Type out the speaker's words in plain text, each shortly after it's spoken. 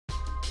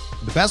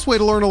The best way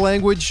to learn a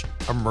language?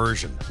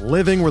 Immersion.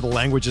 Living where the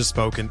language is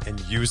spoken and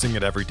using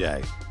it every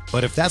day.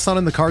 But if that's not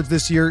in the cards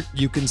this year,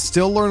 you can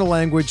still learn a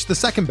language the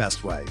second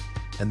best way,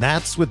 and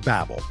that's with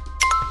Babbel.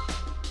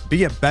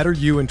 Be a better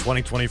you in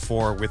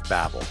 2024 with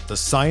Babbel, the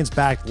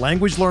science-backed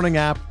language learning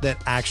app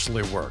that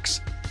actually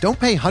works. Don't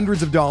pay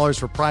hundreds of dollars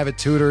for private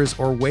tutors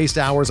or waste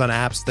hours on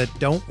apps that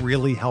don't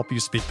really help you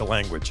speak the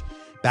language.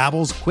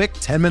 Babbel's quick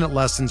 10-minute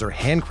lessons are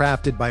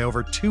handcrafted by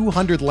over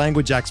 200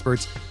 language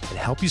experts and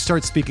help you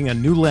start speaking a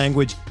new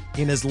language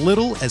in as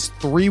little as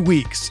 3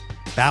 weeks.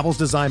 Babbel's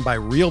designed by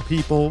real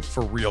people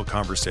for real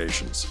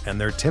conversations,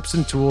 and their tips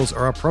and tools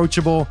are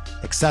approachable,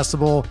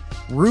 accessible,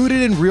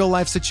 rooted in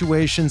real-life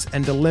situations,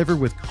 and delivered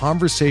with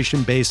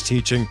conversation-based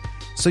teaching,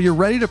 so you're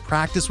ready to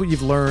practice what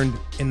you've learned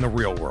in the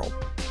real world.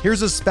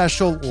 Here's a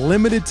special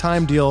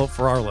limited-time deal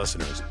for our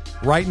listeners.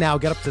 Right now,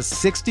 get up to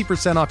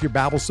 60% off your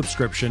Babbel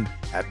subscription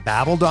at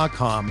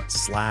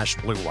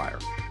babbel.com/Blue Wire.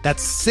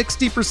 That's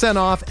 60%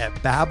 off at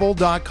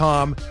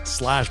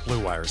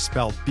babbel.com/Blue Wire,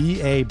 spelled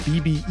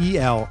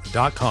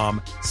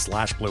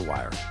BABBEL.com/Blue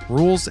Wire.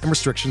 Rules and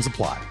restrictions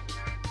apply.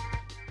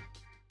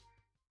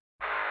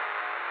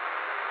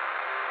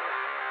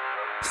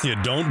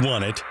 You don't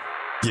want it.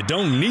 You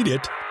don't need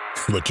it,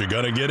 but you're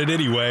going to get it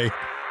anyway.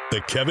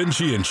 The Kevin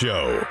Sheehan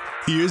Show.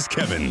 Here's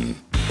Kevin.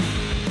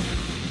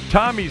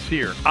 Tommy's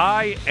here.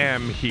 I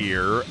am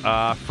here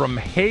from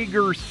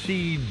Hager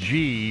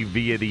CG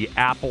via the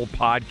Apple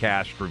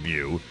Podcast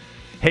Review.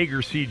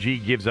 Hager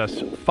CG gives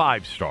us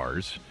 5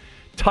 stars,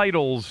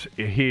 titles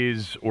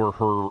his or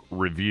her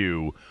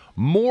review,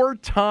 "More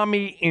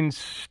Tommy in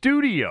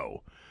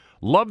Studio."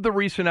 Love the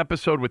recent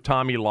episode with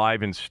Tommy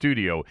live in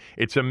studio.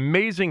 It's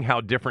amazing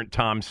how different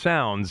Tom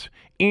sounds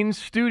in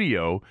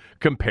studio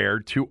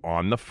compared to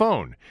on the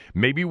phone.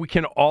 Maybe we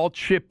can all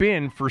chip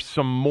in for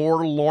some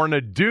more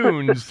Lorna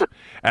Doones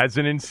as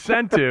an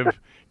incentive.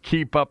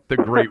 Keep up the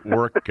great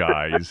work,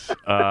 guys.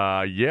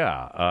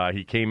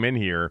 He came in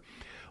here.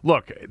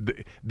 Look,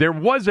 there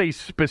was a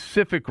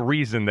specific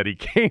reason that he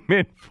came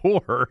in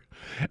for,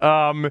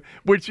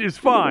 which is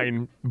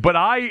fine. But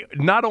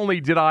not only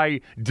did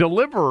I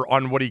deliver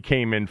on what he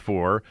came in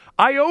for,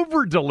 I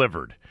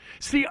over-delivered.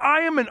 See, I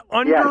am an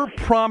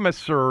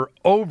under-promiser,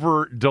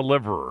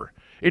 over-deliverer.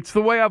 It's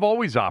the way I've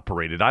always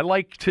operated. I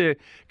like to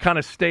kind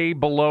of stay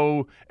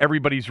below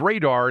everybody's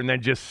radar and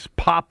then just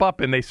pop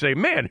up and they say,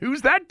 "Man,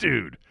 who's that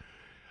dude?"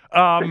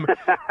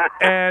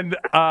 And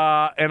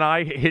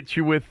I hit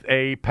you with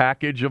a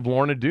package of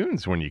Lorna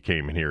Doones when you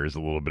came in here as a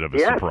little bit of a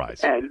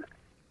surprise. And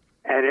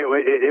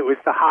it was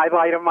the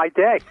highlight of my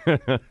day.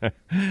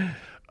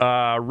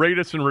 Rate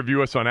us and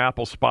review us on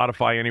Apple,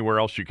 Spotify, anywhere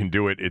else you can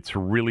do it. It's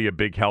really a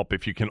big help.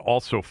 If you can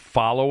also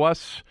follow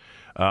us,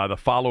 the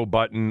follow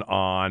button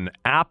on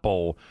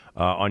Apple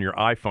on your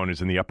iPhone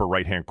is in the upper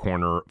right-hand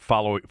corner.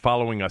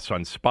 Following us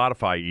on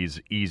Spotify is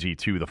easy,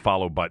 too. The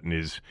follow button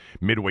is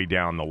midway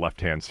down the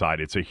left-hand side.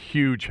 It's a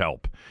huge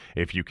help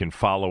if you can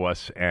follow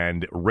us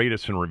and rate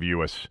us and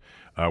review us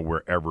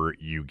wherever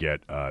you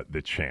get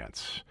the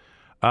chance.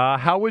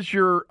 How was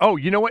your... Oh,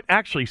 you know what?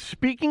 Actually,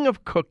 speaking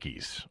of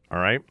cookies, all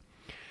right,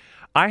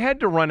 I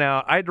had to run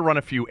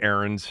a few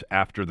errands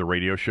after the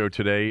radio show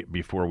today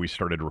before we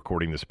started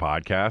recording this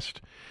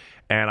podcast.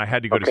 And I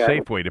had to go to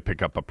Safeway to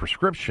pick up a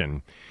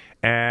prescription.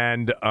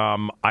 And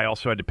I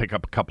also had to pick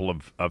up a couple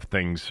of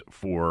things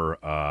for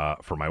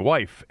my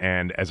wife.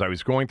 And as I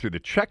was going through the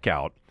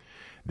checkout,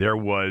 there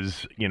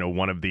was,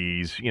 one of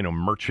these,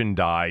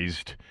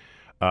 merchandised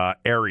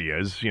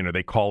areas.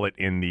 They call it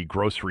in the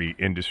grocery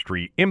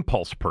industry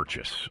impulse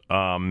purchase.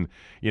 The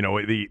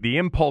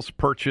impulse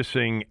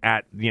purchasing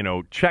at,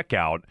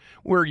 checkout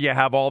where you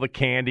have all the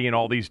candy and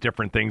all these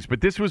different things.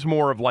 But this was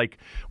more of like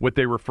what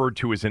they referred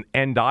to as an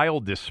end aisle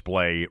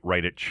display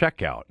right at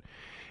checkout.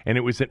 And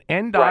it was an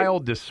end aisle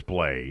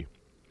display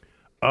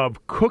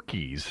of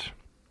cookies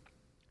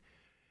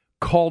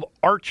called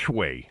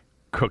Archway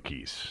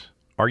cookies.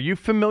 Are you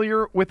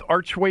familiar with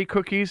Archway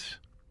cookies?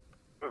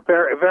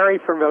 Very, very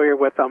familiar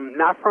with them.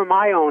 Not for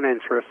my own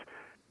interest,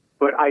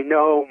 but I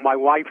know my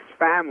wife's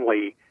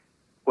family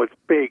was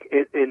big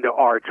into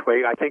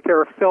Archway. I think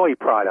they're a Philly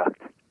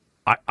product.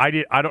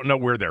 I don't know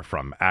where they're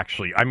from,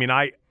 actually. I mean,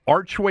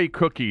 Archway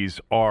cookies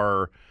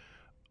are...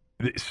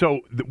 So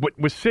what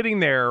was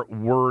sitting there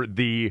were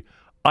the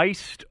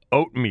iced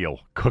oatmeal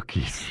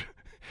cookies,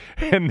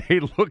 and they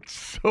looked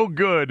so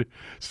good.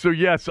 So,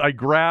 yes, I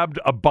grabbed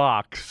a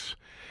box,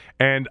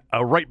 and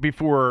right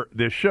before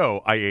this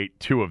show, I ate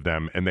 2 of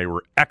them, and they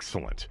were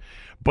excellent.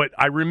 But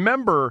I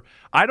remember,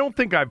 I don't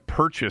think I've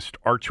purchased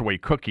Archway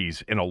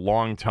cookies in a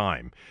long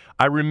time.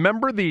 I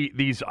remember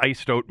these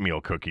iced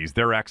oatmeal cookies.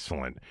 They're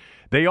excellent.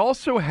 They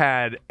also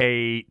had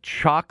a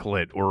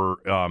chocolate or...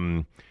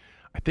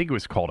 I think it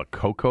was called a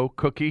cocoa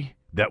cookie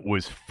that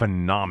was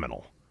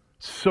phenomenal.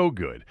 So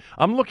good.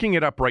 I'm looking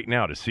it up right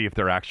now to see if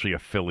they're actually a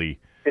Philly.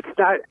 It's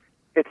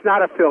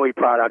not a Philly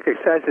product. It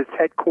says it's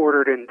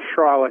headquartered in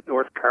Charlotte,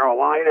 North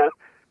Carolina.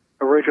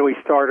 Originally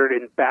started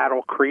in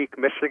Battle Creek,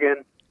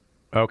 Michigan.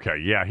 Okay,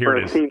 yeah, here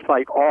it is. It seems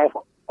like all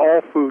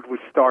food was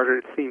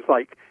started, it seems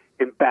like,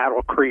 in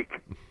Battle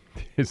Creek.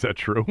 Is that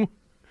true?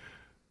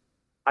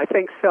 I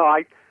think so.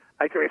 I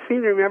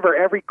seem to remember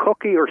every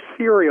cookie or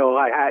cereal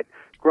I had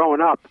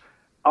growing up,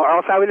 or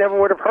else I never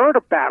would have heard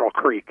of Battle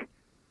Creek.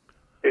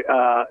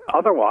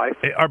 Otherwise,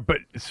 But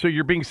so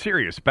you're being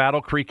serious?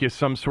 Battle Creek is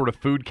some sort of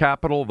food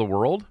capital of the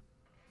world?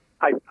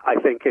 I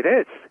think it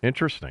is.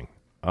 Interesting.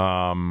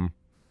 I'm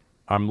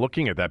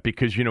looking at that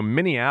because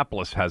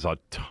Minneapolis has a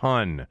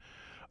ton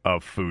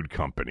of food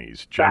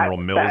companies. General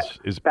Mills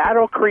is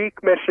Battle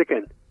Creek,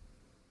 Michigan.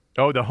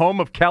 Oh, the home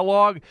of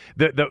Kellogg,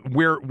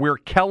 where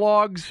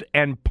Kellogg's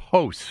and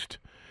Post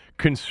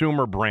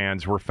consumer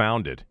brands were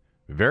founded.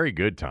 Very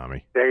good,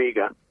 Tommy. There you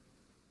go.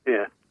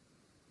 Yeah.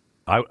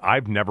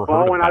 I've never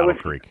heard of Battle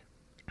Creek.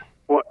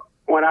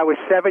 When I was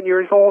 7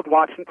 years old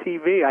watching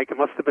TV, I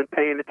must have been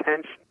paying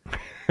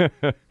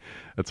attention.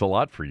 That's a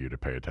lot for you to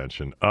pay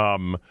attention.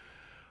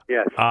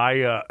 Yes.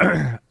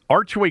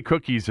 Archway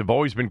cookies have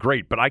always been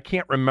great, but I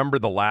can't remember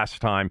the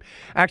last time.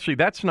 Actually,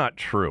 that's not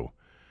true.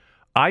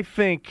 I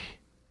think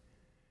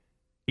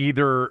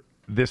either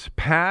this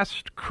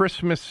past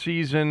Christmas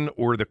season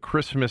or the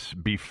Christmas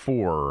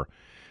before,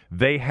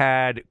 they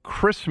had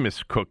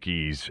Christmas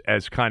cookies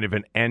as kind of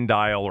an end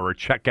aisle or a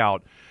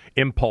checkout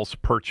impulse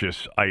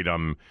purchase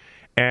item,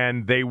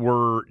 and they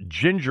were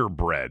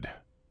gingerbread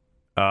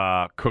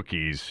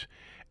cookies,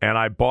 and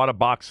I bought a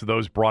box of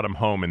those, brought them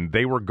home, and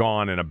they were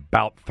gone in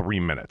about 3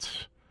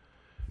 minutes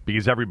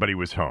because everybody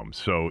was home,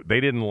 so they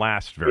didn't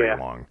last very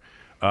long.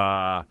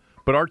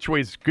 But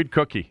Archway's good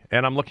cookie,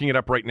 and I'm looking it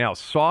up right now.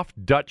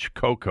 Soft Dutch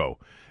Cocoa.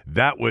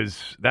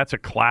 That's a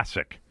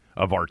classic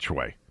of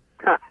Archway.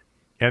 Huh.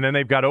 And then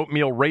they've got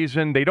oatmeal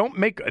raisin. They don't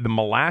make the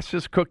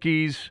molasses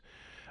cookies.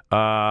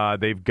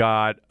 They've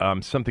got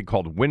something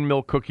called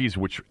windmill cookies,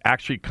 which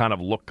actually kind of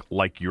look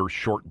like your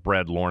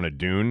shortbread Lorna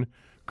Doone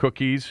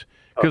cookies.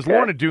 Because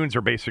Lorna Doones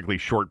are basically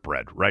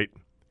shortbread, right?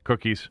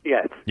 Cookies?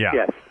 Yes. Yeah.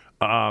 Yes.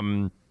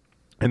 And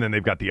then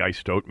they've got the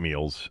iced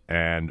oatmeals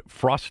and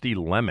frosty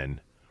lemon,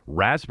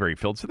 raspberry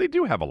filled. So they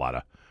do have a lot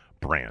of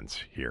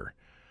brands here.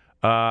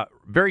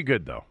 Very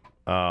good, though.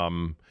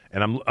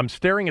 And I'm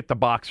staring at the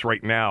box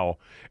right now,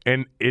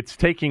 and it's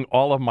taking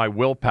all of my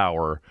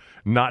willpower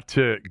not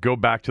to go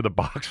back to the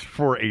box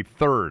for a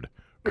third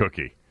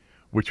cookie,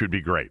 which would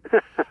be great.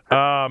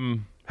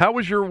 How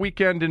was your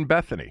weekend in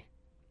Bethany?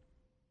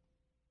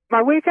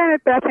 My weekend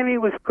at Bethany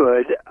was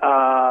good.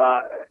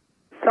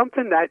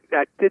 Something that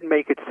didn't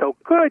make it so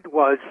good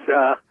was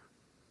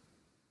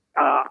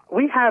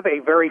we have a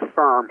very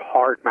firm,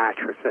 hard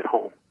mattress at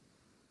home.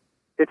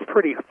 It's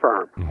pretty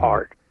firm,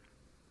 hard.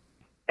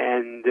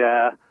 And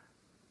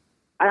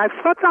I've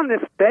slept on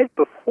this bed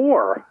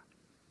before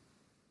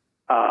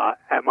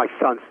at my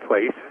son's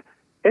place.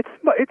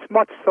 It's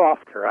much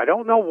softer. I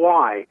don't know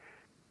why,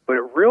 but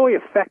it really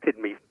affected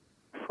me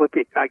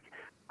sleeping. I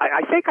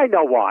think I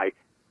know why.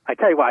 I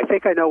tell you why. I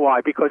think I know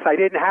why, because I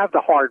didn't have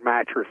the hard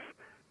mattress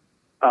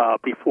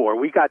before.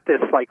 We got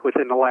this like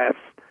within the last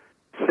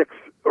 6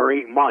 or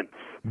 8 months.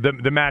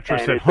 The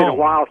mattress and at it's home. Been a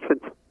while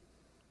since.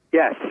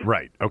 Yes.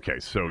 Right. Okay.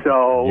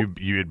 So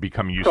you had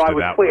become used to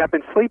that. I've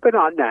been sleeping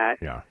on that.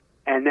 Yeah.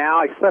 And now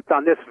I slept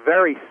on this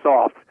very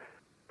soft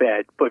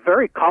bed, but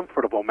very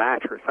comfortable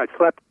mattress. I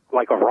slept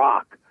like a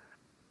rock.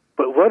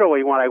 But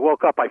literally, when I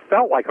woke up, I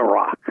felt like a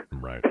rock.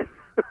 Right.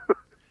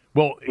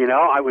 Well,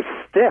 I was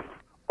stiff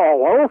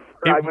all over.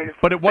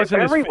 But it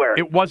wasn't everywhere.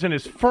 It wasn't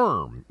as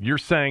firm. You're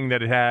saying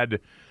that it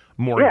had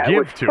more give to it. It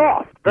was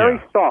soft,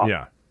 very soft.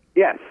 Yeah.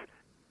 Yes.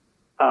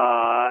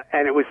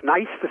 And it was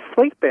nice to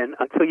sleep in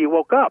until you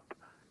woke up.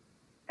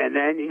 And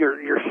then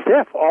you're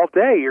stiff all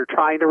day. You're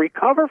trying to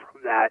recover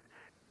from that.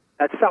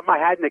 That's something I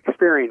hadn't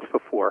experienced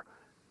before.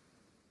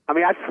 I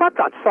mean, I've slept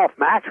on soft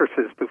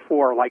mattresses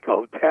before, like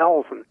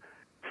hotels and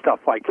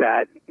stuff like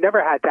that.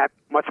 Never had that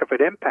much of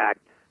an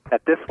impact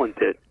that this one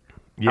did.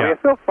 Yeah. I mean,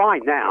 I feel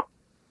fine now.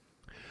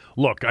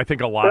 Look, I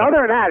think a lot But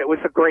other than that, it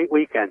was a great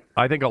weekend.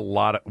 I think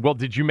well,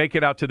 did you make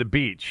it out to the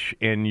beach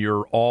in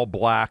your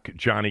all-black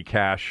Johnny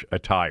Cash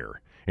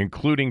attire,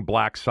 including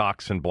black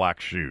socks and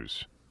black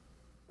shoes?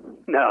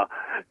 No,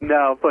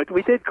 but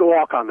we did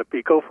go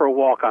for a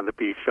walk on the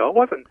beach. So it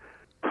wasn't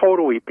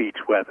totally beach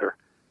weather.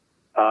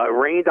 It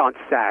rained on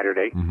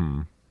Saturday,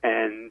 and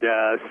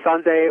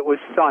Sunday it was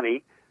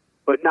sunny,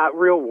 but not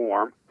real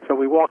warm. So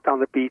we walked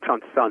on the beach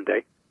on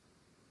Sunday.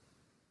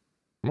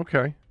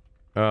 Okay.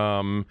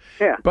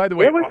 Yeah. By the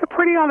way, it was a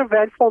pretty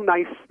uneventful,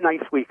 nice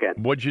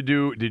weekend. What'd you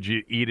do? Did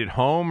you eat at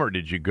home or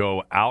did you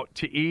go out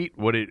to eat?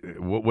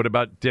 What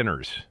about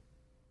dinners?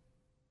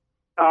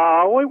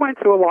 We went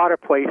to a lot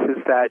of places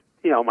that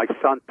my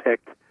son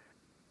picked.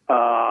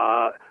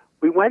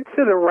 We went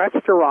to the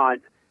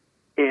restaurant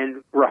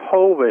in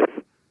Rehoboth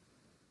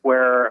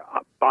where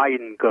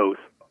Biden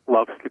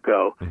loves to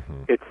go.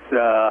 It's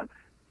an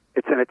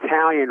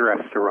Italian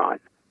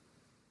restaurant.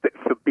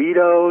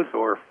 Fabitos.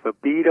 Let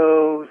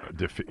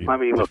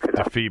me look it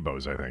up.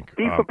 DeFibos, I think.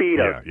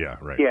 DeFabitos. Yeah,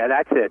 right. Yeah,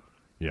 that's it.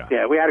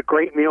 Yeah, we had a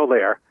great meal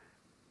there.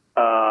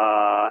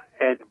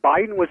 And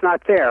Biden was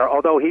not there,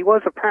 although he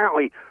was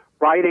apparently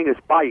riding his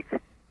bike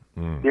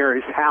near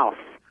his house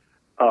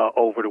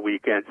over the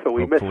weekend, so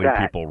we Hopefully missed that.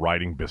 people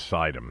riding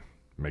beside him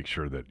make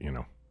sure that,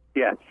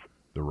 Yes.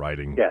 the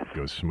riding Yes.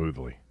 goes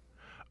smoothly.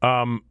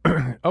 Okay.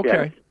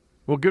 Yes.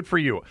 Well, good for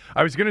you.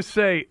 I was going to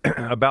say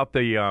about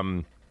the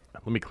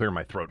let me clear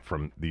my throat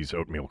from these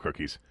oatmeal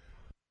cookies.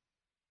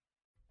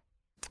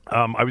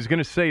 I was going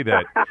to say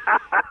that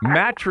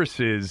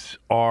mattresses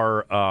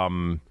are,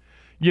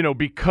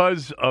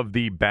 because of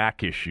the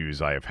back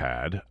issues I have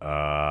had,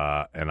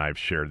 and I've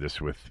shared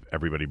this with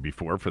everybody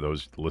before, for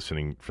those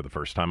listening for the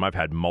first time, I've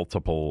had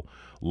multiple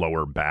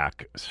lower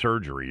back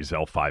surgeries.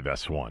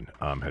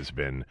 L5-S1 has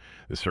been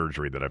the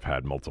surgery that I've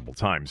had multiple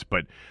times.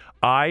 But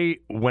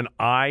when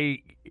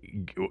I,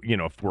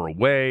 if we're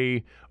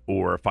away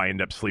or if I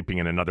end up sleeping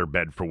in another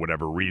bed for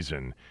whatever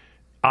reason,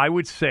 I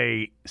would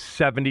say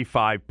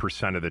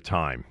 75% of the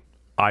time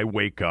I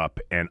wake up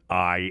and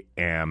I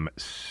am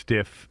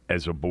stiff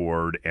as a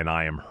board and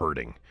I am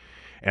hurting.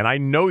 And I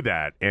know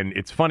that. And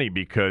it's funny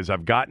because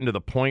I've gotten to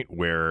the point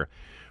where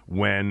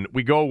when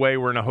we go away,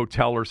 we're in a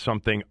hotel or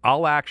something,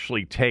 I'll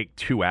actually take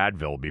 2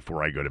 Advil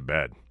before I go to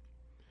bed.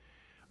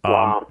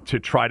 Wow. To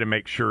try to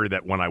make sure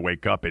that when I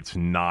wake up, it's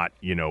not,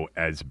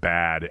 as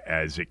bad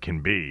as it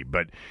can be.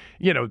 But,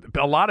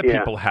 a lot of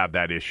people have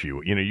that issue.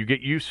 You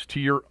get used to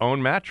your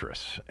own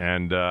mattress.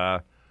 And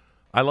I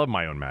love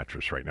my own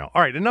mattress right now.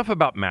 All right, enough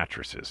about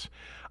mattresses.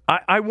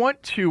 I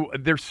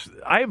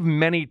have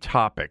many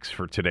topics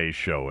for today's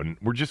show, and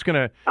we're just going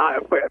to...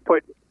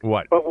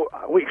 What? But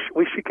we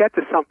should get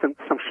to some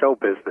show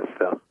business,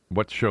 though.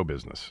 What's show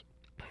business?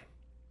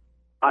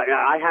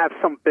 I have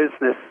some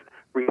business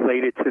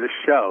related to the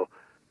show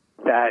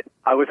that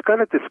I was going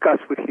to discuss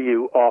with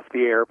you off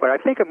the air, but I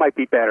think it might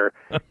be better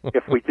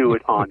if we do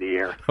it on the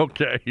air.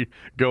 Okay,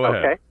 go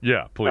ahead. Okay?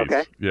 Yeah, please.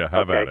 Okay? Yeah,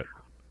 have at it.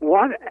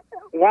 One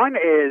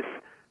is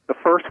the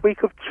first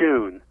week of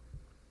June,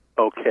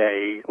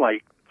 okay,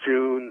 like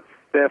June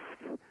 5th,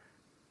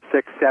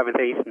 6th, 7th,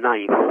 8th,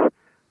 9th,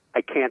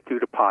 I can't do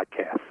the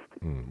podcast.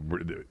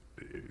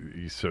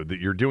 So that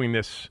you're doing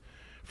this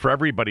for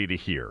everybody to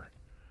hear.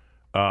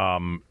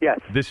 Yes.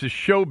 This is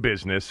show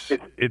business.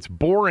 It's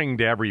boring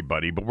to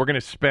everybody, but we're going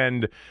to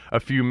spend a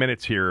few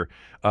minutes here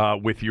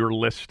with your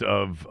list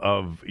of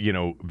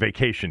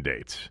vacation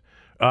dates.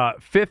 5th,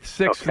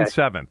 6th, and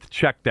 7th.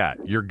 Check that.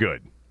 You're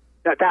good.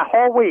 That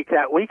whole week,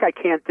 I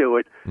can't do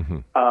it,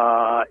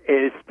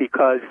 is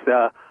because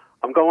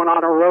I'm going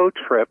on a road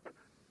trip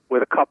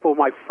with a couple of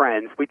my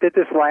friends. We did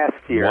this last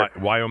year.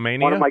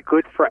 Wyomania? One of my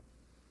good friends.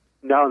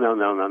 No.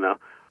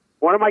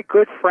 One of my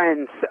good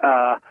friends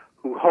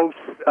who hosts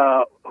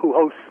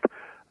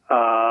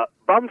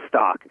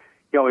Bumstock.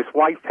 His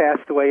wife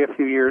passed away a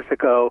few years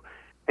ago,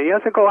 and he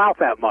doesn't go out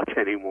that much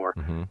anymore.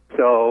 Mm-hmm.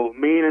 So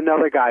me and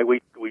another guy,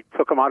 we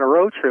took him on a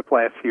road trip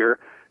last year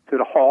to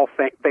the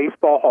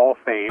Baseball Hall of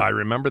Fame. I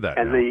remember that.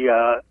 And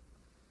the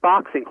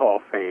Boxing Hall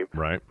of Fame.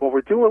 Right. Well,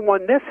 we're doing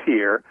one this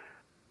year.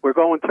 We're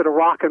going to the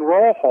Rock and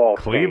Roll Hall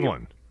of Fame.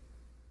 Cleveland.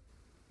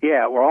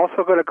 Yeah, we're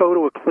also going to go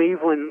to a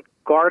Cleveland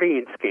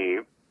Guardians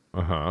game.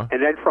 Uh-huh.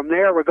 And then from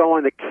there, we're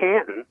going to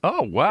Canton.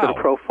 Oh, wow. To the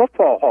Pro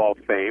Football Hall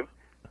of Fame.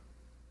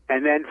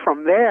 And then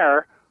from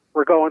there,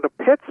 we're going to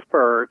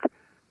Pittsburgh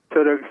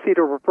to see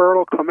the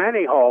Roberto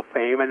Clemente Hall of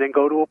Fame, and then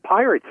go to a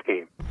Pirates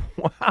game.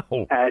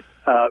 Wow. At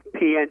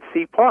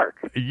PNC Park.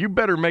 You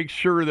better make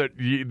sure that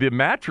the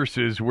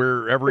mattresses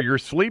wherever you're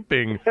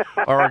sleeping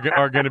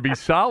are going to be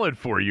solid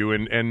for you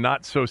and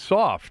not so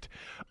soft.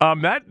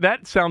 That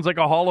sounds like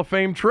a Hall of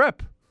Fame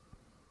trip.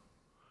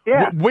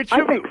 Yeah,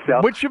 I think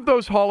so. Which of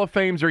those Hall of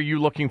Fames are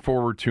you looking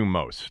forward to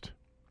most?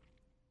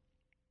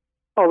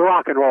 Oh, the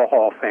Rock and Roll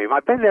Hall of Fame.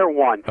 I've been there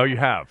once. Oh, you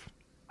have?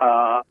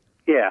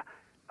 Yeah.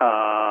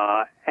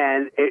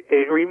 And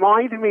it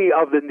reminded me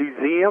of the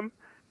museum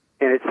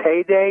in its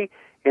heyday,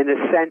 in the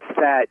sense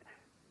that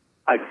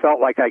I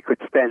felt like I could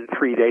spend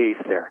 3 days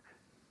there.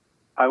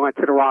 I went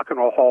to the Rock and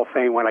Roll Hall of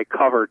Fame when I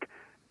covered,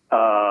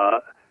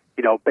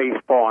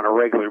 baseball on a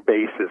regular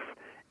basis,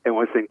 and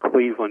was in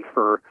Cleveland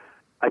for,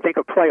 I think,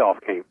 a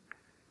playoff game.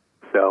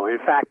 So, in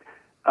fact,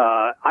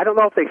 I don't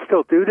know if they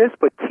still do this,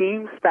 but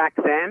teams back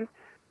then,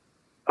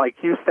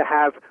 used to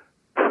have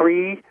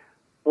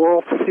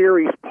pre-World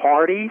Series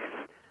parties,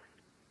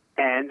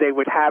 and they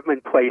would have them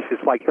in places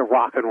like the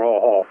Rock and Roll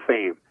Hall of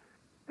Fame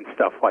and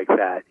stuff like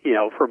that,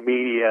 for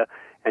media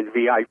and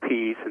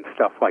VIPs and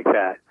stuff like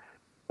that.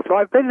 So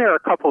I've been there a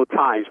couple of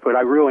times, but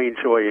I really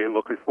enjoy it and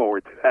looking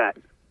forward to that.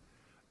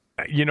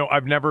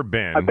 I've never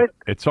been.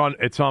 It's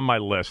on my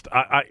list.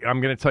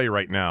 I'm going to tell you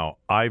right now,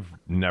 I've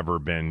never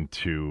been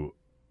to,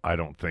 I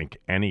don't think,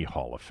 any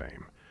Hall of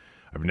Fame.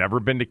 I've never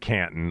been to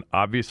Canton.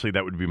 Obviously,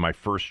 that would be my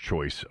first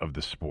choice of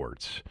the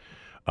sports.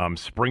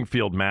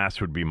 Springfield,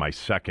 Mass. would be my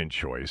second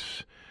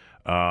choice.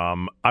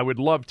 I would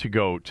love to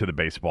go to the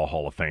Baseball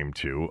Hall of Fame,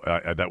 too.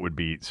 That would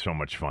be so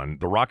much fun.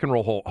 The Rock and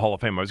Roll Hall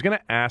of Fame, I was going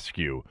to ask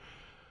you,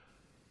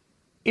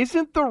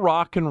 isn't the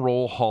Rock and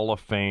Roll Hall of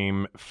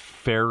Fame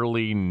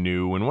fairly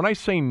new? And when I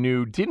say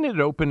new, didn't it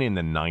open in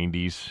the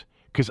 90s?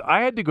 Because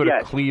I had to go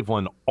to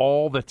Cleveland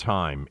all the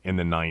time in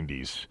the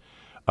 90s.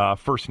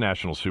 First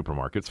National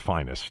Supermarket's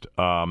finest.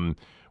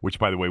 which,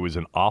 by the way, was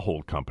an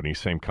Ahold company,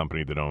 same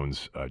company that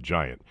owns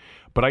Giant.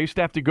 But I used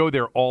to have to go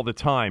there all the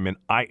time, and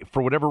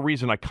for whatever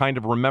reason, I kind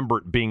of remember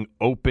it being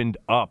opened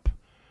up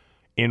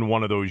in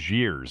one of those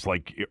years,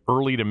 like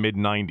early to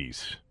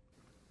mid-'90s.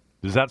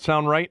 Does that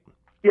sound right?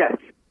 Yes.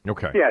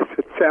 Okay. Yes,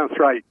 it sounds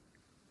right.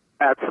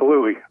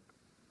 Absolutely.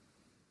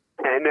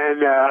 And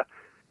then,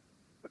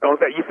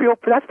 you feel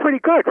that's pretty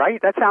good, right?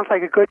 That sounds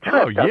like a good trip.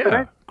 Oh, doesn't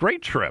yeah. it?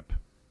 Great trip.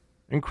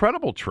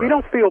 Incredible trip. You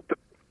don't feel.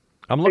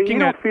 I'm looking you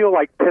don't feel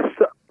like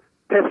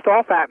pissed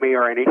off at me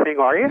or anything,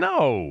 are you?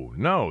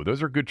 No.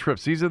 Those are good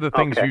trips. These are the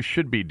things Okay. you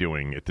should be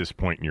doing at this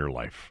point in your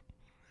life.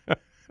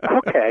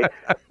 Okay.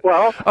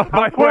 Well,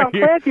 By the I'm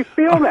way- glad you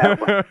feel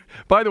that way.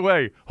 By the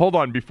way, hold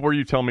on before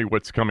you tell me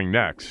what's coming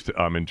next.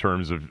 In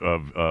terms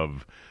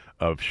of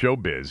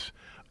showbiz,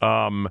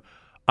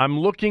 I'm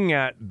looking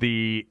at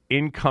the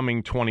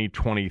incoming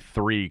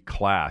 2023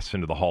 class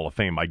into the Hall of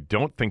Fame. I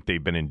don't think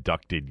they've been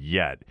inducted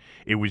yet.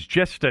 It was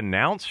just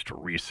announced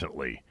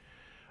recently.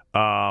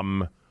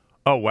 Oh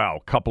wow,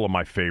 a couple of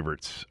my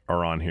favorites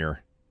are on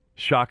here.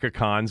 Shaka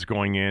Khan's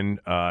going in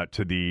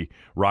to the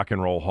Rock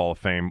and Roll Hall of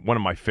Fame. One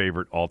of my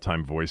favorite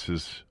all-time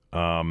voices.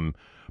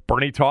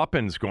 Bernie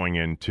Taupin's going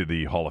into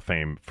the Hall of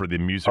Fame for the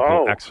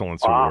Musical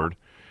Excellence Award.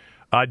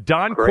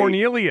 Don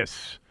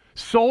Cornelius,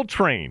 Soul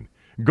Train,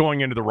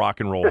 going into the Rock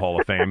and Roll Hall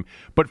of Fame.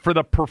 But for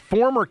the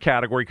performer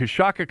category, because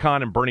Shaka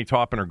Khan and Bernie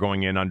Taupin are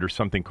going in under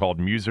something called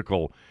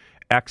Musical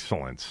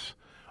Excellence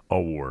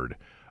Award.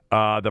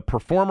 The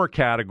performer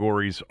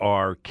categories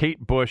are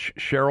Kate Bush,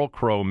 Sheryl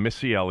Crow,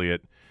 Missy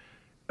Elliott.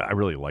 I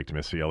really liked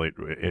Missy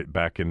Elliott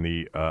back in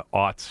the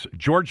aughts.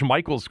 George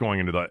Michael's going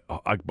into the...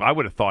 I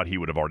would have thought he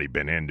would have already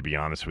been in, to be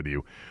honest with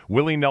you.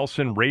 Willie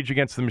Nelson, Rage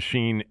Against the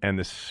Machine, and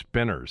the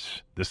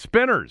Spinners. The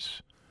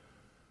Spinners!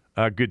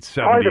 Good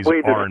 70s Hard to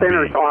believe the R&B.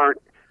 Spinners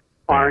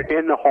aren't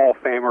in the Hall of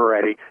Fame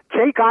already.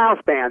 Jay Giles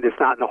Band is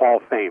not in the Hall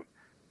of Fame.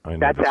 I know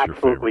That's your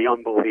absolutely favorite.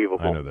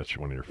 unbelievable. I know that's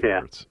one of your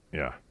favorites.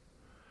 Yeah.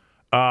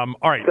 All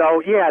right.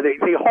 So, yeah,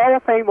 the Hall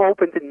of Fame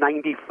opened in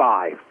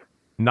 95.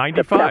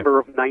 95. September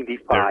of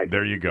 95.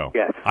 There you go.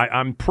 Yes.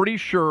 I'm pretty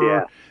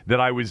sure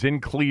that I was in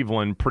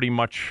Cleveland pretty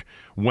much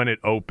when it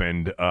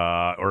opened,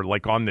 or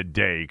like on the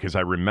day, because I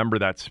remember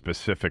that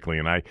specifically.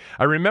 And I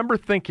remember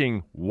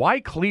thinking, why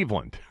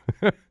Cleveland?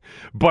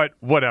 But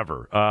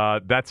whatever.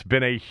 That's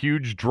been a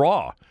huge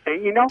draw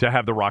And to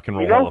have the Rock and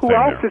Roll Hall of Fame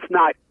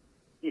there.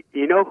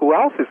 You know who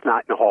else is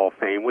not in the Hall of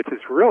Fame, which is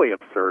really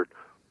absurd?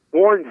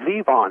 Warren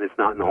Zevon is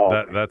not in the Hall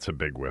of Fame. That's a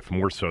big whiff,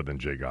 more so than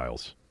Jay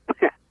Giles.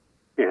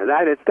 Yeah,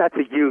 that's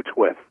a huge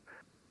whiff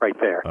right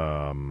there.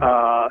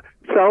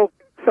 So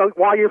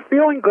while you're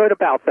feeling good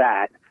about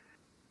that,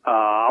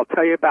 I'll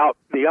tell you about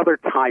the other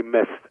time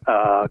missed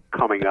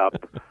coming up.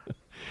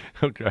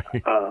 Okay.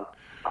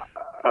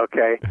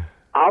 Okay,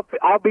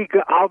 I'll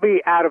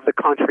be out of the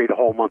country the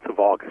whole month of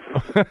August.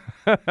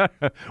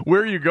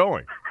 Where are you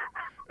going?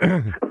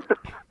 I'm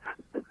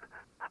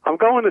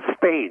going to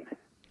Spain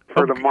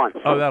for the month.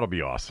 Oh, that'll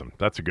be awesome.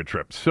 That's a good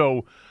trip.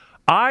 So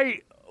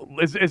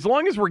as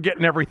long as we're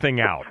getting everything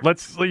out,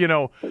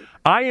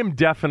 I am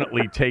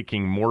definitely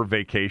taking more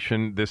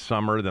vacation this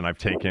summer than I've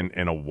taken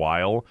in a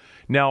while.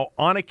 Now,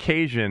 on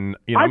occasion,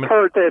 I've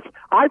heard this.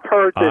 I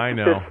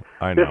know.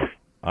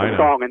 This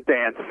song and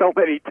dance so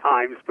many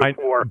times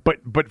before.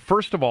 But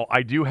first of all,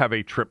 I do have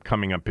a trip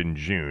coming up in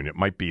June. It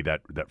might be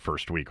that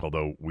first week,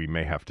 although we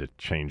may have to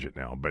change it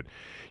now. But,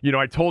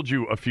 I told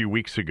you a few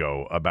weeks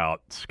ago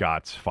about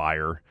Scott's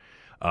fire.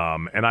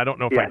 And I don't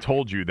know if I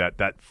told you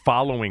that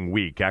following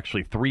week,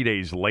 actually 3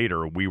 days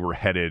later,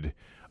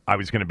 I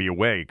was going to be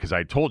away because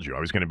I told you I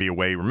was going to be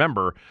away.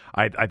 Remember,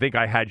 I think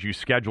I had you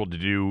scheduled to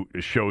do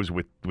shows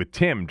with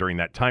Tim during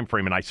that time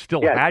frame, and I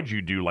still had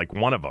you do like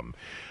one of them.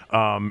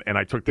 And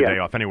I took the day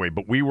off anyway.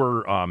 But we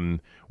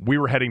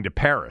were heading to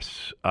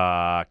Paris,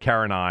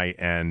 Karen and I,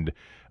 and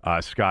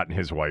Scott and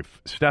his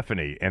wife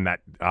Stephanie, and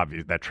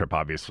that trip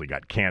obviously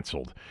got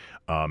canceled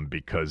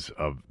because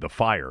of the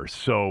fire.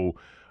 So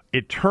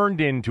it turned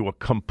into a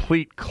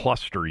complete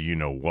cluster,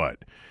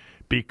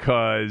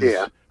 because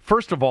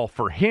first of all,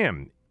 for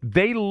him,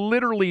 they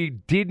literally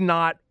did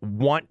not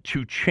want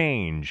to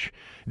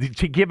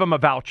give him a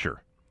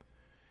voucher.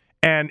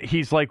 And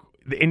he's like,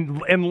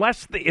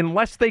 unless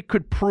they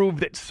could prove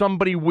that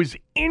somebody was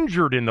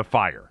injured in the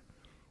fire.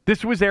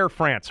 This was Air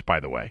France, by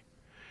the way.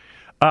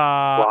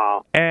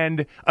 Wow.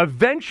 And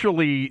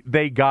eventually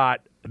they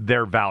got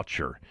their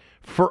voucher.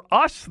 For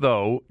us,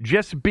 though,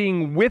 just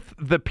being with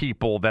the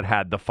people that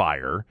had the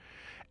fire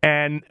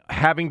and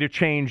having to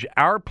change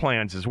our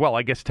plans as well,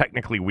 I guess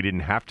technically we didn't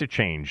have to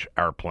change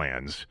our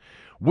plans.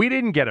 We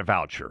didn't get a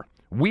voucher.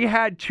 We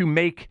had to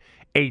make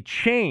a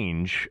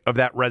change of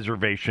that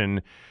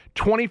reservation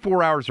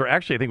 24 hours, or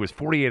actually I think it was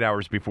 48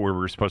 hours before we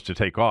were supposed to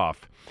take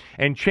off,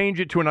 and change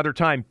it to another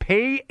time,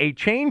 pay a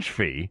change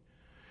fee,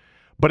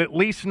 but at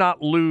least not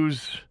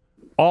lose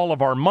all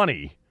of our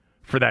money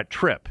for that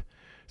trip.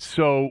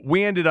 So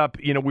we ended up,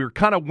 we were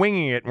kind of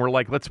winging it, and we're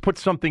like, let's put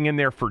something in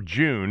there for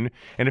June,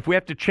 and if we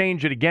have to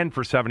change it again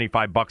for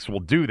 $75, we'll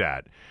do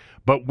that.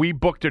 But we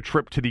booked a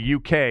trip to the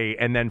UK,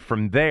 and then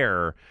from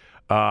there,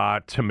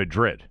 to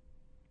Madrid,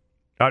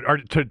 or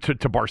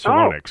to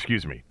Barcelona. Oh.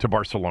 Excuse me, to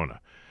Barcelona.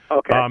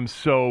 Okay.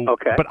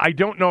 Okay. But I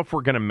don't know if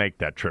we're going to make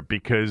that trip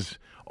because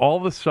all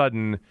of a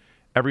sudden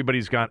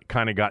everybody's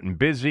gotten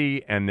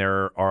busy, and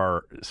there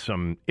are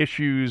some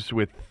issues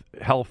with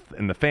health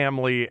in the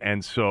family,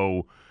 and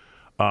so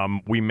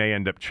we may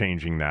end up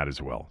changing that as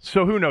well.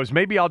 So who knows?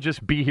 Maybe I'll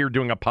just be here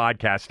doing a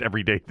podcast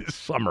every day this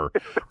summer.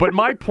 But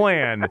my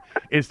plan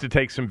is to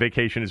take some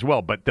vacation as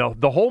well. But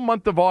the whole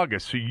month of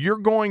August, so you're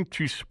going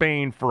to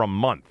Spain for a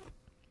month.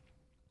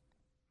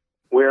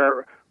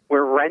 We're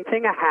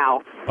renting a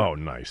house. Oh,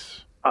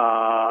 nice.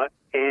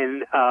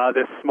 In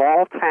this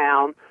small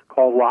town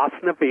called Las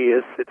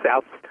Navias. It's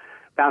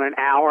about an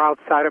hour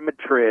outside of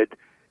Madrid.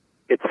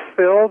 It's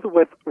filled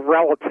with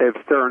relatives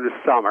during the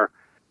summer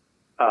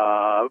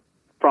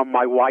from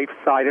my wife's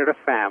side of the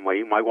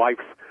family. My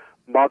wife's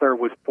mother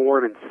was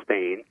born in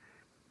Spain.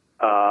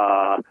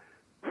 So,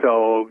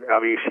 I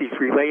mean, she's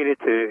related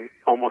to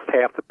almost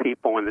half the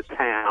people in the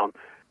town.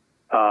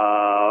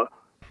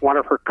 One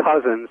of her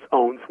cousins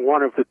owns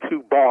one of the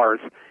two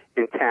bars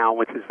in town,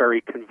 which is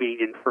very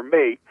convenient for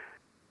me.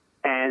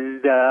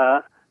 And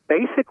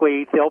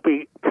basically, there'll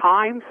be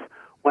times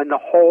when the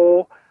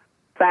whole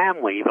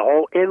family, the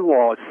whole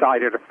in-laws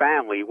side of the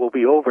family will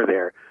be over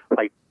there,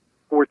 like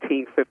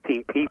 14,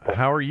 15 people.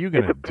 How are you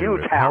going to do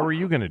it? House. How are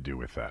you going to do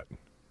with that?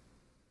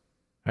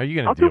 How are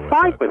you going to deal with that?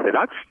 that? I'll do fine with it.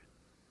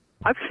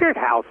 I've shared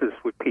houses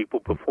with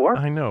people before.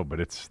 I know, but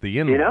it's the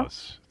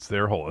in-laws. You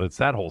know? It's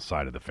that whole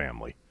side of the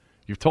family.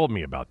 You've told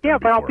me about that. Yeah,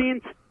 but before.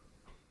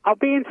 I'll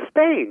be in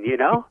Spain, you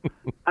know?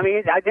 I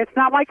mean, it's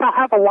not like I'll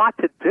have a lot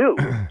to do.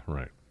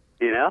 Right.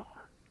 You know?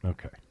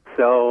 Okay.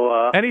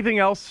 So. Anything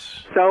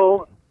else?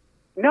 So,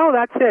 no,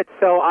 that's it.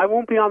 So I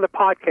won't be on the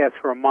podcast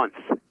for a month.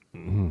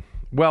 Mm-hmm.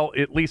 Well,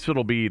 at least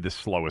it'll be the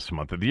slowest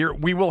month of the year.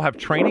 We will have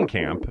training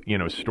camp,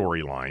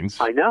 storylines.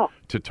 I know.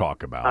 To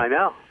talk about. I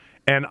know.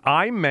 And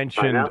I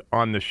mentioned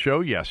on the show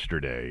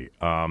yesterday,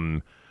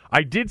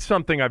 I did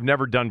something I've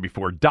never done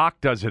before. Doc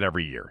does it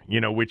every year,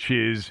 which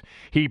is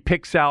he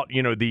picks out,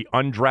 the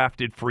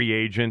undrafted free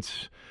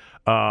agents,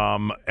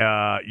 the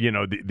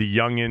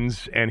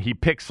youngins, and he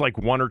picks like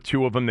one or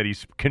two of them that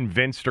he's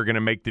convinced are going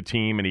to make the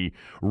team, and he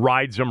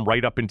rides them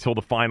right up until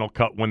the final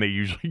cut when they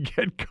usually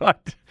get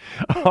cut.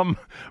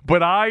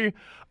 But I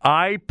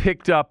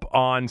picked up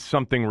on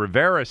something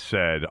Rivera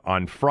said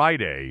on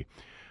Friday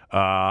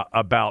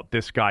about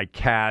this guy,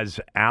 Kaz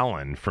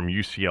Allen from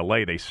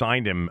UCLA. They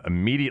signed him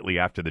immediately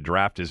after the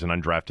draft as an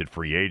undrafted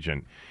free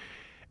agent.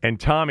 And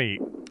Tommy,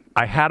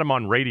 I had him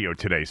on radio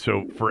today.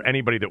 So for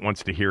anybody that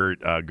wants to hear it,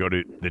 go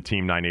to the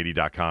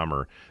team980.com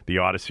or the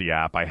Odyssey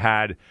app. I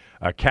had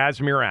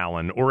Kazmir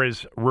Allen, or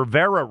as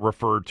Rivera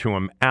referred to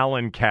him,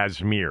 Alan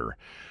Kazmir.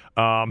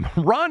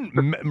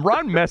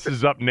 Ron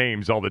messes up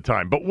names all the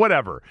time, but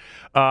whatever.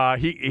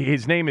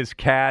 His name is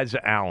Kaz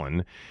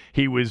Allen.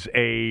 He was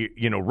a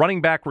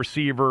running back,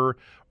 receiver,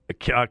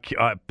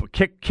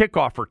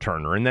 kickoff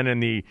returner, and then in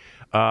the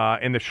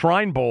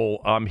Shrine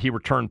Bowl, he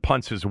returned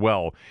punts as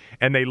well.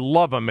 And they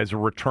love him as a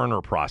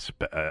returner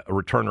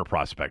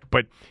prospect.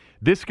 But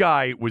this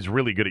guy was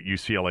really good at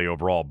UCLA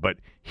overall. But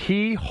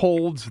he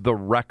holds the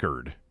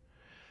record,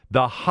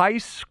 the high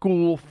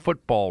school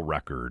football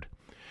record,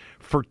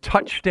 for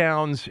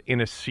touchdowns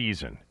in a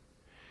season.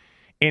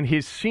 In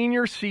his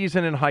senior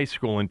season in high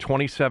school in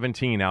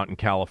 2017 out in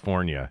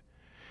California,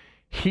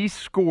 he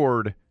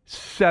scored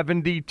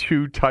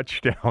 72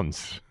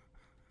 touchdowns.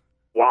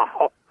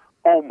 Wow.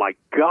 Oh, my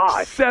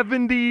God.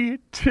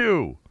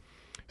 72.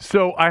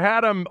 So I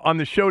had him on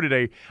the show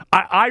today.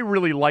 I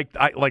really liked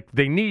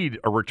they need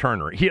a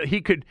returner.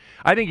 He could.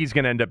 I think he's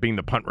going to end up being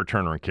the punt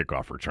returner and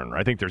kickoff returner.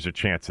 I think there's a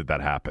chance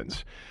that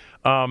happens.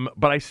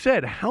 But I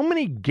said, how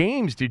many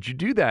games did you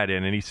do that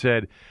in? And he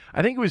said,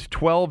 I think it was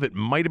 12. It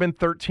might have been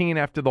 13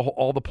 after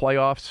all the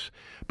playoffs.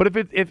 But if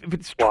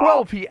it's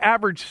 12, he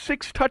averaged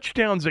 6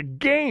 touchdowns a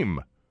game.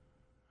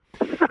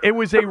 It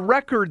was a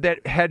record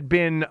that had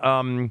been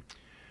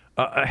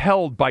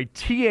held by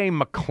T.A.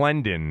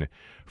 McClendon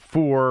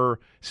for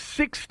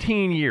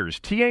 16 years.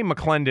 T.A.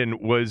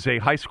 McClendon was a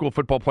high school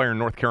football player in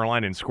North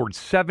Carolina and scored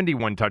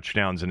 71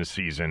 touchdowns in a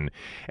season,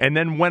 and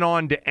then went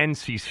on to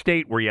NC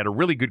State, where he had a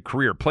really good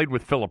career, played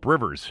with Phillip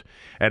Rivers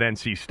at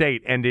NC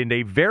State, and in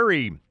a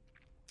very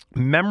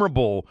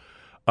memorable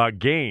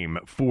game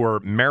for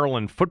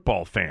Maryland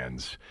football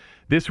fans.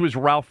 This was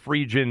Ralph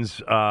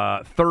Friedgen's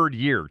third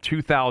year,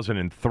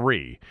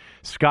 2003.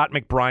 Scott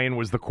McBrien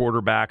was the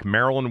quarterback.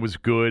 Maryland was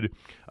good.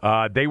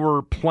 They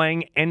were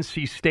playing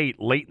NC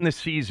State late in the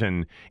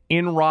season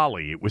in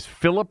Raleigh. It was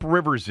Phillip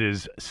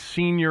Rivers'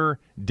 senior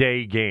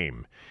day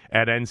game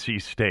at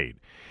NC State.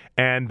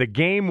 And the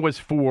game was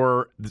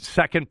for the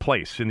second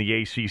place in the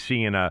ACC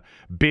in a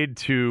bid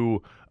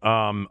to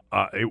the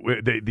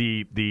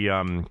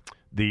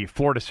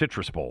Florida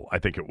Citrus Bowl, I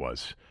think it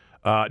was.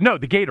 No,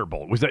 the Gator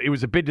Bowl. It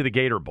was a bid to the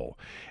Gator Bowl,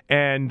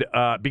 and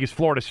because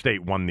Florida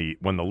State won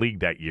the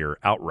league that year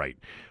outright.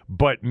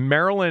 But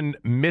Maryland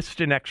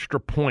missed an extra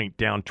point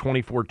down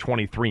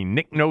 24-23.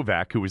 Nick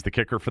Novak, who was the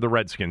kicker for the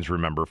Redskins,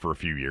 remember, for a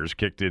few years,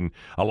 kicked in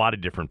a lot of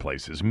different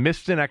places,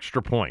 missed an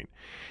extra point.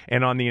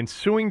 And on the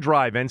ensuing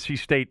drive, NC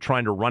State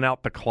trying to run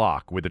out the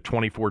clock with a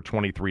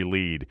 24-23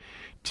 lead,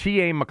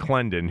 T.A.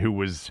 McClendon, who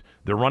was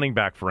the running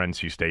back for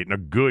NC State and a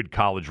good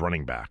college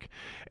running back,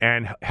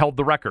 and held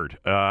the record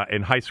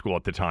in high school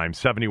at the time,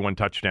 71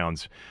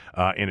 touchdowns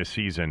in a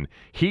season.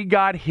 He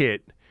got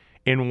hit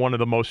in one of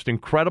the most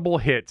incredible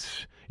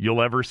hits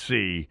you'll ever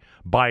see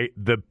by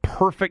the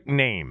perfect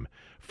name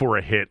for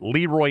a hit,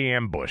 Leroy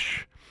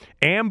Ambush.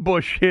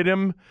 Ambush hit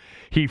him.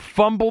 He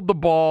fumbled the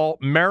ball.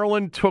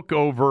 Maryland took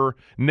over.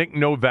 Nick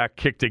Novak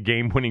kicked a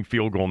game-winning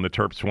field goal, and the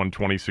Terps won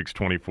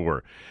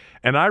 26-24.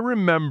 And I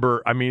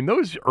remember,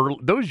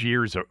 those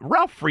years,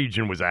 Ralph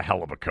Friedgen was a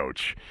hell of a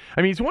coach.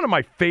 I mean, he's one of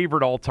my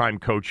favorite all-time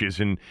coaches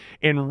in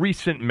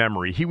recent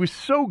memory. He was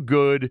so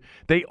good.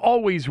 They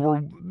always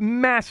were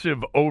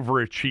massive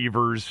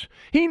overachievers.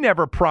 He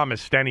never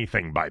promised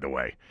anything, by the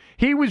way.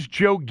 He was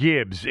Joe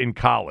Gibbs in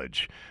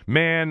college.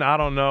 Man, I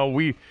don't know.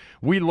 We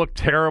looked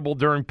terrible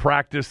during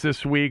practice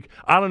this week.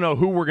 I don't know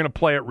who we're going to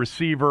play at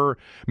receiver.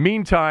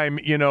 Meantime,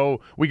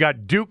 we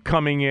got Duke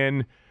coming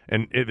in.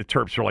 And the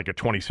Terps are like a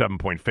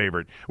 27-point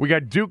favorite. We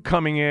got Duke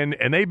coming in,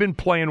 and they've been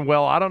playing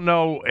well. I don't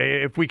know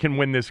if we can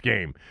win this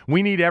game.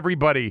 We need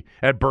everybody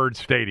at Byrd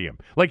Stadium.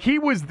 Like, he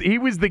was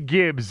the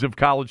Gibbs of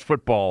college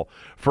football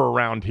for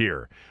around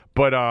here.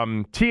 But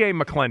T.A.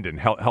 McClendon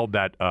held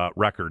that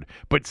record.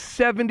 But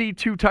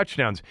 72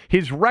 touchdowns.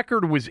 His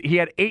record was he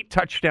had 8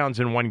 touchdowns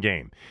in one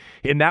game.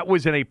 And that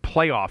was in a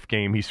playoff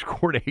game. He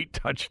scored 8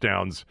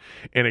 touchdowns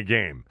in a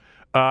game.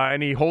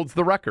 And he holds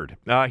the record.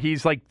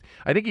 He's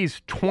I think he's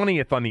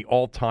 20th on the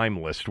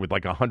all-time list with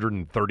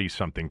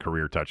 130-something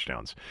career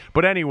touchdowns.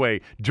 But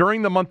anyway,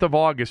 during the month of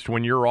August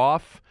when you're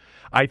off,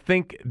 I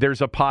think there's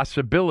a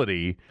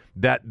possibility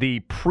that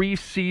the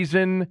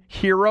preseason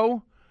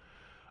hero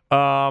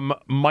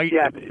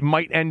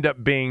might end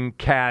up being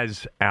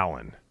Kaz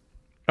Allen.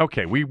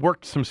 Okay, we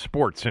worked some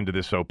sports into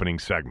this opening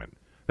segment.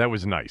 That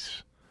was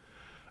nice.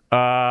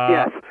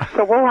 Yes,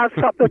 so we'll have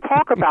something to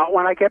talk about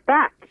when I get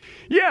back.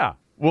 Yeah.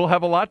 We'll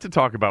have a lot to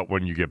talk about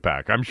when you get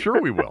back. I'm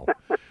sure we will.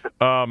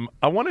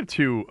 I wanted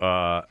to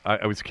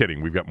I was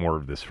kidding. We've got more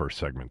of this first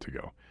segment to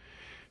go.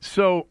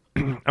 So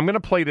I'm going to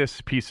play this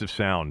piece of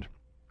sound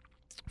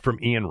from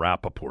Ian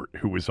Rappaport,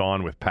 who was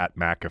on with Pat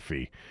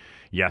McAfee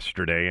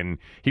yesterday. And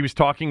he was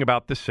talking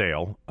about the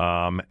sale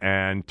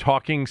and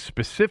talking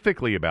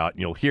specifically about,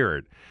 and you'll hear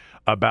it,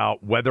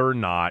 about whether or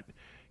not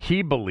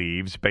he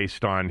believes,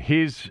 based on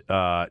his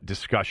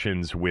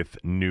discussions with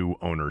new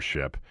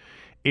ownership,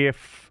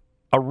 if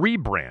a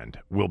rebrand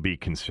will be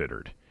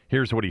considered.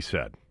 Here's what he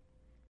said.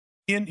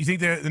 Ian, you think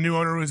the new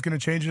owner is going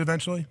to change it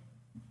eventually?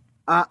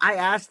 I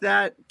asked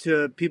that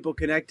to people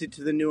connected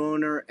to the new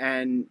owner,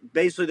 and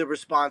basically the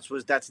response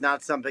was that's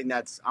not something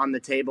that's on the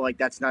table. Like,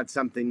 that's not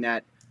something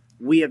that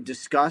we have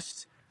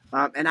discussed.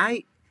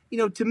 And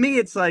to me,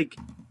 it's like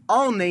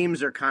all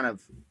names are kind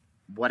of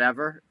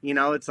whatever.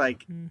 It's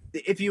like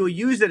if you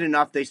use it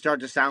enough, they start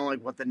to sound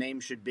like what the name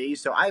should be.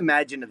 So I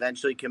imagine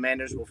eventually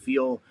Commanders will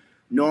feel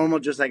normal,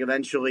 just like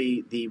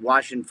eventually the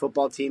Washington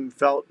football team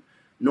felt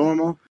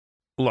normal.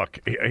 Look,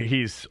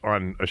 he's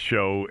on a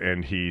show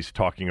and he's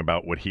talking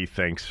about what he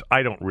thinks.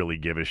 I don't really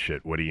give a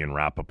shit what Ian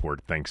Rappaport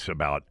thinks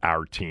about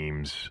our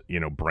team's,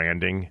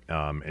 branding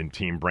and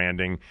team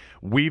branding.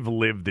 We've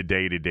lived the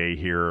day-to-day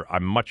here.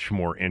 I'm much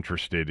more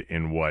interested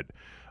in what,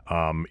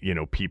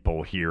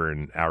 people here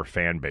in our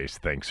fan base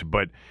thinks.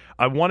 But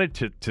I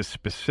wanted to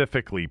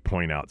specifically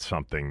point out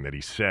something that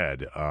he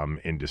said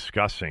in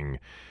discussing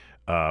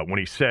when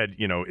he said,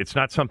 it's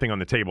not something on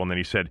the table, and then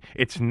he said,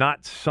 it's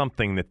not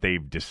something that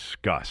they've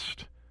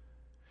discussed.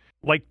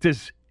 Right.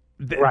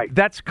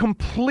 That's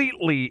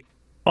completely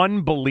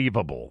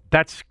unbelievable.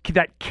 That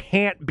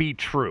can't be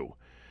true.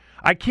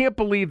 I can't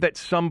believe that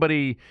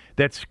somebody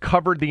that's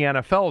covered the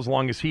NFL as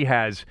long as he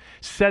has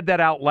said that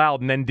out loud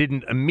and then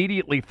didn't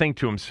immediately think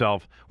to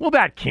himself, well,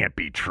 that can't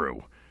be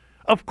true.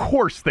 Of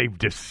course they've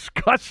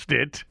discussed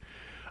it.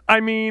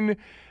 I mean,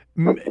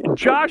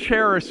 Josh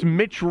Harris,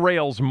 Mitch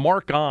Rales,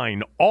 Mark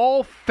Ein,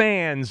 all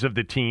fans of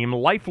the team,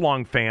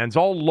 lifelong fans,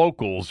 all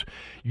locals.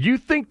 You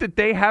think that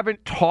they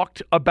haven't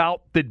talked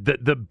about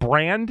the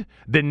brand,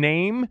 the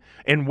name,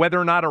 and whether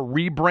or not a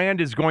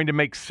rebrand is going to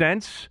make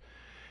sense?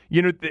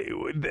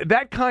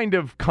 That kind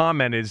of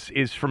comment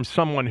is from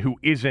someone who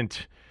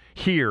isn't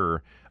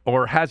here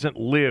or hasn't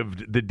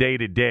lived the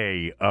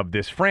day-to-day of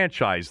this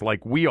franchise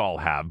like we all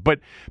have. But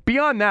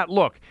beyond that,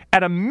 look,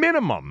 at a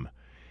minimum,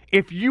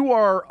 if you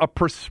are a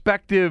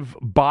prospective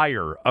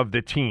buyer of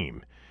the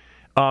team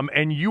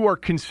and you are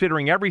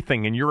considering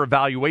everything in your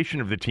evaluation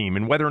of the team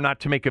and whether or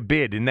not to make a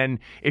bid, and then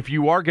if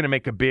you are going to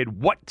make a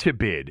bid, what to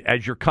bid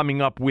as you're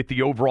coming up with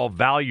the overall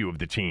value of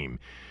the team,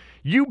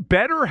 you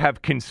better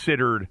have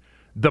considered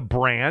the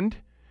brand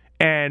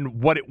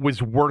and what it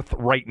was worth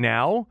right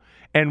now,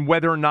 and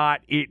whether or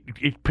not it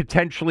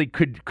potentially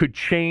could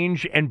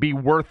change and be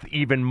worth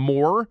even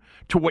more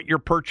to what you're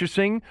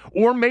purchasing,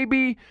 or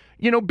maybe,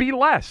 be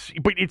less.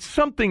 But it's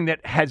something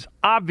that has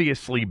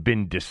obviously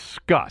been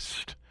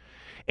discussed.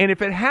 And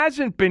if it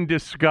hasn't been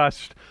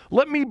discussed,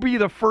 let me be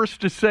the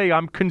first to say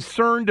I'm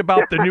concerned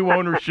about the new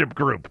ownership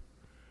group.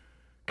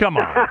 Come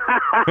on.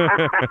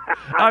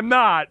 I'm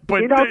not,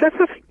 but this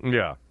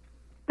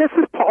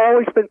has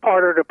always been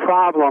part of the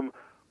problem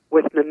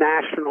with the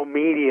national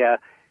media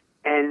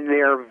and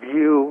their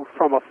view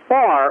from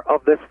afar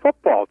of this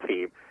football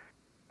team.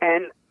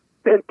 And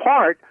in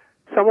part,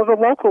 some of the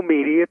local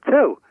media,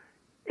 too,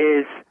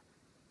 is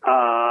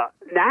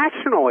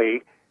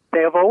nationally, they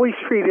have always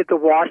treated the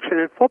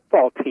Washington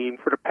football team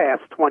for the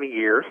past 20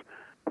 years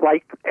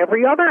like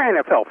every other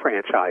NFL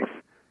franchise,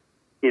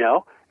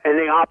 and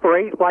they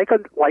operate like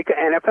an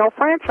NFL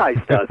franchise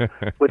does,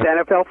 with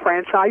NFL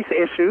franchise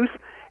issues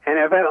and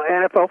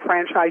NFL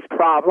franchise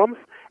problems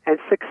and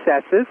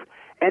successes,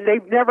 and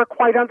they've never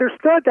quite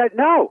understood that,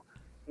 no,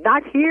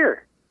 not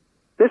here.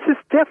 This is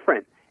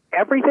different.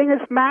 Everything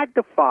is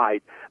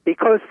magnified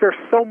because there's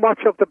so much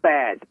of the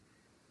bad.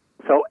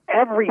 So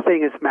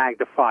everything is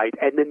magnified.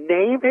 And the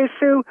name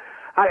issue,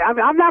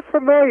 I'm not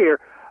familiar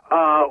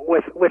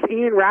with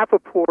Ian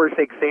Rappaport's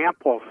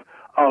examples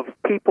of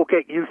people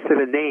get used to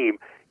the name.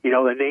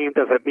 The name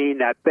doesn't mean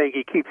that thing.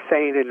 He keeps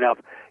saying it enough,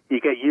 you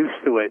get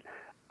used to it.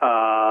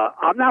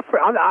 I'm not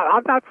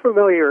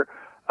familiar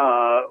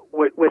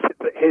with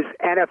his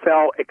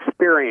NFL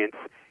experience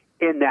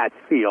in that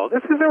field.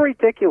 This is a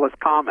ridiculous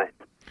comment.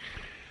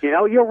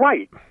 You're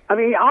right. I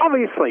mean,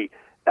 obviously,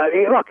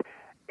 look,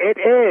 it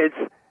is.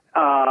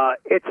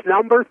 It's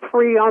number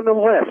 3 on the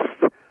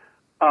list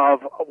of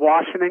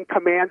Washington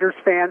Commanders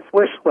fans'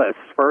 wish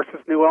lists. First is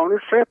new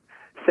ownership.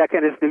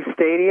 Second is new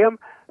stadium.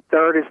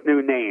 Third is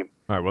new name.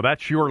 All right, well,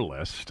 that's your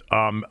list.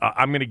 I'm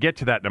going to get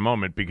to that in a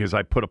moment because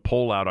I put a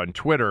poll out on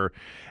Twitter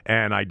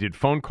and I did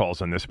phone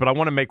calls on this, but I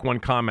want to make one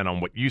comment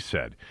on what you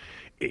said.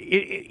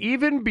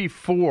 Even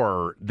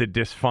before the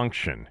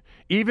dysfunction,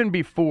 even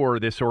before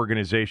this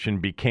organization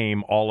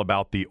became all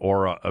about the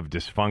aura of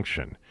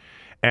dysfunction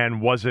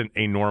and wasn't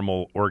a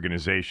normal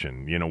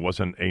organization,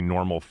 wasn't a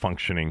normal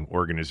functioning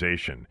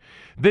organization,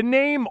 the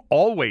name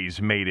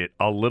always made it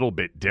a little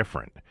bit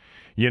different.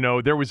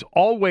 There was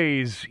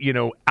always,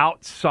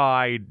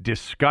 outside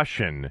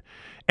discussion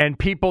and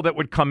people that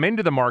would come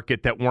into the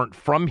market that weren't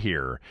from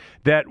here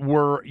that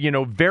were,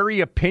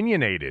 very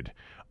opinionated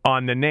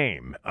on the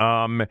name.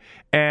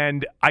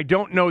 And I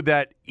don't know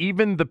that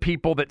even the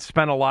people that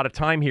spent a lot of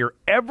time here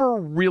ever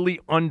really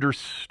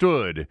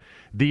understood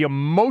the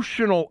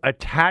emotional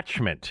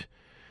attachment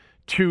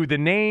to the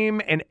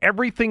name and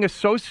everything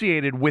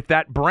associated with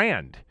that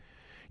brand.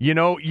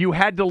 You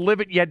had to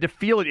live it. You had to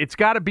feel it. It's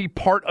got to be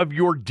part of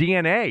your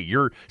DNA,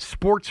 your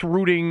sports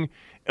rooting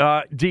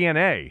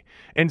DNA.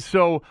 And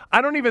so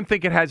I don't even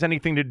think it has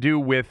anything to do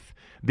with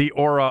the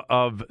aura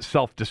of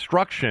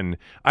self-destruction.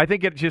 I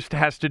think it just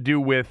has to do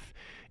with,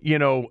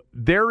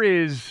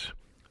 there's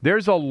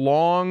a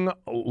long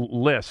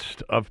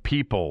list of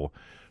people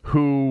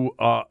who,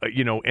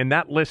 and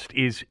that list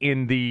is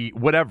in the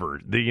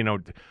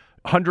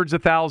hundreds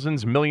of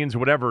thousands, millions,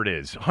 whatever it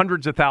is,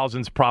 hundreds of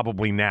thousands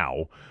probably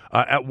now.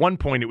 At one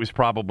point, it was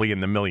probably in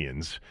the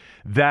millions.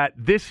 That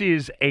this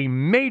is a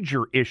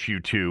major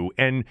issue to,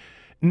 and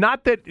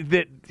not that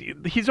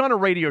he's on a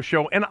radio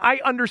show, and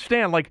I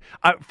understand,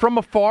 from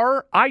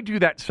afar, I do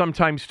that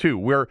sometimes too,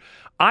 where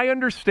I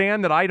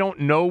understand that I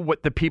don't know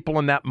what the people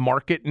in that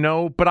market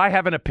know, but I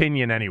have an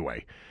opinion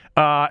anyway.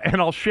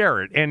 And I'll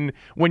share it. And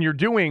when you're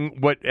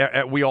doing what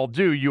we all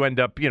do, you end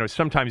up,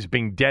 sometimes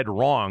being dead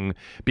wrong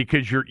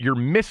because you're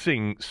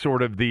missing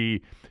sort of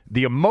the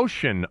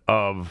emotion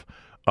of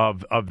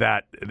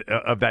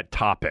that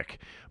topic.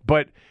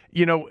 But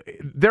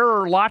there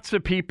are lots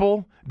of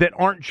people that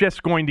aren't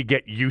just going to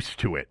get used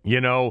to it,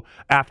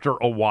 after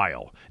a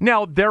while.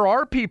 Now, there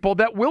are people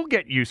that will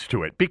get used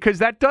to it because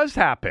that does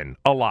happen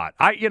a lot.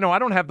 I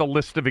don't have the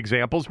list of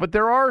examples, but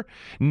there are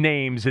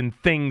names and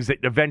things that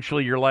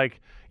eventually you're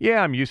like,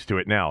 yeah, I'm used to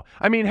it now.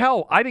 I mean,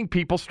 hell, I think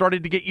people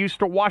started to get used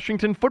to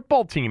Washington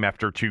football team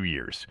after 2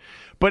 years.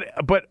 But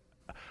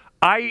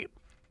I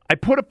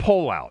put a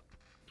poll out,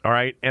 all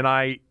right, and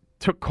I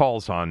took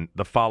calls on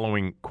the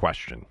following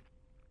question.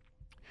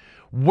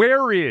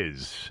 Where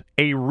is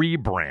a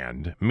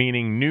rebrand,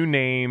 meaning new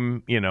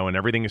name, and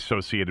everything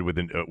associated with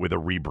a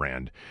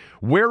rebrand?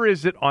 Where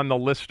is it on the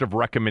list of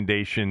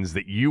recommendations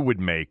that you would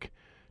make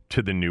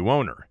to the new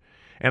owner?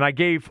 And I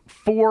gave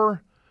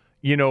 4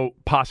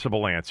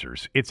 possible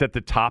answers. It's at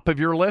the top of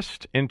your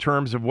list in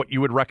terms of what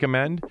you would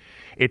recommend.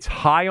 It's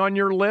high on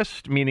your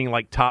list, meaning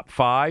like top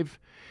 5.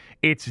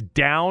 It's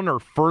down or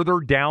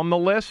further down the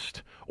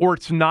list, or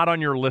it's not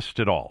on your list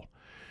at all.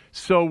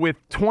 So with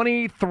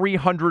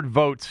 2,300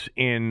 votes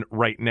in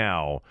right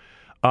now,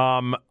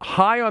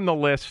 high on the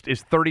list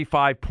is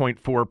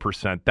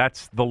 35.4%.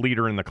 That's the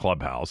leader in the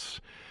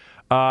clubhouse.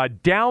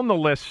 Down the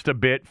list a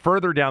bit,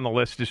 further down the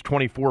list is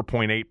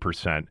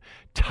 24.8%.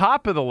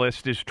 Top of the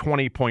list is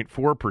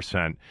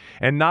 20.4%.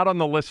 And not on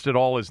the list at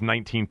all is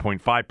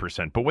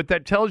 19.5%. But what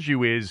that tells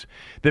you is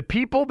the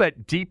people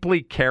that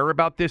deeply care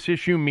about this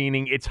issue,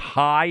 meaning it's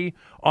high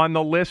on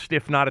the list,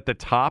 if not at the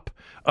top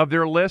of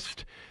their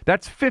list,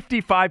 that's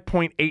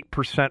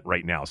 55.8%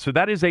 right now. So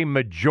that is a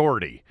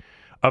majority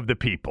of the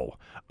people.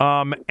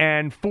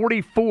 And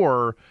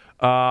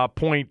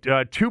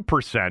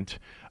 44.2%.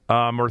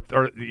 Or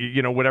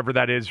whatever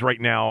that is right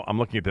now. I'm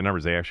looking at the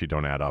numbers. They actually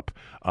don't add up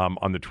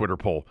on the Twitter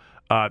poll.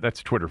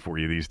 That's Twitter for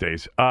you these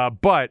days.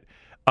 But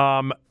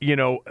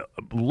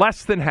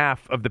less than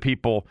half of the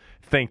people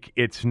think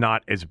it's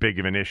not as big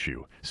of an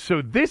issue.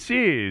 So this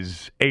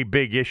is a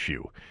big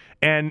issue.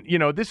 And,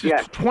 this is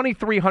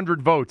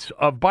 2,300 votes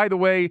of, by the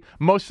way,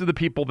 most of the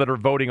people that are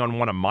voting on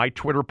one of my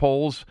Twitter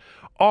polls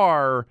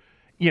are,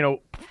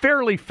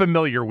 fairly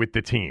familiar with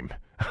the team.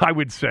 I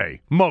would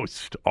say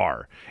most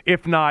are,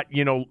 if not,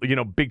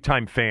 big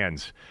time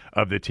fans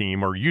of the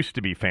team or used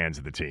to be fans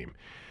of the team.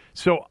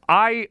 So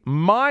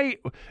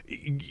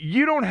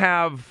you don't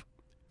have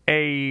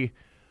an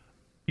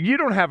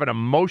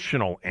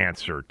emotional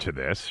answer to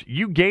this.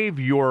 You gave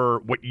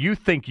what you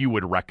think you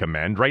would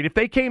recommend, right? If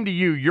they came to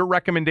you, your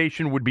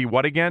recommendation would be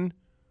what again?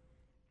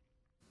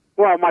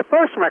 Well, my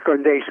first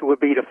recommendation would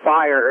be to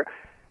fire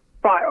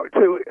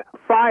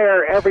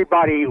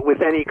everybody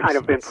with any kind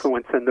of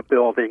influence in the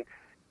building.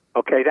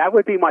 Okay, that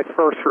would be my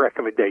first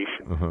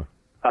recommendation.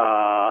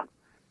 To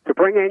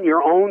bring in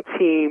your own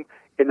team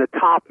in the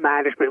top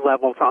management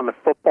levels on the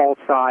football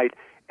side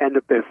and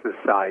the business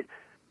side.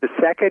 The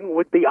second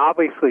would be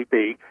obviously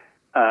to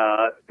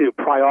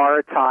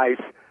prioritize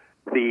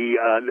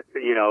the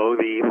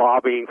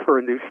lobbying for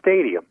a new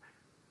stadium.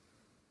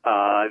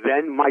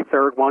 Then my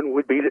third one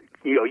would be that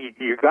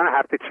you're going to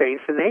have to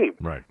change the name.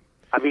 Right.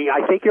 I mean,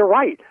 I think you're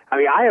right. I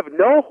mean, I have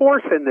no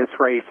horse in this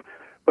race,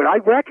 but I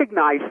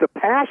recognize the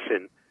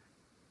passion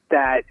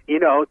that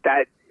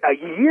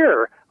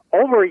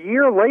over a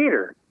year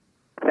later,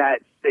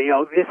 that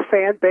this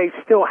fan base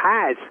still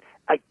has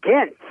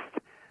against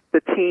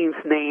the team's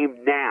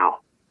name now,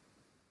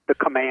 the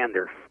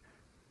Commanders.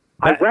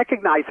 I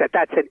recognize that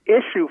that's an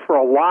issue for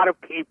a lot of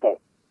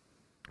people.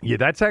 Yeah,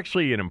 that's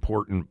actually an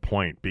important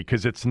point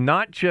because it's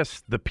not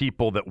just the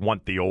people that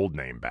want the old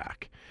name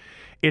back.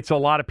 It's a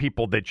lot of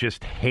people that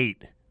just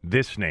hate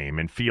this name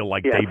and feel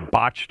like they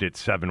botched it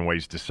 7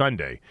 Ways to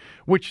Sunday,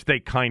 which they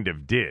kind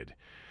of did.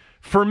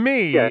 For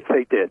me, yes,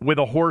 they did. With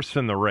a horse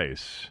in the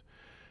race,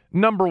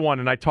 number one,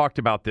 and I talked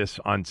about this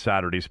on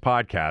Saturday's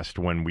podcast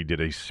when we did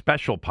a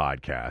special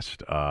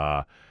podcast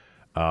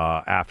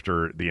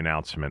after the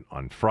announcement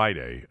on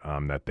Friday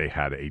that they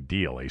had a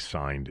deal, a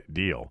signed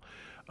deal.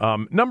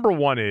 Number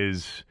one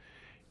is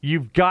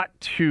you've got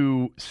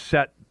to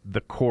set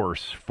the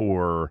course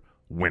for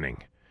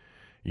winning.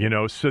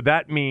 So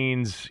that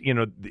means,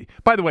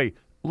 by the way,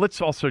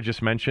 let's also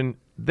just mention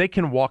they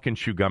can walk and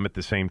chew gum at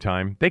the same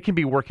time. They can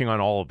be working on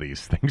all of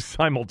these things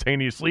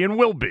simultaneously and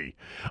will be.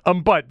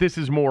 But this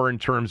is more in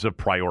terms of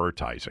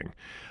prioritizing.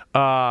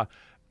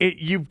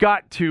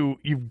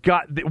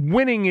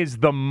 Winning is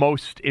the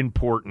most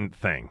important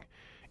thing.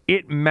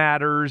 It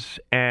matters,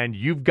 and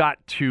you've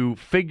got to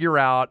figure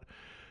out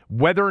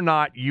whether or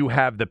not you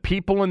have the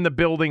people in the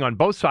building on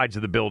both sides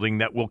of the building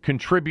that will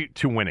contribute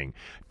to winning.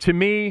 To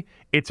me,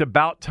 it's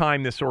about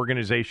time this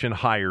organization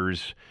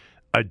hires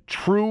a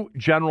true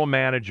general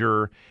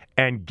manager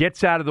and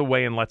gets out of the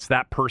way and lets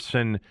that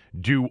person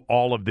do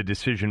all of the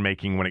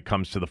decision-making when it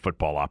comes to the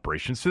football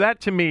operation. So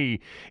that, to me,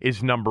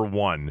 is number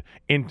one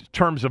in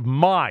terms of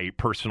my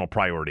personal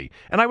priority.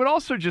 And I would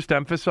also just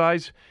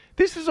emphasize,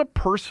 this is a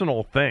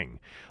personal thing.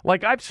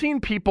 Like, I've seen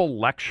people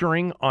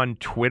lecturing on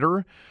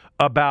Twitter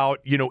about,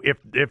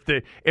 if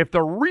the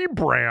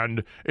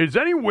rebrand is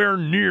anywhere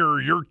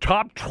near your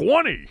top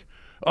 20,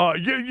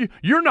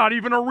 you're not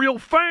even a real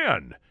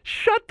fan.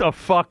 Shut the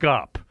fuck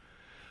up.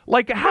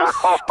 Like,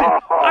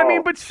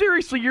 but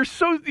seriously,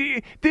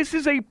 this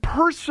is a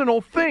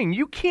personal thing.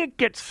 You can't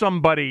get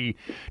somebody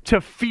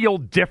to feel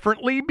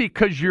differently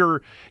because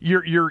you're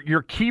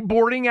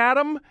keyboarding at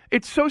them.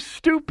 It's so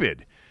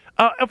stupid.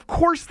 Of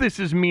course this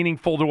is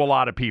meaningful to a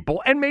lot of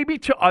people, and maybe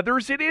to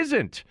others it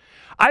isn't.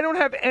 I don't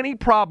have any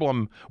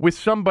problem with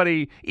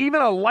somebody,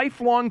 even a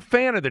lifelong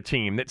fan of the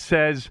team, that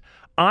says,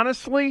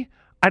 honestly,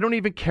 I don't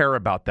even care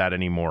about that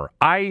anymore.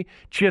 I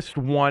just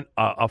want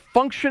a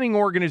functioning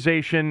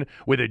organization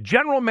with a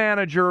general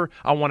manager.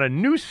 I want a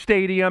new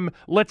stadium.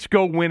 Let's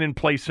go win and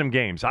play some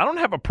games. I don't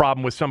have a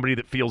problem with somebody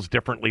that feels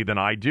differently than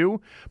I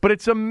do, but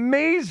it's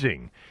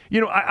amazing.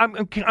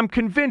 I'm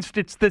convinced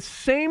it's the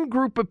same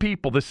group of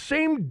people, the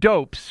same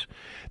dopes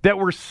that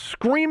were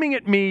screaming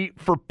at me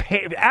for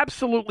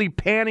absolutely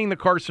panning the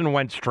Carson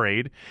Wentz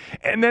trade,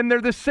 and then they're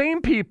the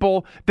same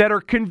people that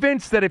are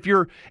convinced that if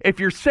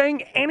you're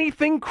saying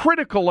anything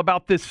critical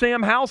about this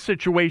Sam Howell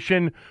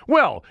situation,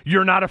 well,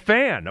 you're not a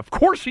fan. Of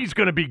course he's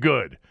going to be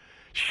good.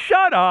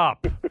 Shut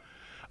up.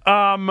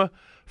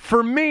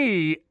 For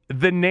me,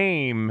 the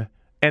name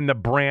and the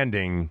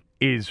branding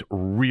is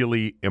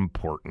really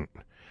important.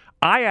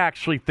 I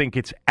actually think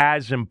it's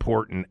as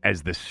important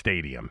as the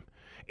stadium.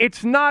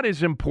 It's not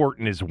as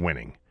important as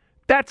winning.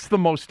 That's the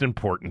most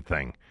important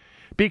thing.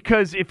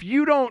 Because if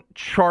you don't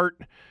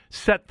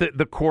set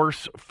the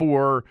course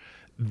for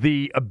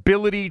the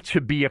ability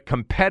to be a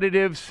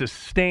competitive,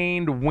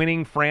 sustained,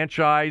 winning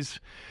franchise,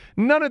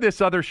 none of this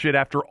other shit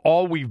after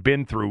all we've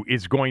been through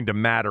is going to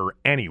matter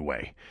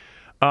anyway.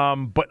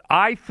 But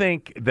I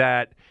think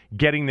that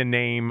getting the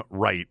name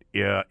right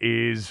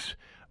is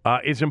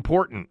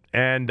important.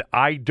 And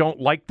I don't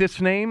like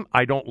this name.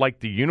 I don't like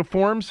the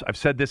uniforms. I've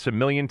said this a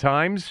million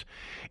times.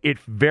 It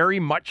very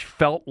much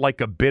felt like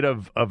a bit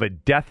of a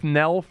death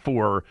knell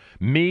for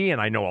me,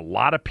 and I know a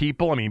lot of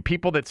people. I mean,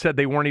 people that said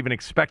they weren't even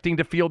expecting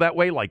to feel that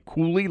way, like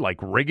Cooley, like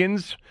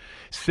Riggins,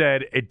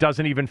 said it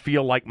doesn't even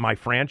feel like my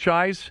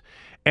franchise.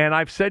 And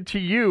I've said to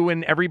you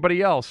and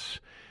everybody else,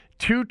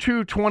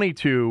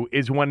 2-2-22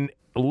 is when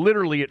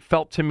literally it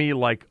felt to me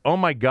like, oh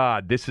my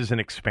God, this is an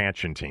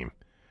expansion team.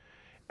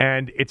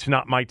 And it's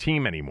not my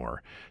team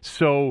anymore.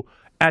 So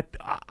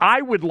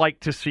I would like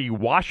to see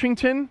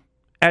Washington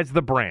as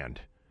the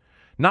brand.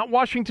 Not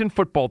Washington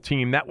football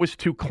team. That was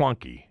too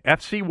clunky.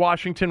 FC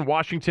Washington,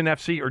 Washington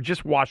FC, or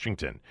just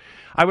Washington.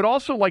 I would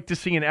also like to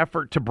see an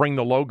effort to bring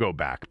the logo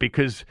back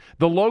because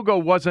the logo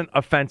wasn't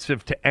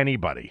offensive to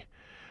anybody.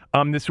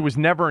 This was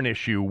never an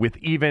issue with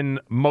even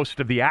most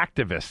of the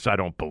activists, I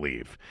don't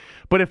believe.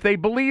 But if they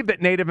believe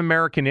that Native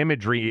American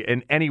imagery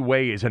in any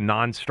way is a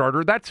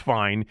non-starter, that's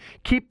fine.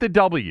 Keep the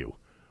W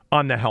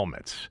on the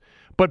helmets.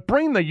 But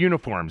bring the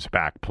uniforms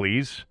back,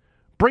 please.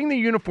 Bring the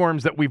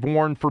uniforms that we've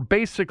worn for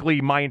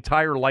basically my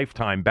entire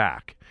lifetime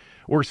back,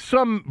 or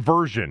some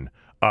version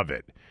of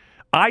it.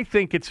 I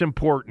think it's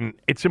important.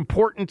 It's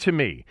important to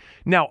me.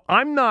 Now,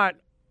 I'm not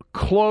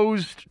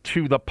closed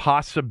to the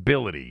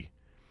possibility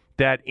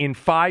that in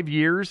 5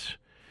 years,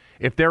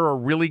 if they're a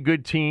really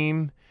good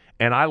team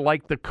and I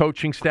like the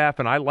coaching staff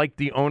and I like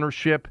the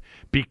ownership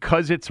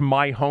because it's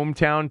my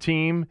hometown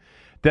team,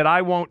 that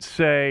I won't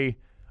say,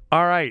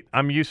 all right,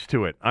 I'm used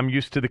to it. I'm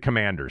used to the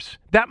Commanders.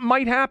 That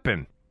might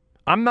happen.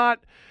 I'm not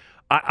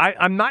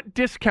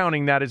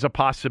discounting that as a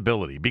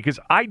possibility because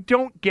I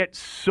don't get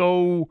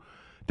so...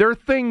 There are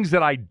things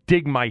that I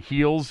dig my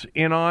heels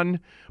in on,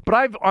 but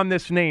I've on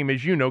this name,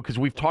 as you know, because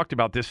we've talked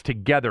about this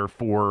together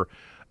for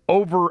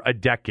over a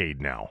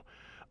decade now.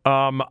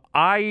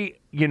 I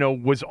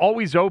was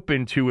always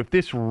open to, if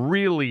this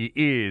really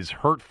is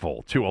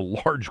hurtful to a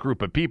large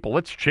group of people,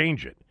 let's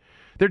change it.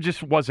 There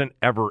just wasn't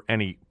ever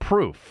any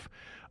proof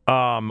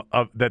of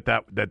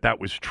that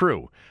was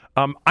true.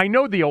 I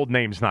know the old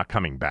name's not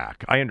coming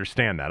back. I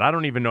understand that. I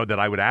don't even know that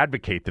I would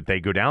advocate that they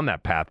go down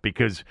that path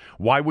because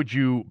why would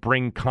you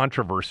bring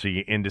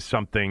controversy into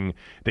something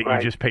that you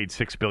just paid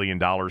 $6 billion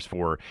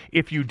for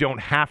if you don't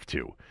have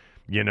to?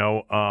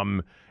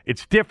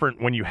 It's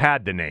different when you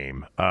had the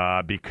name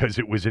because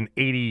it was an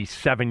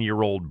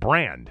 87-year-old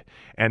brand,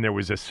 and there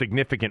was a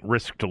significant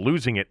risk to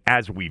losing it,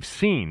 as we've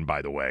seen,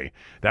 by the way.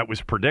 That was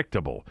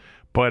predictable.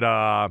 But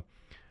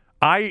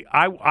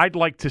I'd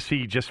like to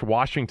see just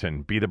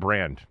Washington be the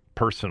brand,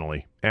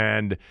 personally,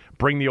 and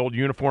bring the old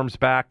uniforms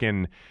back,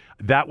 and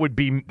that would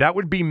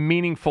be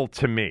meaningful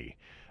to me.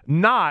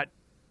 Not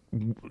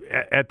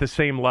at the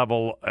same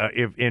level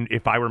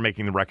if I were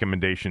making the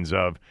recommendations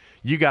of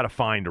you got to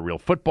find a real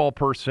football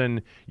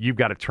person, you've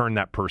got to turn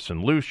that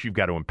person loose, you've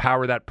got to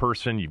empower that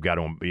person, you've got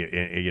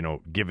to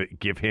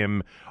give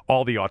him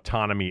all the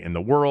autonomy in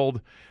the world,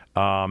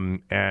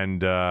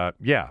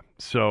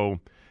 so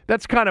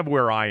that's kind of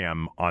where I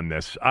am on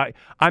this.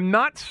 I'm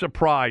not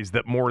surprised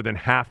that more than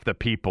half the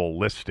people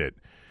listed.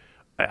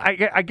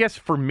 I guess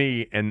for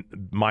me and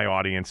my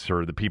audience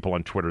or the people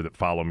on Twitter that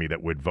follow me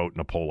that would vote in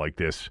a poll like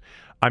this,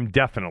 I'm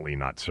definitely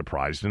not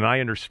surprised. And I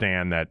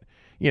understand that,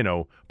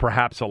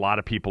 perhaps a lot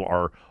of people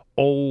are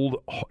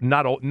old,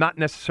 not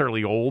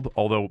necessarily old,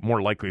 although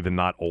more likely than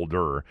not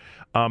older,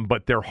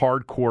 but they're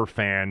hardcore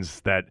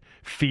fans that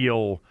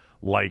feel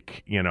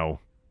like,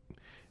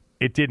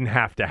 it didn't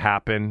have to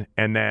happen.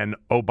 And then,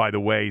 oh, by the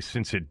way,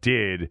 since it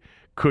did,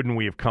 couldn't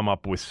we have come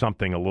up with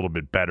something a little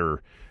bit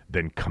better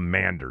than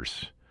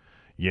Commanders?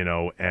 And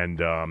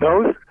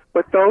those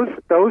are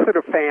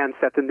the fans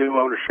that the new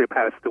ownership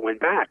has to win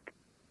back.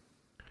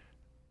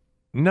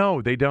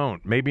 No, they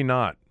don't. Maybe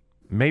not.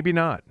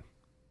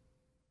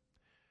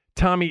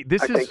 Tommy, I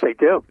think they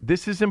do.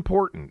 This is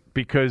important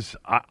because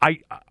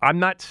I'm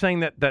not saying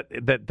that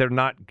they're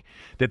not,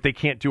 that they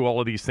can't do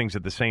all of these things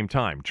at the same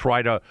time.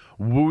 Try to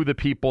woo the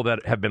people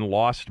that have been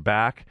lost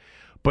back.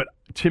 But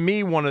to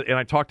me, and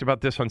I talked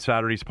about this on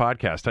Saturday's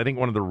podcast, I think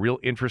one of the real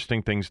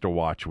interesting things to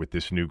watch with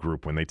this new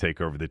group when they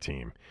take over the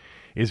team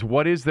is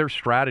what is their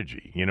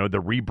strategy?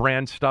 The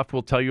rebrand stuff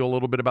will tell you a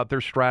little bit about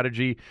their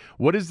strategy.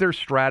 What is their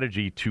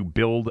strategy to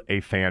build a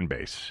fan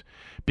base?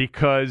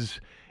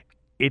 Because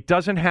it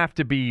doesn't have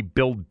to be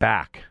build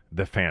back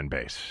the fan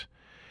base.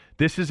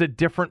 This is a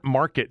different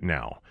market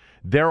now.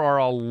 There are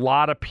a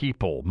lot of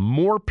people,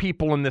 more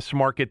people in this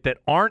market that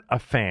aren't a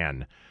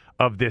fan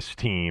of this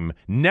team,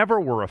 never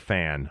were a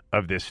fan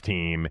of this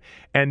team,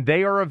 and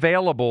they are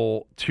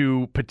available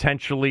to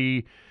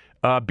potentially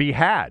be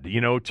had,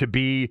 to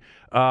be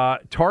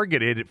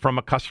targeted from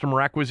a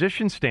customer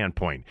acquisition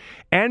standpoint.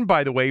 And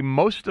by the way,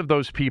 most of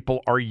those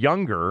people are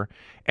younger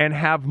and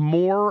have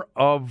more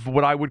of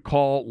what I would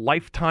call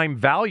lifetime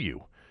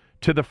value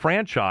to the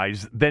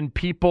franchise than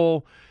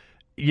people,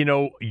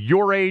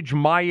 your age,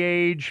 my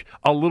age,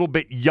 a little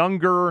bit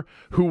younger,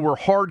 who were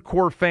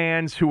hardcore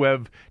fans who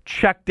have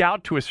checked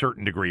out to a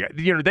certain degree.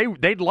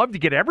 They'd love to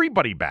get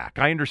everybody back.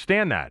 I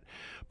understand that.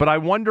 But I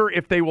wonder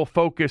if they will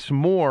focus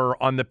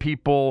more on the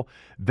people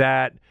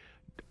that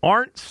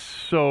aren't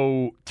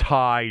so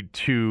tied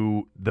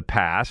to the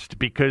past,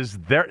 because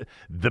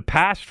the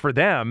past for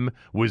them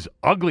was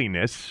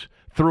ugliness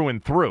through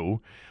and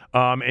through,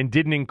 and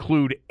didn't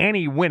include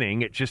any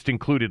winning. It just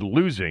included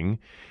losing.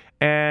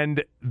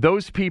 And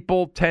those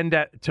people tend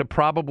to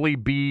probably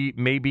be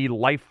maybe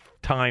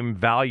lifetime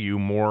value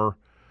more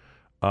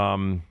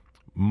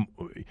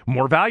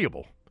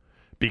valuable,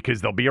 because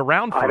they'll be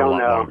around for a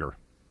lot longer.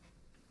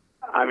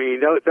 I mean,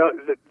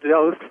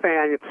 those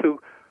fans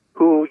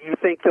who you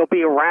think they'll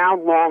be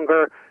around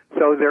longer,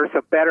 so there's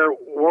a better,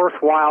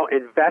 worthwhile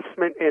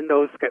investment in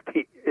those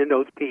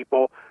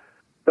people.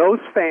 Those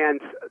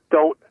fans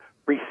don't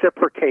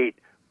reciprocate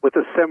with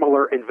a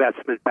similar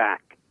investment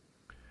back,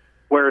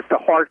 whereas the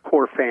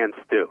hardcore fans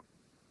do.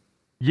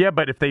 Yeah,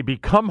 but if they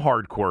become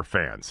hardcore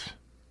fans,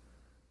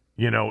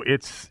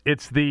 it's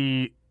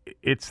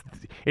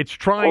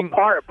trying.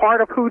 Well,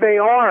 part of who they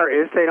are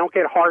is they don't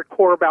get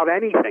hardcore about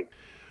anything.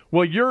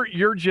 Well,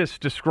 you're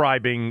just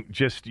describing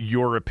just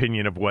your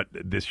opinion of what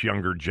this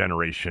younger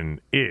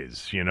generation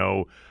is,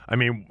 I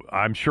mean,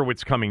 I'm sure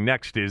what's coming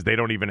next is they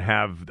don't even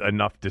have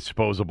enough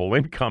disposable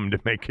income to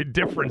make a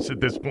difference at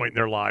this point in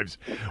their lives,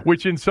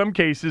 which in some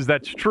cases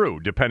that's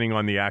true, depending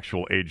on the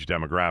actual age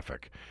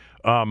demographic.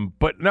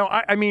 But no,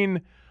 I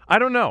mean, I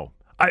don't know.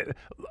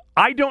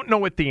 I don't know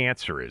what the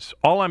answer is.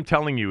 All I'm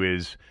telling you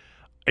is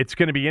it's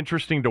going to be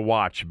interesting to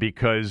watch,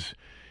 because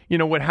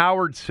what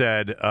Howard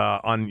said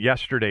on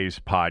yesterday's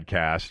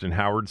podcast, and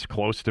Howard's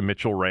close to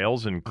Mitchell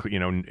Rales and,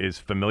 is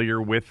familiar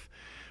with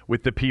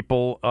the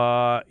people,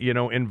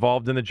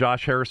 involved in the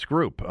Josh Harris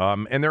group.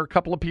 And there are a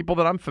couple of people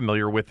that I'm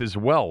familiar with as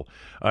well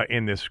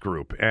in this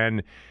group.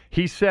 And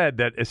he said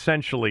that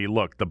essentially,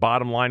 look, the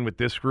bottom line with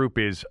this group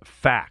is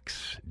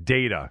facts.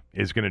 Data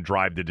is going to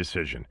drive the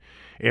decision.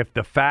 If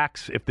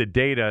the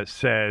data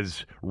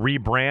says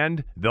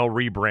rebrand, they'll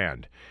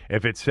rebrand.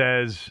 If it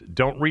says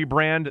don't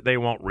rebrand, they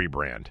won't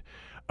rebrand.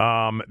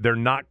 They're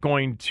not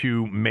going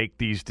to make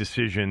these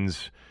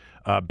decisions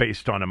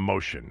based on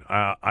emotion.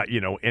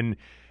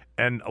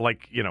 And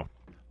like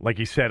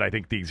he said, I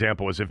think the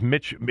example is if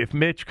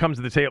Mitch comes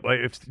to the table,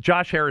 if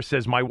Josh Harris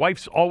says, my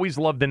wife's always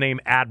loved the name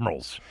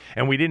Admirals,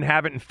 and we didn't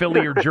have it in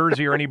Philly or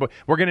Jersey or anybody,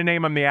 we're going to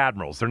name them the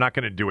Admirals. They're not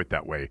going to do it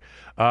that way.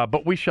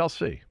 But we shall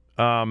see.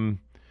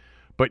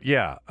 But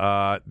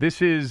yeah,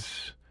 this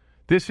is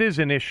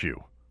an issue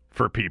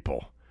for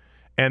people.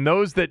 And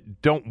those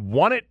that don't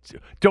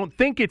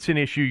think it's an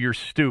issue, you're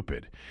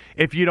stupid.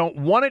 If you don't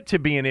want it to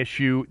be an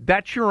issue,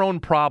 that's your own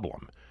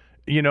problem.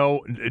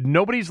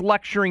 Nobody's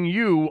lecturing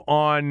you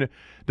on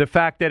the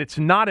fact that it's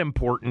not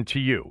important to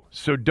you.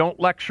 So don't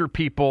lecture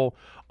people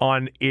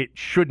on it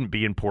shouldn't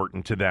be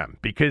important to them,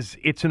 because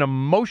it's an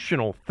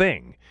emotional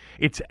thing.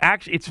 It's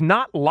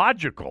not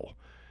logical.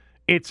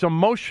 It's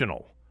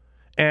emotional.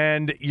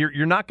 And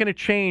you're not going to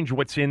change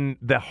what's in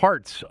the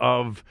hearts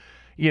of,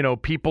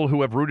 people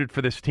who have rooted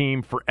for this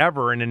team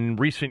forever and in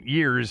recent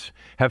years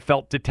have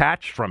felt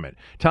detached from it.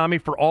 Tommy,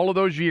 for all of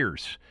those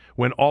years,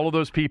 when all of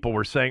those people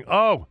were saying,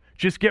 oh,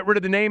 just get rid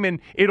of the name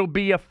and it'll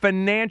be a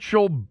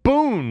financial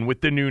boon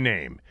with the new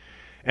name.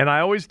 And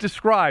I always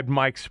described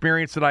my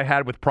experience that I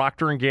had with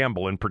Procter &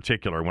 Gamble in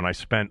particular, when I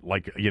spent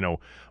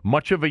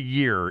much of a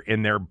year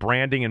in their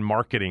branding and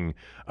marketing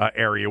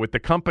area with the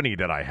company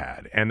that I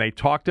had. And they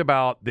talked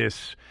about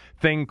this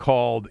thing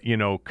called,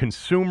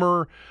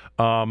 consumer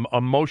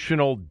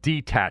emotional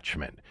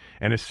detachment.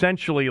 And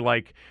essentially,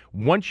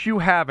 once you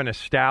have an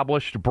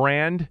established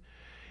brand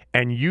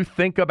and you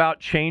think about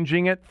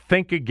changing it,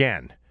 think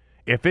again.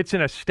 If it's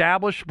an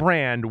established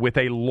brand with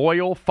a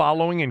loyal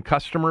following and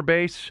customer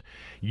base,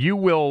 you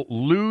will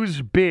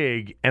lose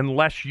big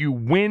unless you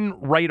win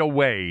right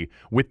away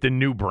with the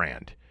new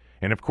brand.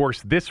 And, of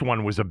course, this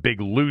one was a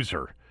big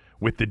loser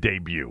with the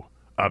debut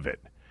of it.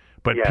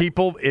 But yeah.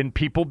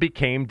 people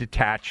became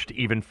detached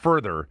even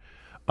further,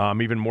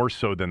 even more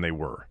so than they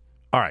were.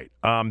 All right.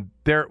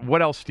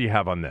 What else do you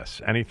have on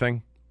this?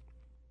 Anything?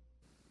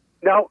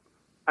 No,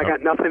 I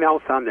got nothing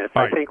else on this.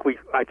 All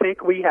I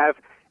think we have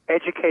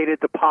educated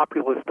the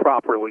populace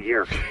properly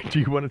here. Do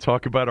you want to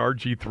talk about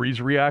RG3's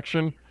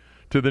reaction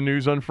to the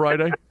news on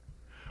Friday?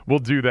 We'll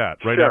do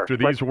that right after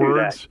these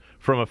words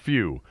from a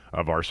few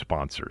of our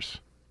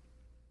sponsors.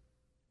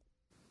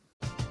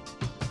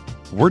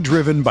 We're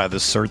driven by the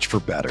search for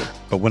better.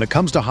 But when it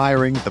comes to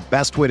hiring, the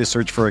best way to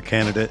search for a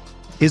candidate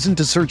isn't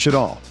to search at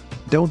all.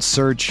 Don't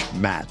search,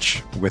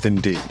 match with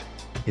Indeed.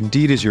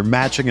 Indeed is your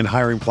matching and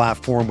hiring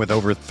platform with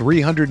over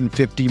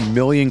 350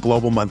 million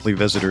global monthly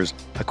visitors,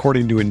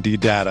 according to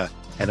Indeed data,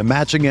 and a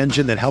matching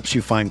engine that helps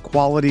you find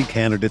quality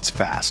candidates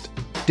fast.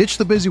 Ditch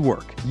the busy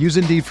work. Use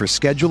Indeed for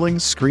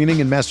scheduling,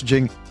 screening, and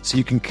messaging so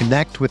you can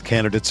connect with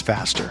candidates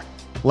faster.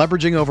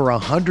 Leveraging over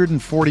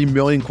 140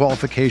 million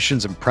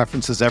qualifications and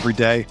preferences every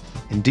day,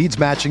 Indeed's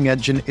matching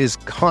engine is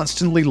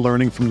constantly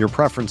learning from your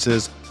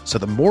preferences, so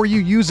the more you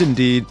use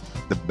Indeed,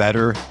 the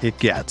better it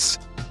gets.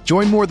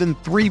 Join more than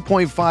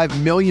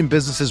 3.5 million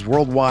businesses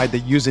worldwide that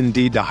use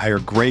Indeed to hire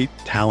great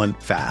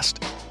talent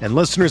fast. And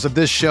listeners of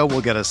this show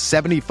will get a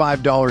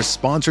 $75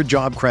 sponsored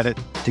job credit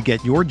to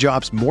get your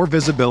jobs more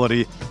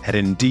visibility at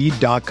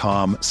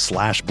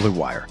Indeed.com/Blue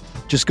Wire.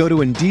 Just go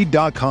to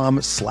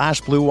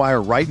Indeed.com/Blue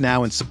Wire right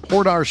now and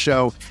support our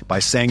show by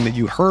saying that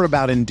you heard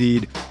about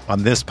Indeed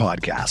on this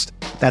podcast.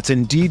 That's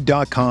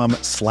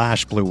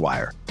Indeed.com/Blue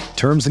Wire.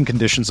 Terms and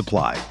conditions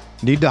apply.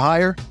 Need to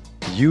hire?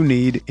 You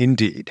need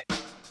Indeed.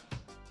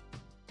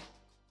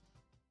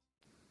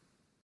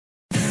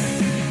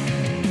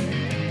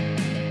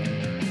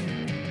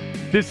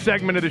 This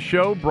segment of the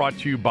show brought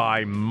to you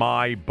by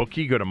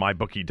MyBookie. Go to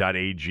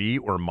mybookie.ag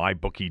or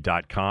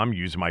mybookie.com.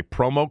 Use my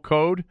promo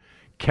code,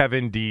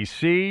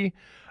 KevinDC.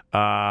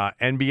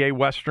 NBA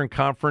Western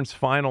Conference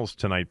Finals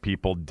tonight,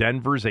 people.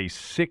 Denver's a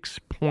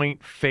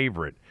 6-point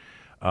favorite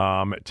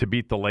to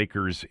beat the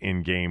Lakers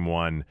in Game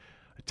 1.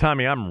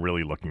 Tommy, I'm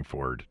really looking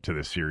forward to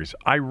this series.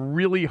 I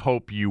really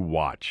hope you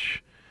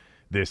watch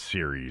this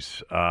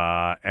series,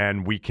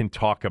 and we can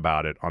talk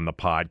about it on the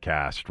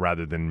podcast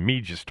rather than me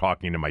just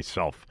talking to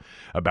myself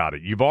about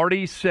it. You've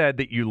already said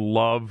that you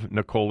love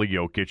Nikola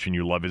Jokic and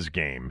you love his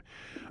game,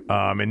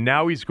 and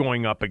now he's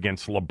going up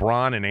against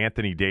LeBron and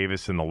Anthony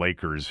Davis and the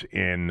Lakers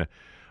in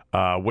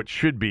what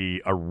should be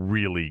a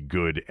really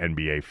good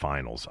NBA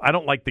Finals. I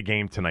don't like the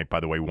game tonight, by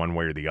the way, one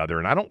way or the other,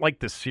 and I don't like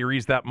the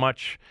series that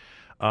much.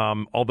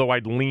 Although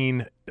I'd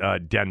lean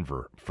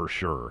Denver for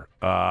sure.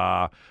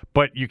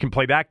 But you can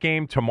play that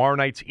game. Tomorrow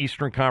night's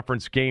Eastern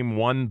Conference Game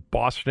 1.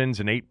 Boston's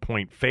an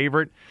 8-point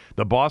favorite.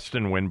 The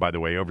Boston win, by the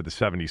way, over the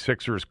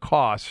 76ers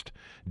cost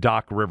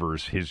Doc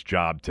Rivers his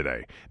job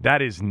today.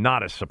 That is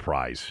not a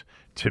surprise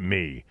to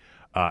me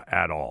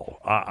at all.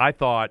 I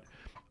thought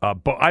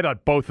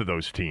both of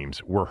those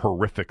teams were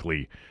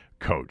horrifically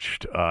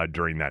coached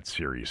during that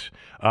series.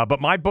 But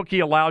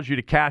MyBookie allows you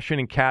to cash in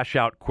and cash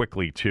out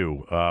quickly,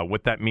 too.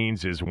 What that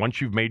means is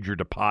once you've made your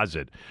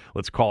deposit,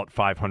 let's call it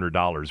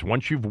 $500,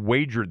 once you've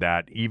wagered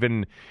that,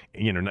 even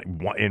in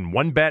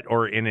one bet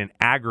or in an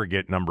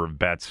aggregate number of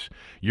bets,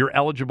 you're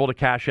eligible to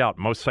cash out.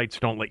 Most sites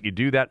don't let you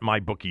do that.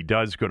 MyBookie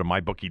does. Go to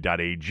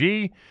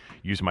mybookie.ag.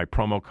 Use my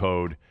promo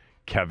code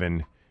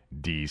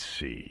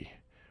KevinDC.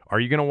 Are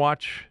you going to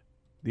watch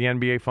the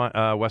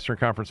NBA Western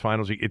Conference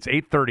Finals? It's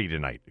 8:30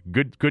 tonight.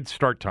 Good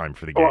start time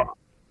for the game. Well,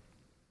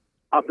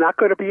 I'm not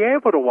going to be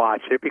able to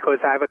watch it because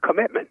I have a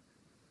commitment.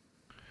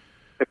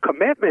 The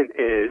commitment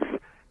is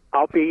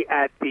I'll be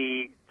at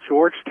the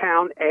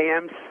Georgetown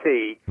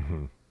AMC.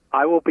 Mm-hmm.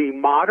 I will be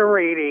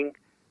moderating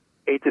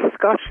a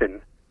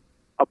discussion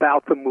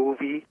about the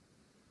movie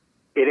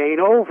It Ain't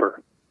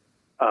Over.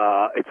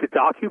 It's a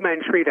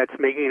documentary that's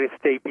making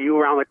its debut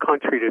around the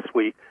country this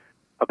week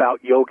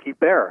about Yogi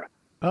Berra.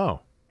 Oh.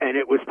 And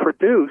it was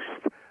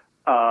produced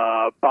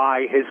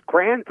by his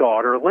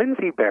granddaughter,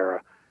 Lindsay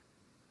Berra.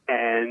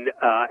 And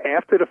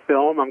after the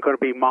film, I'm going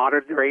to be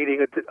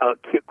moderating a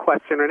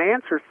question and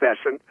answer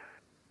session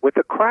with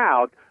the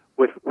crowd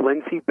with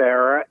Lindsay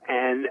Berra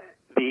and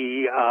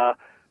the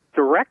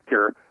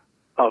director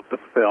of the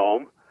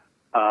film,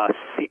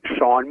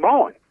 Sean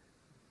Mullen.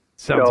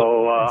 Sounds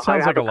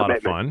like a lot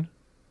of fun.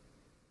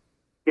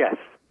 Yes.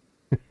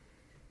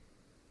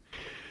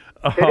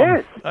 It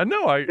is.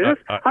 No, it is.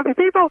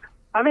 People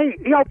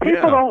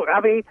don't.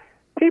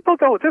 People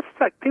don't.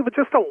 People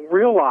just don't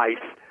realize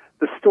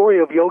the story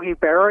of Yogi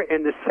Berra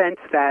in the sense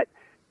that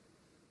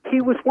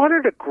he was one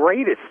of the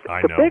greatest,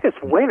 biggest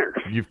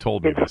winners. You've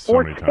told me in this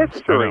sports so many times.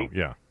 history. I know,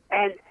 yeah.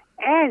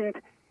 And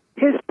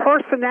his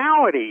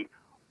personality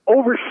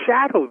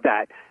overshadowed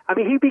that. I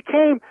mean, he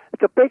became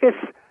the biggest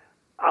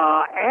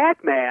ad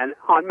man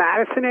on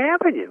Madison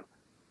Avenue.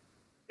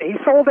 He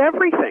sold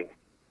everything.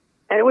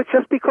 And it was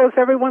just because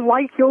everyone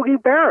liked Yogi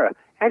Berra.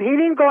 And he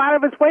didn't go out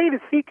of his way to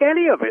seek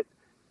any of it.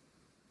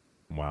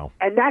 Wow.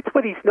 And that's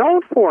what he's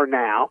known for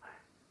now,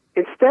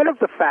 instead of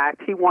the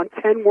fact he won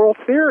 10 World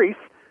Series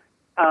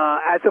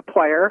as a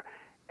player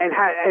and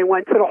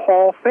went to the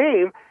Hall of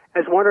Fame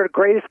as one of the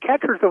greatest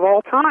catchers of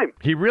all time.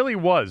 He really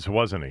was,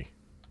 wasn't he?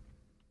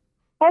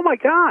 Oh, my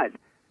God.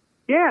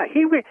 Yeah,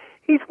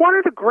 he's one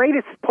of the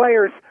greatest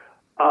players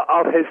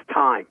of his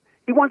time.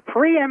 He won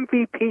 3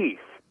 MVPs.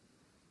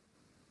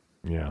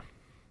 Yeah.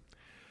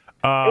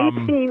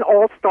 18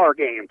 All-Star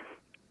games.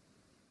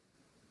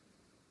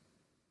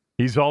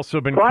 He's also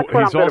been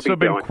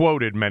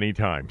quoted many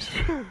times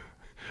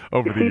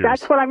over the years.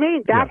 That's what I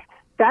mean. That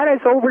has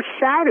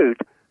overshadowed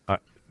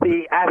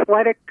the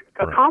athletic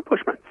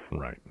accomplishments.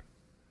 Right.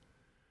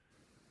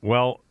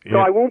 Well, so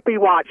I won't be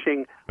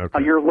watching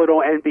your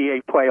little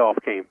NBA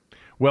playoff game.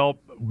 Well,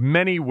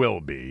 many will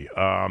be.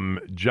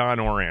 John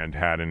Orand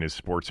had in his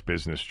Sports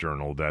Business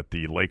Journal that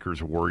the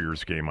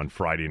Lakers-Warriors game on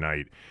Friday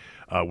night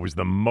was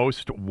the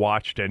most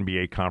watched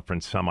NBA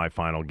Conference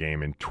semifinal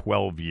game in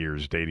 12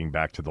 years, dating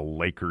back to the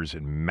Lakers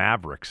and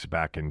Mavericks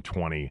back in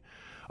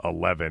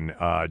 2011.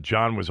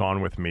 John was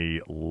on with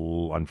me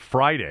on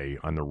Friday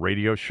on the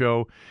radio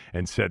show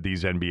and said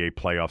these NBA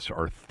playoffs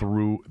are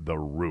through the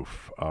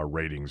roof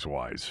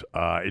ratings-wise.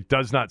 It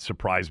does not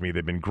surprise me.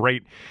 They've been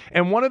great.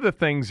 And one of the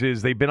things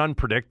is they've been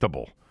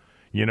unpredictable.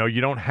 You know,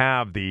 you don't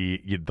have the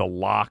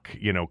lock,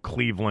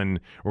 Cleveland.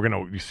 We're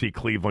going to see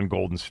Cleveland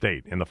Golden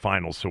State in the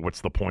finals, so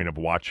what's the point of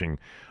watching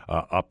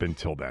up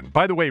until then?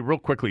 By the way, real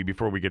quickly,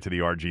 before we get to the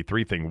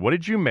RG3 thing, what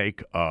did you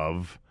make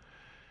of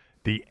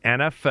the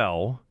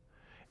NFL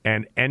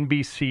and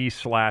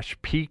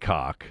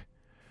NBC/Peacock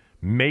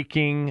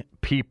making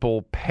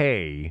people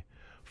pay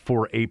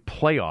for a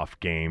playoff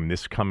game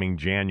this coming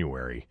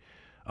January?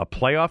 A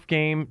playoff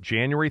game,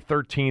 January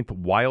 13th,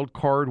 wild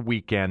card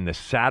weekend. The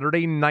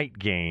Saturday night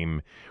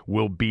game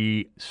will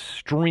be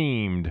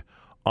streamed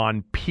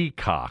on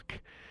Peacock.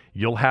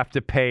 You'll have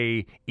to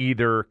pay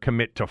either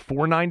commit to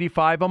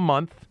 $4.95 a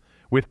month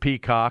with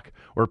Peacock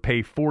or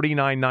pay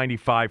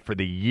 $49.95 for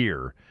the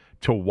year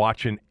to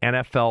watch an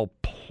NFL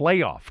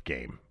playoff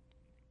game.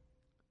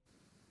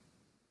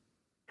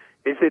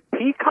 Is it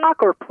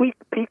Peacock or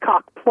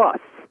Peacock Plus?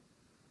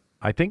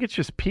 I think it's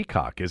just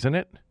Peacock, isn't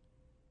it?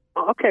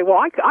 Okay, well,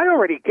 I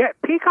already get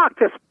Peacock.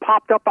 Just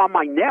popped up on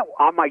my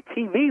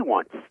TV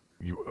once.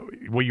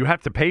 You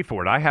have to pay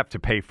for it. I have to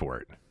pay for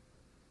it.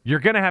 You're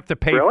going to have to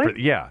pay really? for it.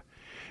 Yeah.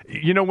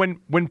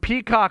 When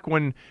Peacock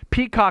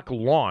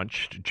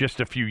launched just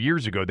a few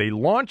years ago, they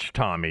launched,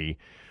 Tommy,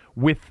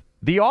 with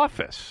The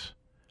Office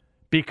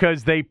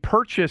because they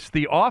purchased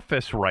The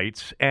Office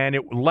rights and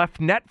it left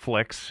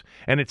Netflix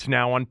and it's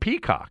now on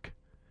Peacock.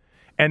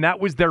 And that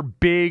was their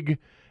big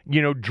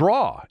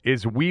draw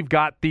is we've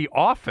got The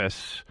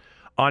Office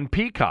on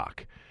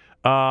Peacock.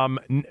 So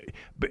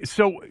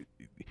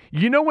do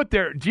you know what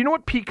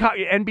Peacock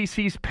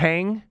NBC's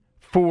paying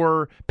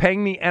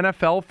the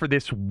NFL for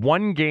this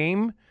one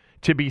game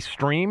to be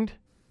streamed?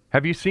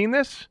 Have you seen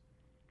this?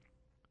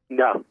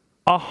 No.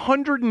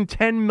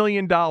 $110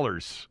 million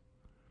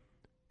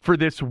for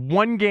this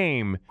one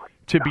game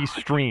to be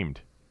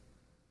streamed.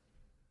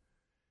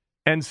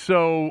 And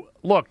so,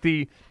 look,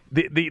 the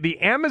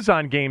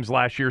Amazon games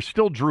last year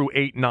still drew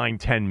 8, 9,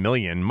 10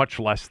 million, much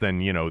less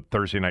than,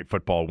 Thursday Night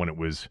Football when it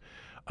was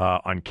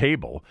on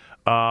cable.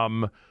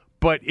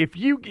 But if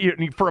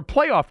for a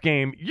playoff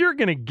game, you're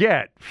going to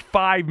get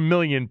 5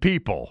 million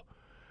people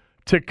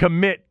to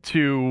commit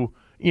to,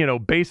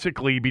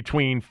 basically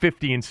between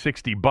 50 and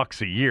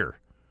 $60 a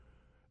year.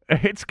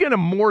 It's going to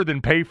more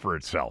than pay for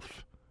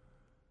itself.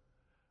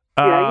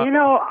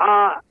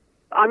 Yeah,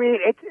 I mean,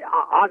 it's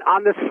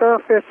on the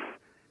surface,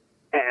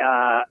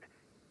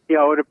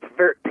 it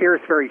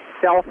appears very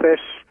selfish,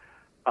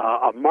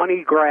 a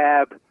money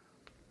grab,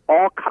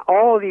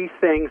 all of these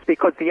things,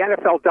 because the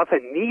NFL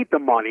doesn't need the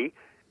money.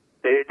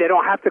 They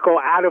don't have to go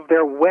out of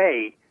their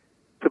way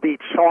to be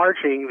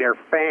charging their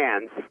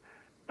fans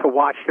to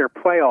watch their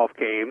playoff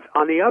games.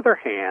 On the other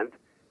hand,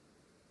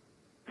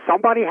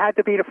 somebody had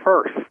to be the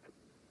first,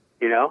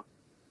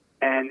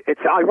 And it's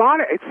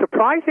ironic. It's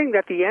surprising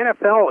that the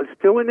NFL is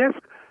doing this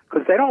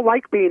because they don't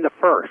like being the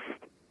first.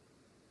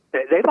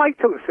 They like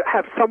to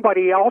have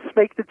somebody else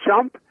make the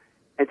jump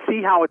and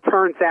see how it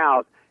turns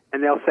out,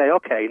 and they'll say,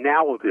 okay,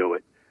 now we'll do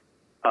it.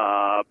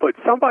 But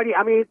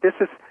this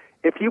is,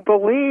 if you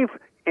believe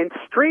in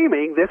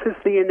streaming, this is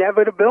the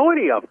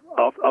inevitability of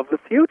the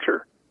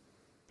future.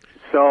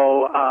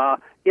 So,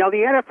 the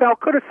NFL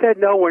could have said,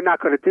 no, we're not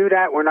going to do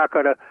that. We're not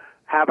going to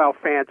have our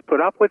fans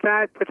put up with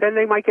that, but then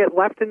they might get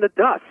left in the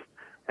dust.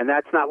 And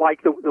that's not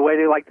like the way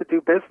they like to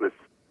do business.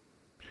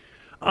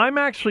 I'm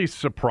actually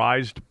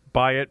surprised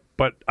by it,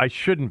 but I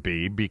shouldn't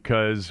be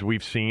because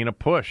we've seen a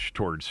push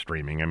towards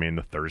streaming. I mean,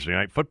 the Thursday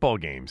Night Football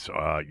games,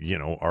 are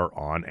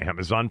on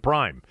Amazon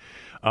Prime.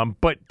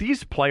 But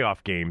these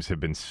playoff games have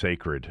been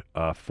sacred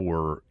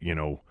for,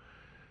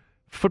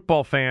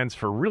 football fans,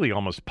 for really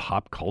almost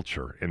pop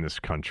culture in this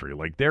country.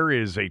 Like, there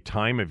is a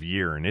time of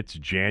year, and it's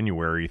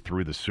January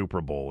through the Super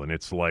Bowl, and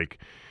it's like,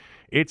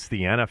 it's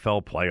the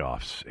NFL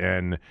playoffs.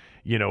 And,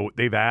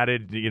 they've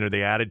added,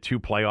 they added 2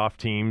 playoff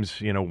teams,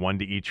 one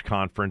to each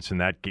conference, and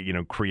that,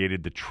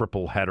 created the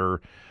triple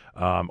header,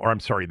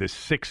 the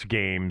 6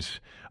 games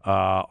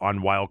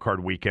on Wild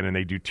Card Weekend, and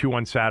they do 2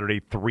 on Saturday,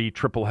 3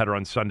 triple header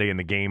on Sunday, and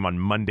the game on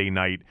Monday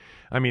night.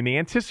 I mean, the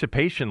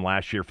anticipation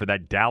last year for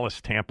that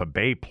Dallas-Tampa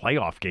Bay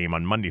playoff game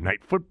on Monday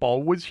Night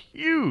Football was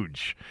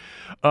huge.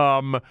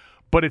 But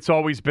it's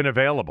always been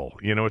available.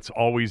 It's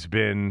always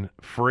been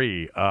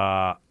free.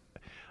 I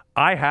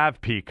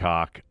have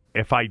Peacock.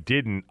 If I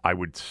didn't, I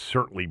would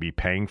certainly be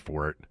paying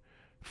for it.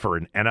 For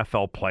an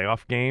NFL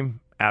playoff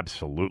game,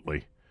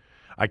 absolutely.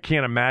 I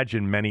can't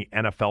imagine many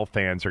NFL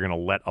fans are going to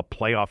let a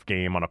playoff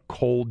game on a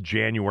cold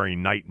January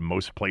night in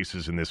most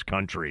places in this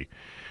country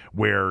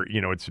where,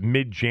 it's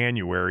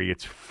mid-January,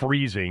 it's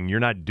freezing, you're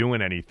not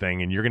doing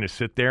anything, and you're going to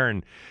sit there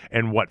and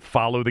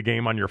follow the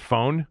game on your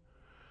phone?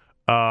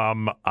 They're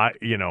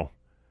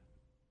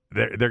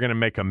going to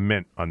make a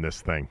mint on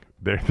this thing.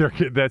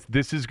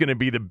 This is going to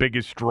be the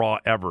biggest draw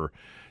ever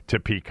to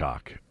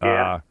Peacock.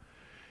 Yeah.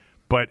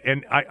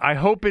 I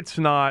hope it's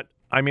not.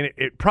 I mean,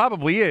 it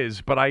probably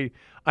is, but I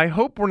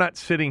hope we're not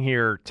sitting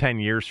here 10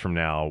 years from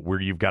now where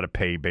you've got to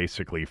pay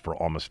basically for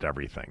almost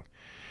everything.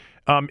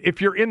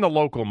 If you're in the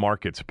local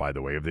markets, by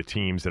the way, of the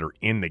teams that are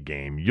in the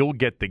game, you'll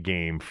get the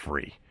game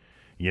free,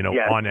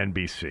 Yes. on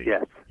NBC,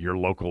 Yes. your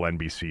local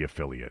NBC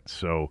affiliate.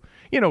 So,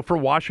 for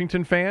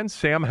Washington fans,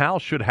 Sam Howell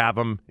should have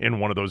them in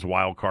one of those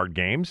wild card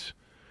games.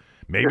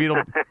 Maybe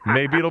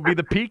it'll be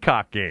the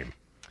Peacock game.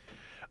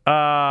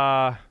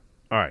 All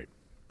right.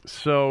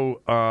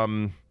 So,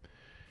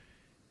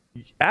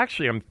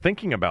 actually, I'm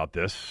thinking about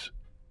this.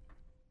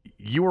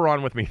 You were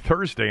on with me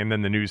Thursday, and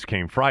then the news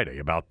came Friday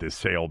about this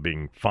sale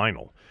being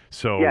final.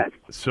 So, Yes.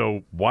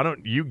 So why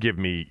don't you give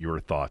me your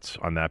thoughts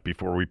on that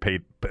before we play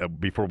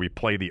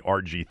the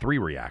RG3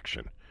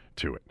 reaction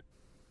to it?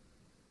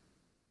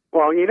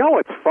 Well,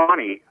 it's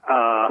funny.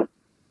 I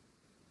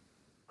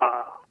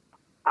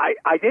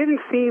didn't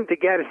seem to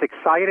get as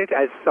excited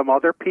as some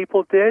other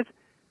people did.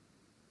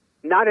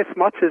 Not as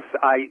much as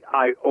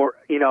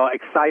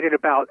excited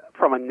about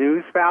from a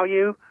news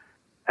value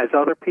as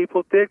other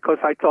people did, because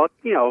I thought,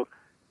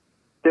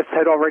 this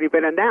had already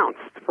been announced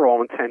for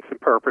all intents and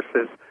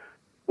purposes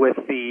with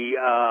the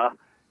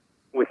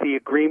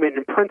agreement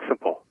in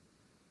principle.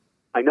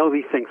 I know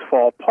these things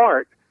fall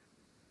apart,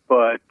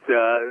 but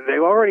they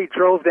already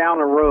drove down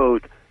a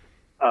road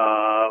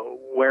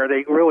where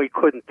they really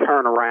couldn't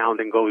turn around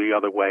and go the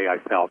other way, I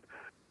felt.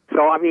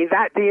 So, I mean,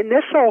 that the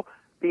initial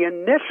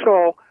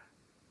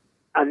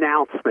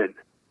announcement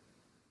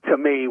to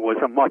me was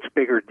a much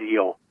bigger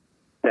deal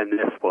than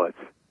this was.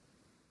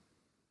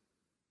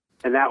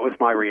 And that was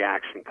my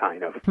reaction,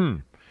 kind of.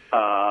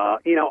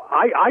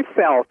 I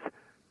felt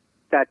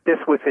that this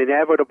was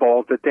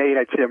inevitable the day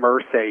that Jim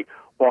Irsay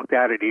walked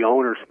out of the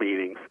owners'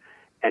 meetings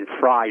and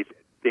fried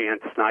Dan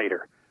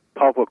Snyder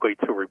publicly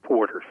to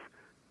reporters.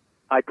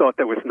 I thought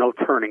there was no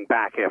turning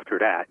back after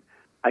that.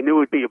 I knew it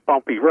would be a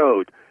bumpy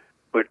road,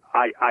 but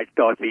I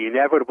thought the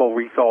inevitable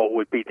result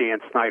would be Dan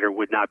Snyder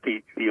would not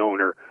be the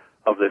owner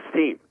of this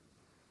team.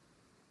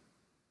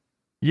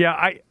 Yeah,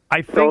 I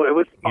think so. It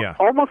was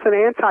almost an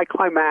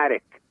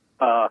anticlimactic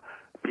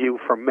view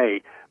from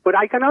me. But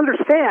I can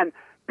understand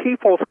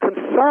people's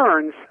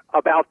concerns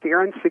about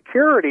their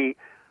insecurity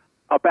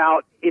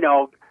about,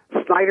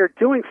 Snyder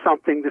doing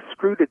something to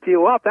screw the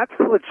deal up. That's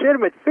a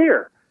legitimate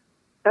fear.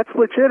 That's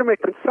legitimate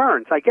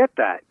concerns. I get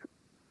that.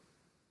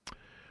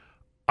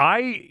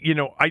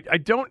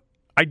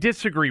 I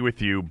disagree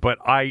with you, but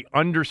I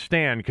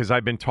understand, because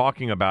I've been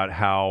talking about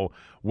how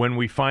when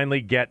we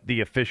finally get the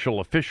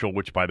official,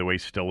 which, by the way,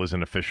 still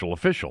isn't official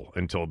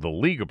until the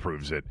league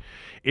approves it,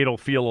 it'll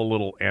feel a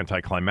little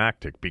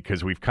anticlimactic,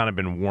 because we've kind of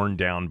been worn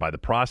down by the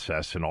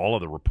process and all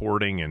of the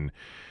reporting and,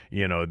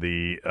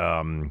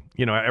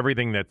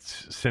 everything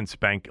that's since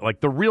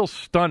the real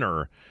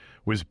stunner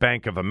was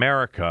Bank of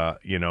America,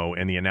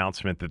 and the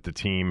announcement that the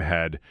team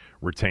had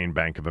retained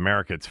Bank of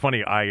America. It's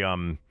funny, I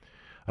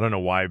don't know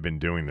why I've been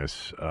doing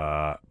this,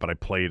 but I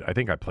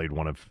think I played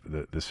one of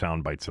the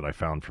sound bites that I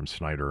found from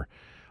Snyder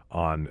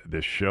on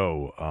this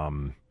show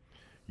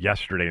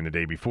yesterday and the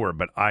day before.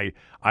 But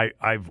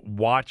I've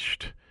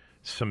watched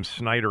some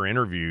Snyder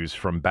interviews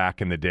from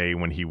back in the day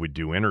when he would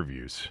do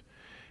interviews,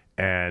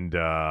 and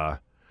I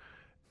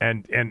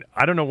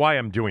don't know why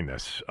I'm doing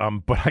this,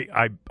 but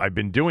I've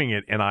been doing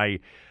it, and I've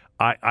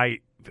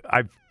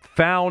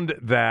found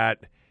that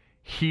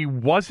he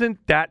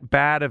wasn't that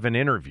bad of an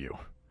interview.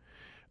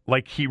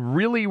 Like, he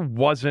really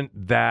wasn't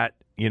that,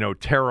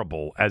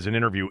 terrible as an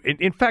interview.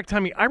 In fact,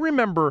 Tommy, I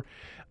remember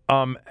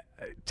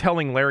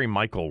telling Larry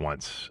Michael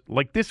once,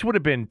 this would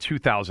have been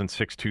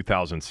 2006,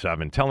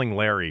 2007, telling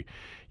Larry,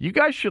 you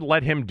guys should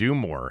let him do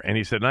more. And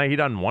he said, no, he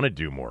doesn't want to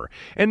do more.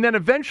 And then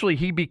eventually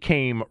he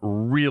became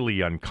really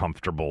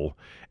uncomfortable.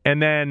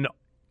 And then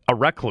a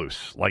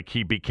recluse.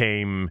 He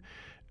became...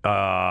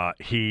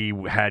 he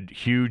had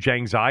huge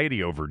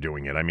anxiety over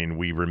doing it. I mean,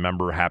 we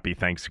remember Happy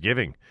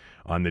Thanksgiving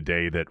on the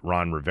day that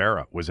Ron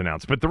Rivera was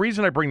announced. But the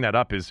reason I bring that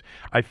up is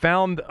I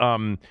found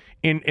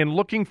in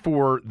looking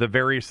for the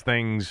various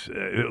things,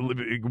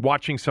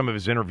 watching some of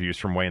his interviews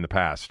from way in the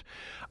past,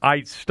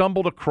 I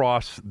stumbled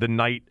across the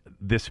night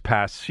this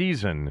past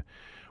season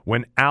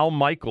when Al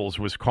Michaels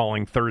was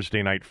calling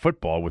Thursday Night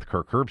Football with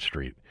Kirk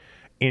Herbstreit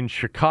in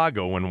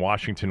Chicago when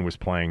Washington was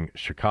playing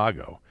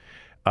Chicago.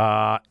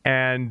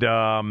 And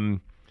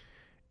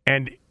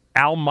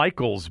Al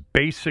Michaels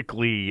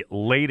basically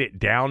laid it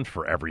down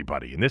for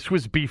everybody. And this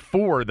was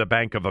before the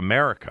Bank of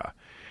America.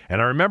 And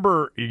I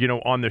remember,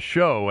 on the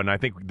show, and I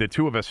think the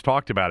two of us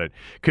talked about it,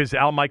 because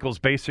Al Michaels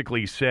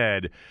basically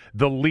said,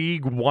 the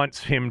league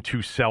wants him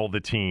to sell the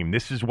team.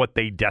 This is what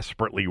they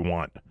desperately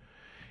want.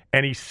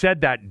 And he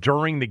said that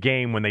during the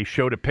game when they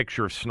showed a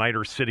picture of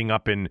Snyder sitting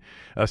up in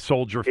a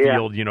Soldier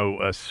Field,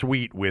 a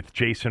suite with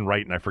Jason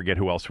Wright, and I forget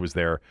who else was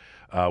there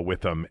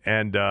with him.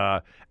 And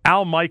for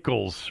Al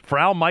Michaels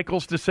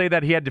to say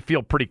that, he had to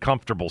feel pretty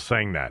comfortable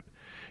saying that,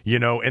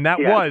 and that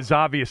was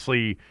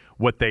obviously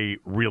what they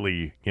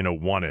really,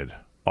 wanted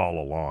all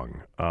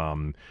along.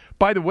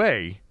 By the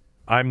way,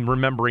 I'm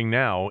remembering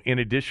now, in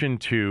addition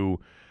to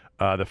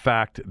the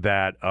fact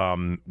that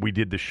we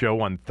did the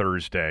show on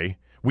Thursday,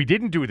 we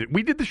didn't do it.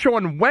 We did the show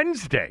on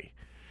Wednesday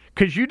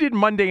because you did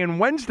Monday and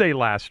Wednesday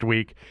last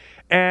week,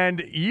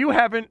 and you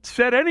haven't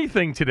said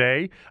anything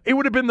today. It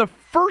would have been the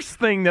first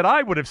thing that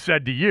I would have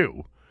said to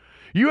you.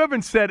 You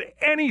haven't said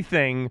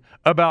anything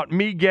about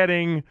me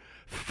getting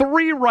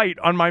 3 right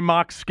on my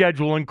mock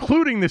schedule,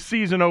 including the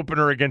season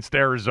opener against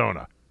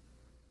Arizona.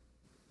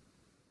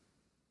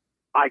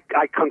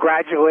 I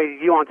congratulated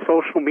you on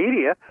social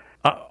media.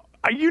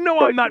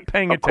 I'm not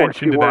paying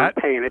attention to that.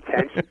 Paying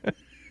attention.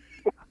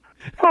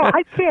 Well,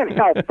 I can't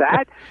help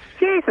that.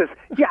 Jesus.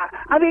 Yeah.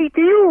 I mean,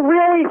 do you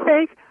really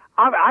think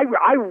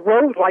I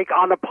wrote like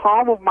on the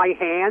palm of my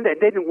hand and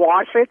didn't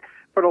wash it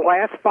for the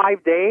last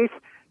 5 days?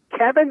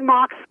 Kevin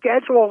mock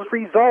schedules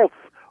results.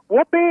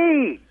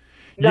 Whoopee.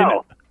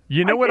 No.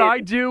 You know what I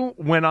do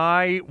when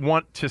I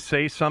want to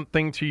say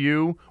something to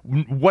you,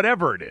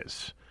 whatever it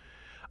is?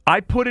 I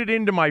put it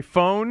into my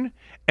phone,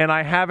 and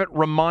I have it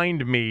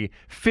remind me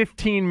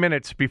 15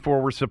 minutes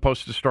before we're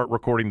supposed to start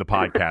recording the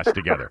podcast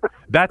together.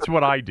 That's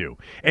what I do.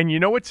 And you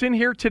know what's in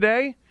here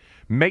today?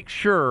 Make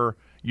sure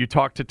you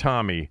talk to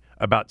Tommy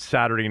about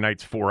Saturday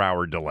night's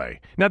 4-hour delay.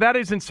 Now, that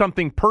isn't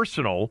something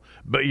personal,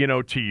 but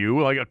to you,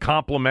 like a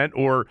compliment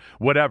or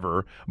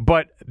whatever,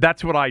 but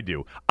that's what I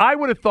do. I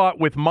would have thought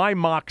with my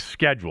mock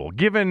schedule,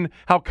 given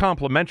how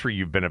complimentary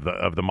you've been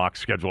of the mock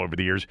schedule over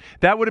the years,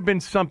 that would have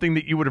been something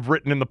that you would have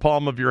written in the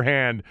palm of your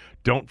hand.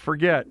 Don't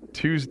forget,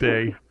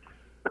 Tuesday,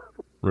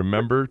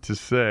 remember to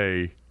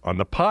say on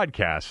the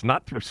podcast,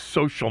 not through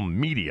social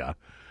media,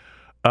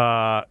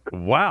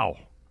 wow,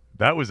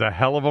 that was a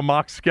hell of a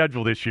mock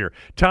schedule this year.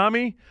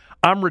 Tommy,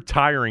 I'm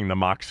retiring the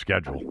mock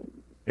schedule.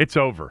 It's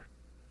over.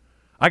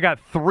 I got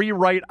 3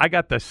 right. I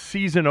got the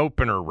season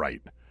opener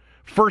right.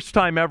 First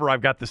time ever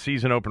I've got the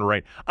season opener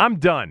right. I'm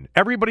done.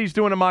 Everybody's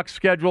doing a mock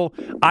schedule.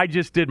 I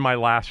just did my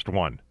last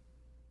one.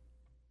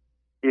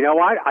 You know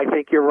what? I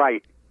think you're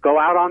right. Go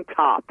out on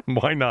top.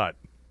 Why not?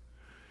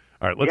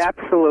 All right, let's. Yeah,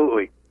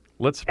 absolutely.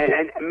 Let's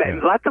and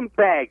let them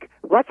beg.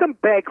 Let them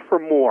beg for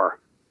more.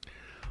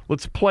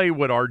 Let's play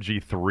what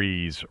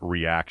RG3's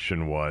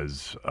reaction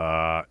was.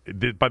 By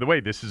the way,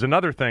 this is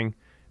another thing.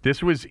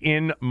 This was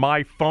in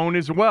my phone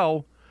as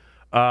well.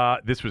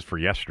 This was for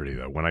yesterday,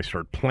 though, when I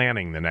started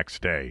planning the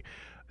next day.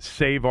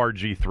 Save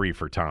RG3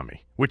 for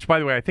Tommy, which, by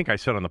the way, I think I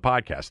said on the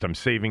podcast, I'm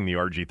saving the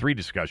RG3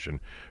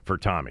 discussion for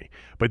Tommy.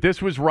 But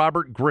this was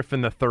Robert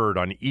Griffin III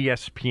on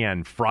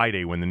ESPN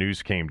Friday when the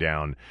news came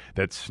down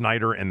that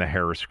Snyder and the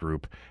Harris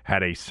Group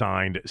had a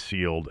signed,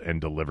 sealed,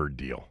 and delivered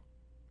deal.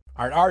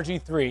 All right,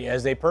 RG3,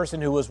 as a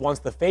person who was once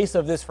the face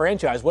of this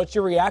franchise, what's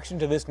your reaction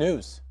to this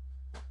news?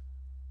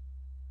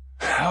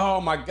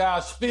 Oh, my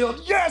gosh,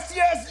 Field. Yes.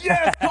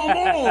 Come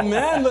on,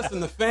 man. Listen,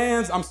 the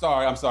fans, I'm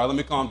sorry. Let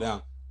me calm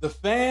down. The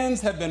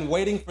fans have been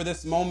waiting for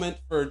this moment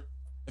for,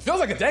 it feels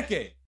like a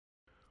decade.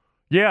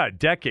 Yeah,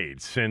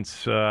 decades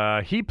since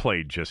he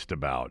played just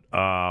about.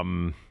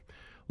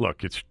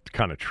 Look, it's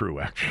kind of true,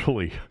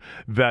 actually,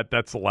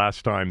 that's the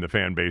last time the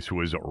fan base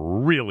was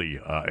really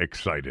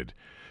excited.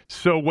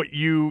 So what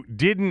you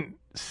didn't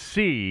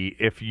see,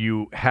 if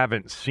you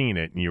haven't seen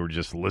it and you were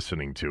just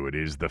listening to it,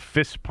 is the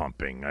fist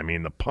pumping. I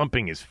mean, the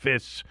pumping his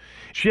fists.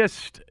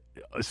 Just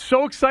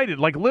so excited,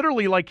 like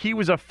literally like he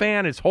was a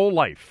fan his whole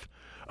life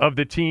of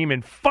the team.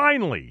 And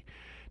finally,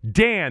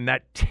 Dan,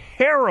 that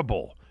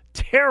terrible,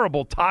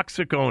 terrible,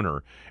 toxic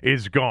owner,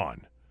 is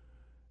gone.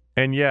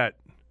 And yet,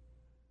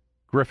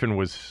 Griffin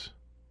was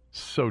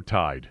so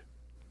tied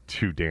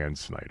to Dan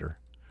Snyder.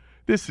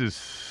 This is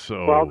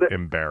so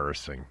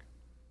embarrassing.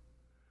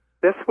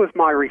 This was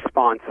my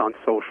response on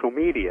social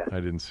media. I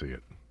didn't see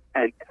it.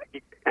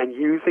 And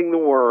using the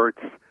words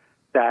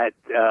that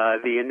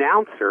the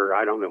announcer,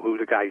 I don't know who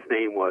the guy's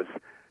name was,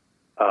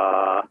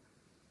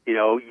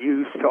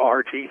 used to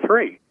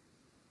RG3.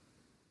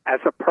 As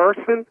a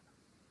person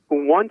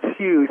who once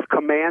used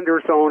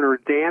Commanders owner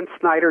Dan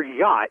Snyder's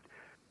yacht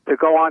to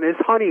go on his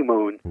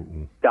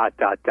honeymoon, ... That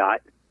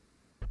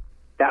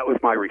was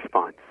my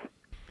response.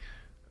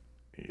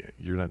 Yeah,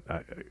 you're not.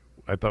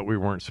 I thought we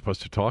weren't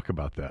supposed to talk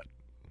about that.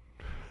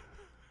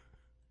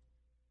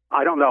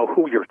 I don't know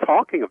who you're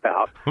talking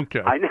about. Okay.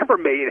 I never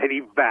made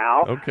any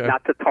vow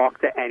not to talk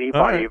to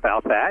anybody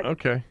about that.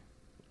 Okay.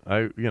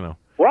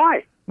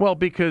 Why? Well,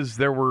 because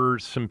there were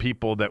some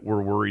people that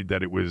were worried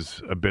that it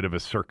was a bit of a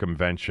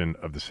circumvention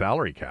of the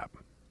salary cap.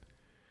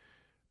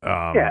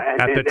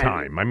 At the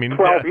time. I mean,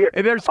 11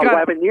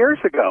 years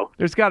ago.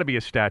 There's got to be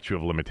a statute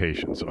of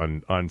limitations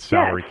on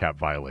salary cap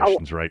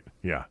violations, right?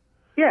 Yeah.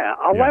 Yeah,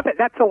 11. Yeah.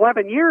 That's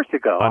 11 years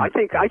ago. I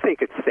think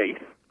it's safe.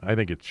 I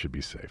think it should be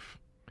safe.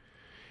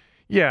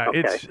 Yeah,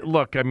 Okay.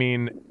 look, I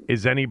mean,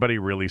 is anybody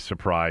really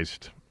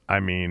surprised? I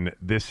mean,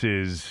 this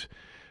is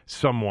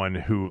someone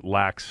who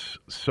lacks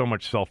so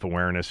much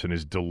self-awareness and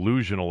is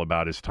delusional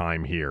about his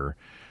time here.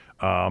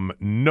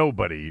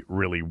 Nobody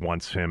really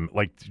wants him.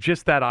 Like,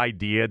 just that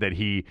idea that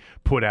he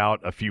put out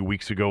a few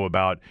weeks ago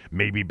about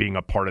maybe being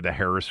a part of the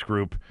Harris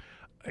Group.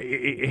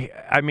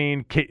 I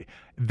mean,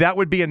 that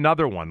would be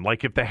another one.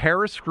 Like, if the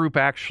Harris Group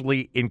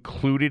actually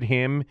included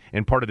him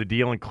in part of the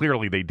deal, and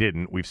clearly they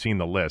didn't, we've seen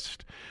the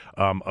list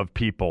of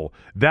people,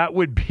 that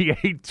would be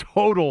a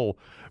total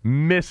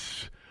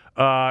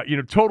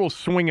total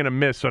swing and a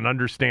miss on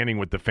understanding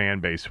what the fan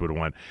base would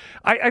want.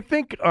 I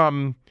think,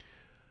 on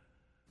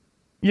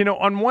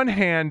one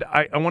hand,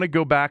 I want to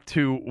go back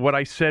to what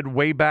I said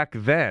way back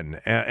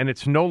then, and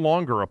it's no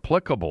longer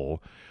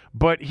applicable.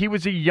 But he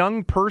was a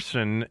young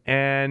person,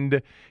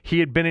 and he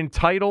had been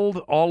entitled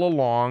all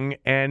along,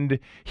 and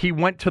he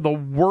went to the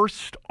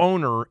worst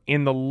owner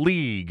in the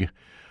league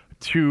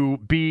to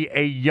be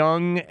a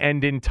young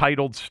and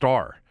entitled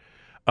star,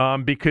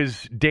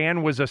 because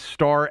Dan was a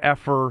star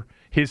effer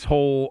his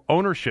whole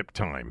ownership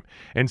time.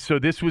 And so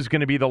this was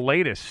going to be the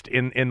latest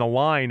in the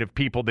line of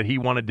people that he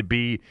wanted to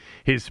be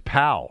his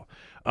pal.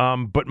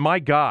 But my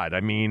God,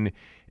 I mean,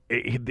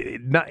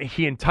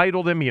 he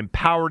entitled him, he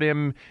empowered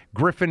him.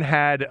 Griffin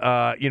had,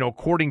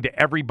 according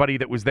to everybody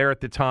that was there at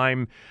the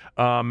time,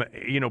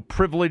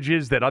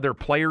 privileges that other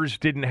players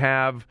didn't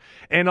have.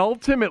 And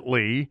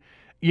ultimately,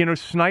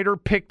 Snyder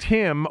picked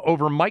him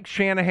over Mike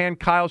Shanahan,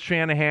 Kyle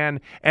Shanahan,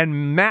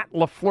 and Matt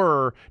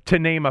LaFleur, to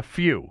name a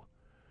few.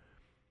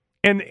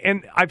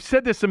 And I've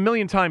said this a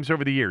million times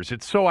over the years.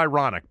 It's so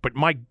ironic. But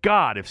my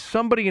God, if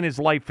somebody in his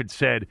life had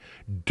said,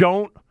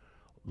 don't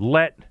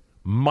let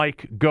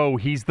Mike go.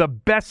 He's the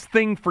best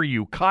thing for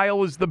you.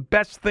 Kyle is the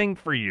best thing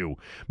for you.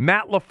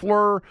 Matt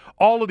LaFleur,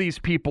 all of these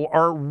people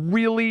are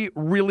really,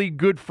 really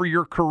good for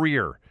your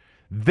career.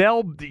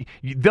 They'll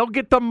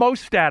get the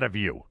most out of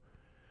you.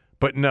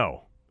 But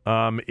no,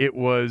 it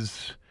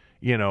was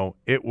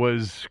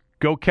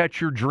go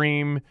catch your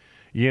dream.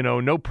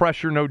 No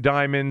pressure, no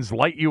diamonds.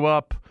 Light you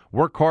up.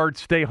 Work hard,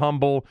 stay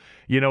humble.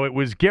 It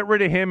was get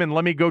rid of him and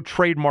let me go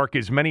trademark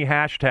as many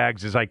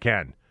hashtags as I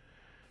can.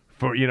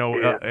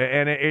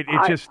 And it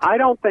just. I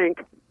don't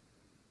think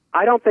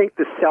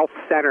the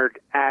self-centered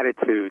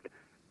attitude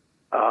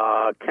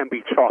can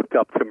be chalked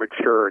up to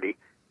maturity.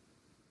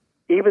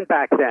 Even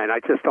back then, I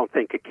just don't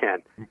think it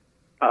can.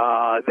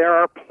 There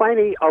are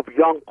plenty of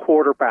young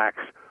quarterbacks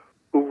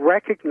who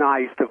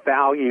recognize the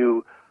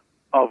value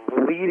of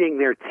leading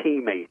their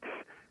teammates,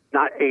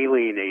 not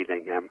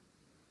alienating them.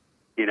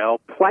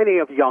 Plenty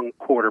of young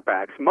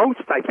quarterbacks.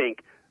 Most, I think,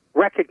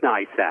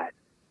 recognize that.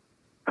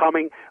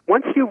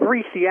 Once you've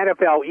reached the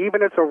NFL,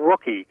 even as a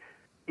rookie,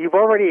 you've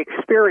already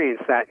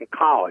experienced that in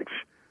college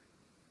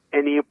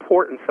and the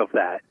importance of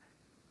that.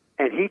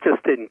 And he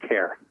just didn't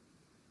care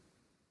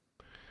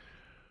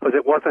because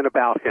it wasn't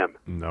about him.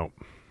 No.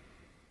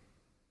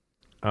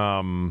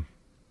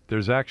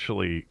 There's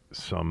actually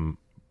some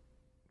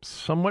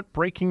somewhat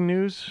breaking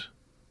news.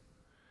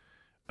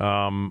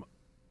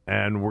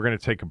 And we're going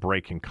to take a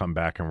break and come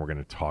back, and we're going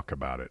to talk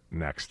about it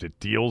next. It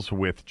deals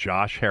with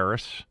Josh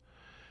Harris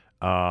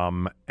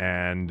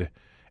and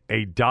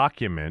a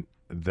document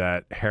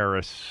that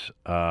Harris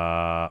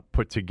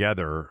put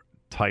together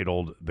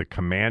titled The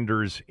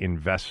Commander's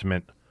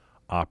Investment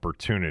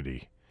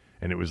Opportunity,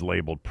 and it was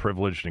labeled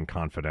Privileged and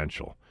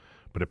Confidential.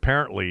 But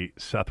apparently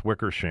Seth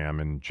Wickersham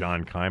and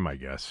John Keim, I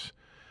guess,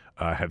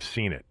 have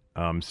seen it.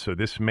 So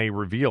this may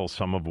reveal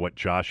some of what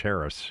Josh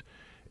Harris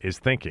is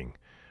thinking.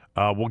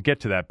 We'll get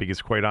to that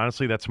because, quite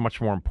honestly, that's much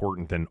more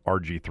important than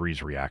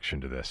RG3's reaction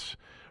to this.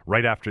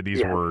 Right after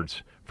these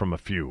words from a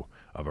few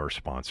of our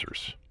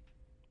sponsors.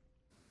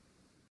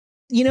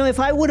 If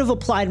I would have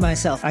applied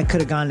myself, I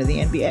could have gone to the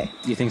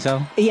NBA. You think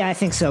so? Yeah, I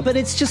think so. But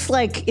it's just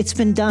like, it's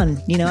been done.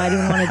 I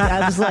didn't want to,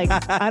 I was like,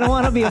 I don't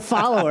want to be a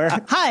follower.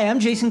 Hi, I'm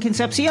Jason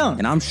Concepcion.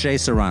 And I'm Shea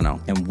Serrano.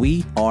 And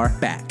we are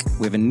back.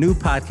 We have a new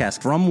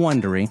podcast from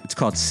Wondery. It's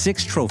called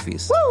Six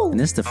Trophies. Woo!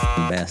 And it's the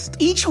best.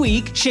 Each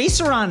week, Shea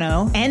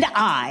Serrano and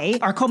I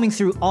are combing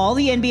through all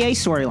the NBA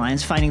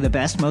storylines, finding the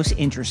best, most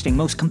interesting,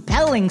 most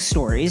compelling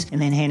stories,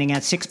 and then handing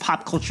out 6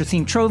 pop culture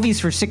themed trophies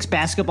for 6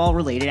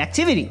 basketball-related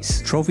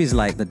activities. Trophies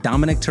like the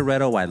Dominic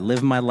Toretto I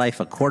Live My Life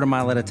a Quarter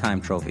Mile at a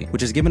Time trophy,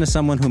 which is given to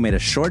someone who made a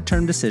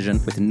short-term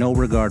decision with no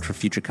regard for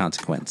future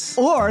consequence.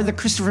 Or the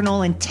Christopher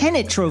Nolan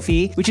Tenet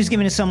trophy, which is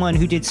given to someone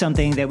who did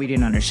something that we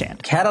didn't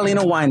understand.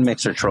 Catalina Wine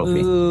Mixer trophy.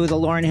 Ooh, the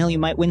Lauryn Hill You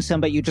Might Win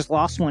Some, but You Just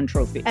Lost One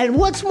trophy. And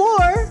what's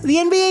more, the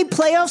NBA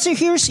playoffs are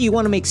here, so you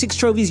want to make 6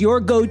 Trophies your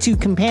go-to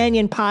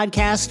companion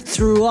podcast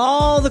through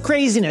all the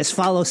craziness.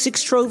 Follow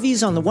 6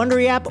 Trophies on the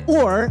Wondery app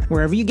or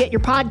wherever you get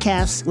your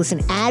podcasts. Listen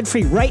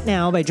ad-free right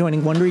now by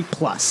joining Wondery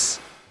Plus.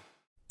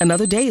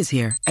 Another day is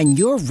here, and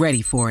you're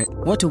ready for it.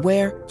 What to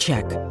wear?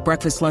 Check.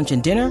 Breakfast, lunch,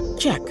 and dinner?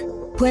 Check.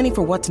 Planning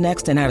for what's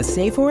next and how to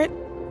save for it?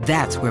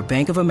 That's where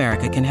Bank of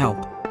America can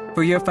help.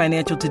 For your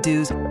financial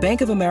to-dos,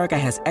 Bank of America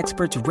has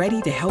experts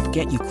ready to help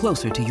get you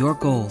closer to your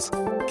goals.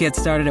 Get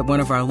started at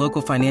one of our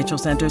local financial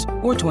centers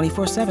or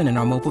 24/7 in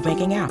our mobile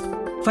banking app.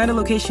 Find a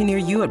location near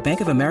you at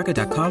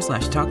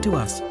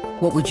bankofamerica.com/talktous.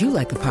 What would you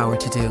like the power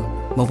to do?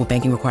 Mobile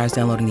banking requires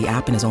downloading the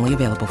app and is only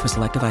available for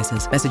select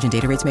devices. Message and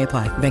data rates may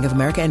apply. Bank of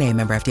America N.A.,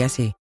 member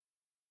FDIC.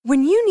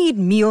 When you need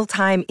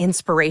mealtime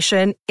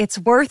inspiration, it's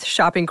worth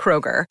shopping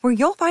Kroger, where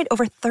you'll find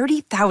over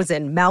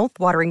 30,000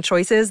 mouth-watering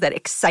choices that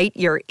excite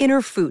your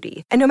inner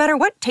foodie. And no matter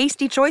what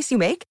tasty choice you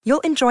make,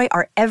 you'll enjoy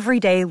our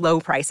everyday low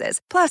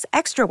prices, plus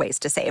extra ways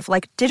to save,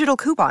 like digital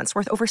coupons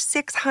worth over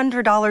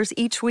 $600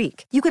 each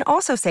week. You can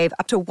also save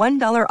up to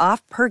 $1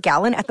 off per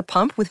gallon at the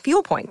pump with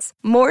fuel points.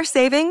 More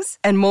savings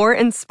and more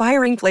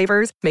inspiring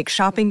flavors make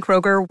shopping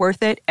Kroger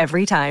worth it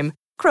every time.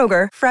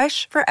 Kroger,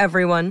 fresh for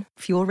everyone.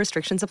 Fuel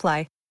restrictions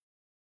apply.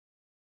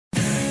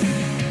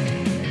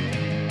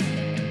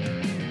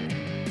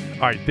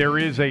 All right, there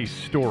is a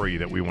story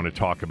that we want to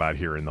talk about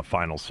here in the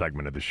final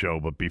segment of the show.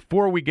 But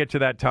before we get to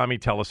that, Tommy,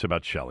 tell us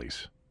about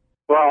Shelley's.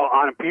 Well,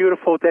 on a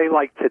beautiful day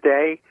like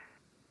today,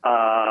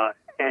 and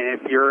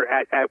if you're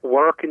at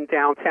work in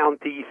downtown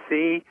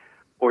D.C.,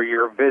 or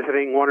you're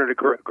visiting one of the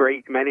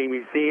great many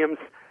museums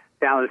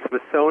down at the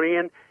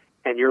Smithsonian,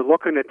 and you're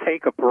looking to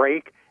take a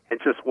break and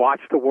just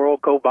watch the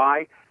world go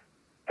by,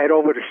 head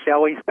over to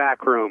Shelley's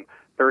Back Room,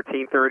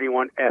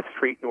 1331 F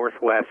Street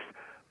Northwest.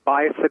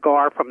 Buy a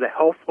cigar from the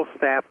helpful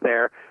staff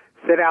there.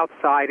 Sit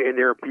outside in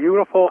their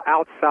beautiful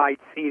outside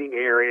seating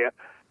area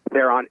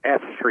there on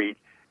F Street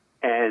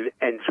and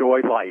enjoy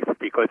life,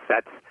 because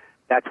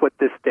that's what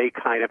this day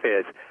kind of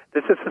is.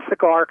 This is a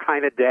cigar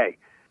kind of day,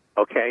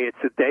 okay?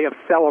 It's a day of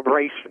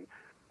celebration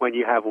when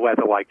you have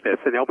weather like this,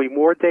 and there'll be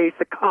more days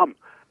to come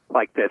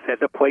like this. And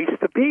the place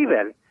to be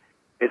then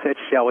is at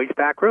Shelley's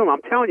Back Room.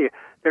 I'm telling you,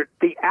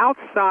 the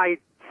outside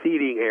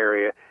seating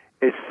area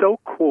is so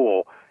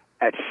cool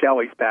at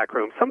Shelley's Back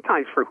Room,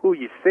 sometimes for who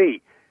you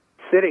see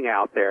sitting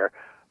out there,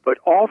 but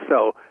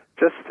also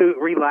just to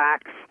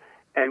relax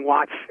and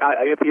watch.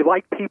 If you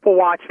like people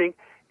watching,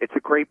 it's a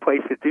great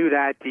place to do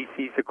that.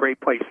 DC's a great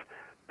place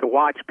to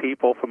watch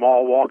people from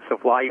all walks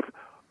of life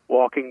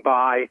walking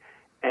by,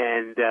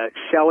 and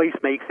Shelley's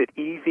makes it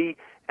easy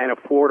and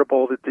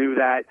affordable to do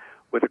that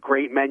with a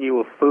great menu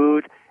of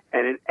food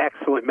and an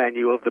excellent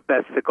menu of the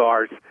best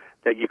cigars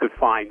that you could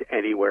find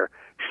anywhere.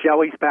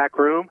 Shelley's Back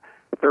Room,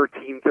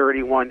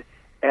 1331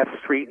 F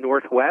Street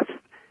Northwest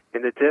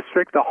in the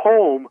district, the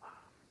home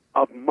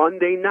of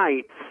Monday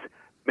night's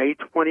May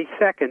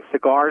 22nd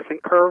Cigars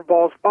and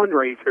Curveballs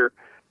fundraiser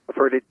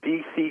for the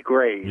DC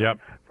Grays. Yep.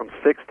 From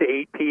 6 to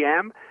 8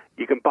 p.m.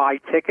 You can buy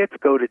tickets.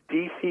 Go to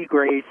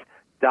dcgrays.com.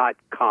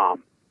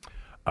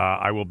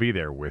 I will be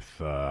there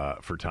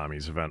for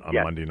Tommy's event on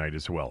Monday night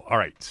as well. All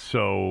right,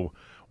 so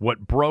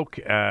what broke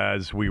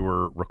as we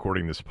were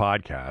recording this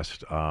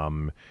podcast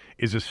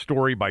is a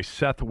story by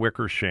Seth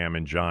Wickersham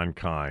and John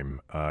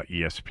Keim,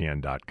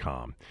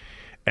 ESPN.com.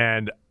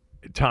 And,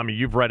 Tommy,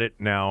 you've read it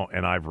now,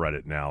 and I've read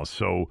it now.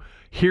 So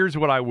here's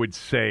what I would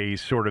say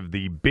sort of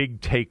the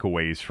big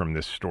takeaways from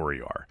this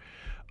story are.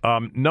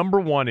 Number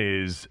one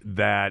is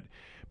that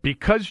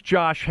because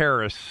Josh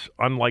Harris,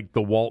 unlike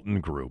the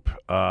Walton Group,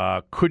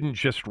 couldn't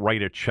just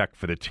write a check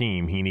for the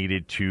team, he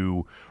needed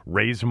to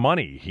raise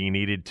money. He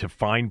needed to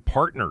find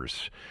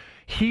partners.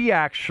 He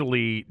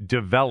actually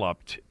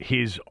developed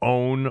his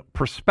own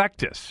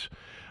prospectus.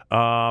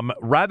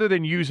 Rather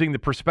than using the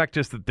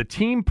prospectus that the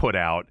team put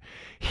out,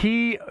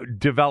 he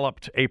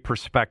developed a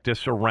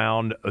prospectus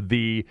around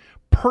the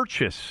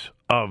purchase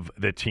of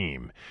the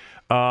team.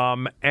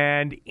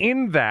 And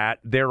in that,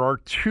 there are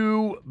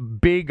two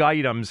big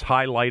items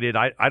highlighted.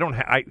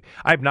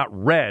 I've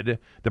not read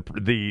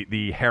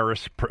the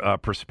Harris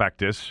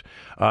prospectus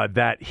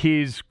that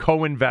his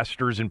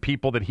co-investors and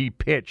people that he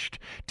pitched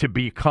to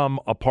become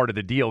a part of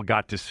the deal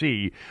got to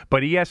see,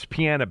 but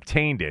ESPN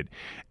obtained it.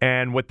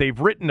 And what they've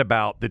written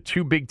about, the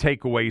two big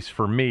takeaways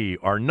for me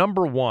are,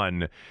 number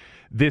one,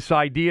 this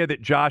idea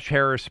that Josh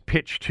Harris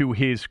pitched to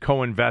his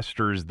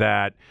co-investors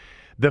that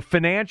the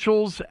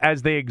financials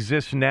as they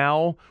exist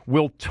now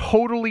will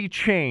totally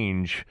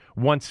change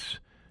once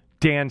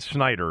Dan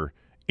Snyder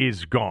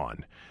is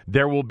gone.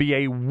 There will be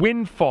a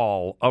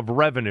windfall of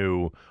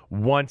revenue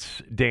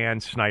once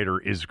Dan Snyder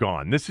is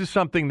gone. This is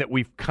something that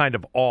we've kind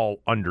of all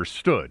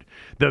understood.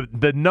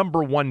 The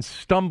number one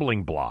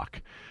stumbling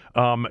block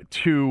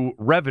to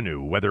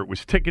revenue, whether it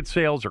was ticket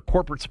sales or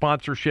corporate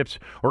sponsorships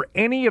or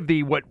any of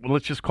the, what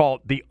let's just call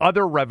it, the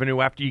other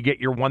revenue after you get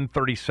your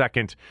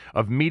 1/32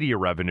 of media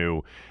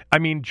revenue. I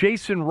mean,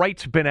 Jason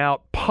Wright's been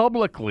out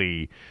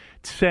publicly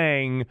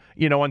saying,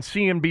 on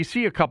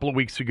CNBC a couple of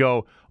weeks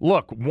ago,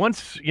 look,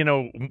 once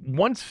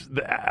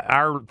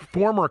our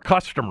former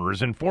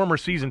customers and former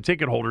season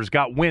ticket holders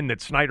got wind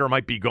that Snyder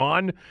might be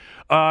gone,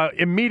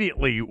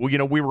 immediately,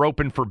 we were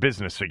open for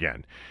business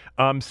again.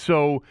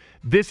 So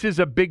this is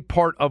a big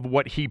part of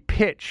what he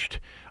pitched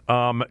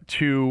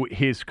to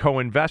his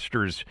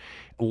co-investors.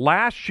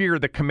 Last year,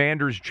 the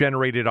Commanders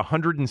generated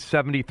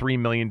 $173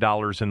 million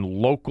in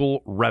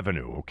local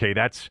revenue. Okay,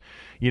 that's,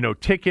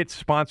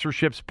 tickets,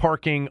 sponsorships,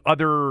 parking,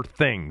 other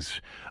things.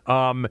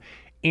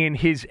 in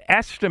his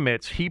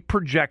estimates, he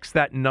projects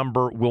that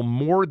number will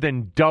more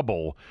than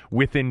double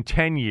within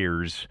 10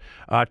 years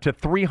to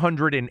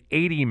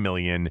 $380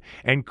 million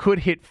and could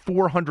hit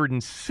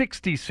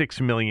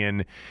 $466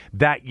 million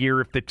that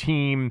year if the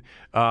team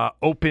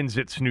opens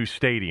its new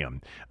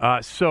stadium.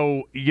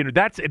 So,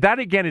 that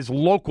again is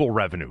local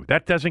revenue.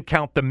 That doesn't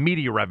count the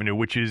media revenue,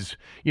 which is,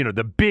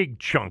 the big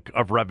chunk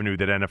of revenue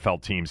that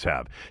NFL teams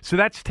have. So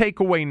that's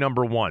takeaway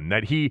number one,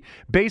 that he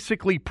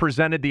basically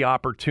presented the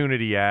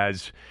opportunity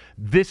as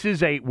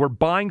we're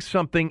buying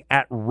something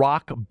at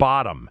rock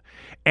bottom.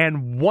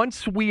 And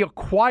once we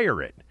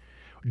acquire it,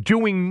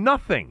 doing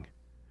nothing,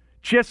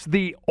 just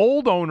the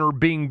old owner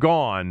being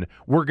gone,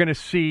 we're going to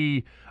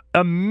see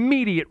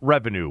immediate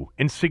revenue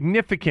and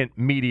significant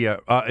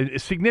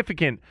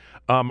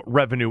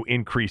revenue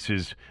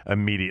increases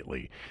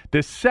immediately.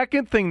 The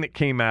second thing that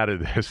came out of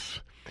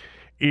this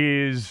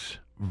is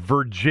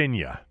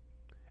Virginia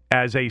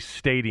as a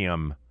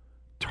stadium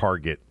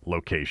target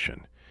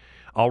location.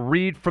 I'll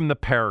read from the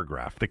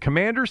paragraph. The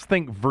Commanders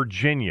think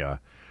Virginia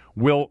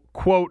will,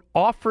 quote,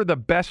 offer the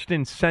best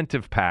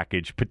incentive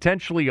package,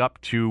 potentially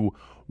up to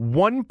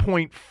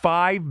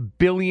 $1.5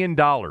 billion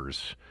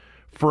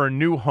for a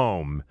new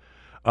home.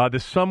 The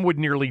sum would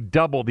nearly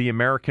double the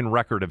American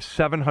record of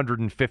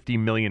 $750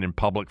 million in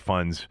public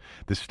funds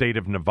the state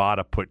of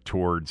Nevada put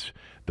towards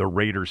the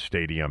Raiders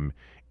Stadium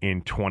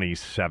in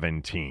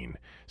 2017.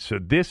 So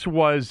this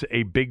was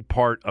a big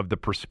part of the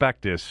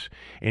prospectus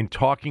in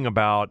talking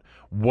about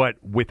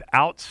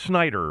without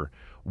Snyder,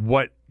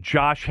 what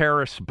Josh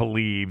Harris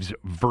believes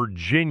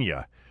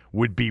Virginia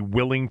would be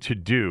willing to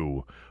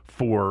do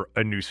for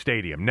a new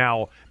stadium.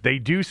 Now, they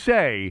do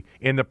say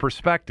in the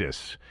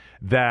prospectus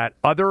that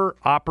other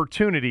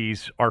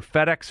opportunities are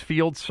FedEx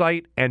Field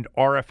site and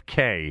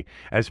RFK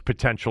as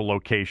potential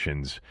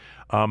locations.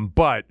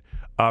 But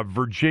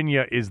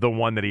Virginia is the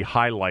one that he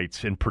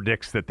highlights and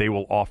predicts that they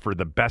will offer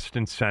the best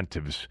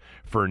incentives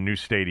for a new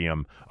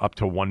stadium up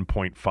to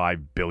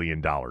 $1.5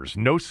 billion.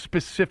 No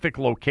specific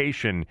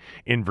location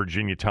in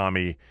Virginia,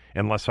 Tommy,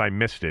 unless I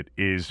missed it,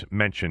 is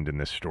mentioned in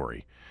this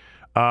story.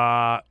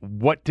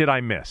 What did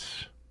I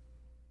miss?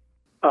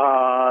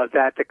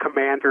 That the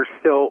Commanders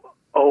still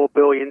owe $1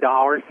 billion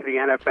to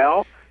the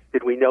NFL.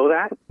 Did we know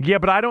that? Yeah,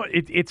 but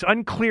it's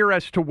unclear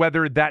as to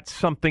whether that's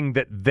something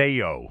that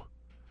they owe.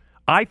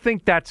 I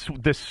think that's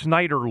the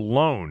Snyder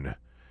loan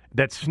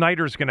that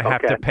Snyder's going to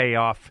have to pay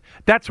off.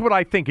 That's what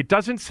I think. It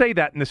doesn't say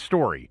that in the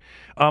story.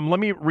 Let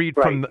me read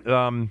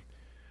from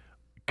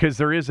because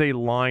there is a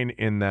line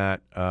in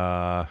that.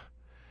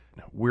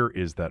 Where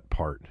is that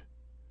part?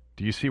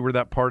 Do you see where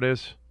that part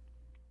is?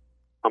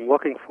 I'm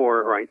looking for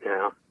it right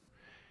now.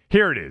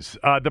 Here it is.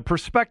 The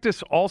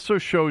prospectus also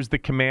shows the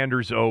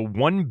Commanders owe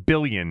 $1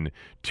 billion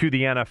to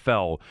the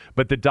NFL,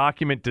 but the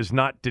document does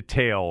not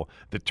detail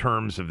the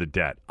terms of the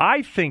debt.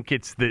 I think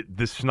it's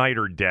the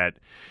Snyder debt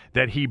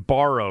that he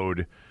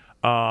borrowed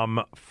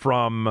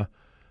from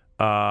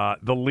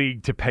the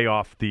league to pay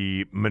off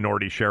the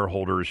minority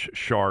shareholders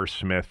Shar,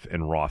 Smith,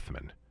 and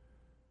Rothman.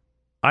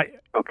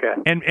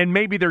 And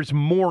maybe there's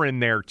more in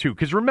there too,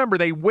 because remember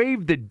they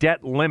waived the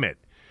debt limit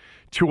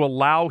to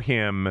allow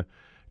him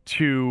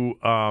to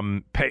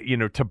pay,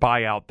 to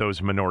buy out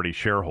those minority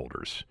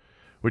shareholders,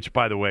 which,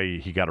 by the way,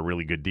 he got a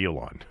really good deal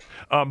on.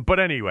 But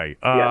anyway,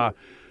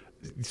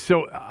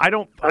 so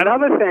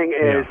Another thing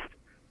is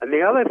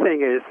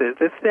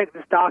this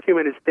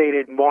document is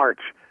dated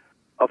March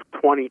of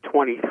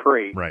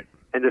 2023. Right.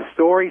 And the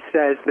story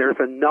says there's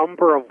a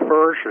number of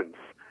versions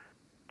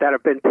that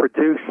have been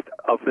produced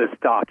of this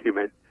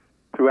document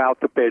throughout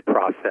the bid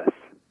process.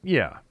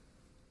 Yeah.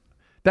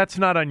 That's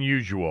not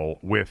unusual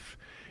with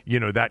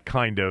that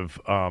kind of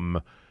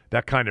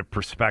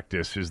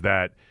prospectus, is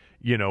that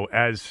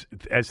as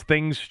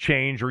things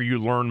change or you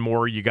learn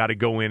more, you got to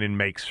go in and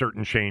make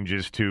certain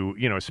changes to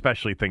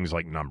especially things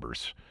like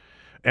numbers,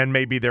 and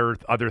maybe there are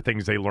other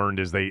things they learned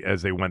as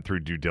they went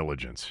through due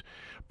diligence.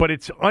 But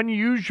it's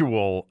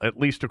unusual, at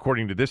least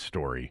according to this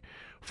story,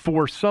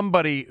 for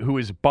somebody who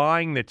is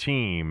buying the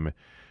team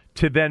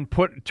to then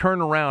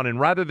turn around and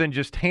rather than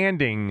just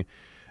handing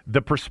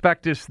the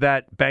prospectus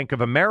that Bank of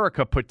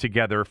America put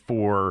together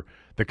for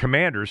the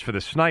Commanders, for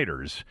the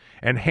Snyders,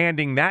 and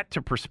handing that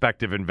to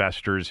prospective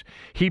investors,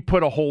 he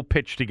put a whole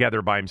pitch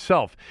together by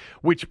himself,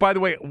 which, by the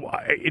way,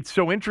 it's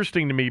so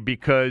interesting to me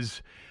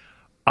because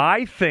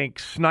I think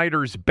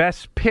Snyder's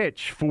best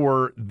pitch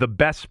for the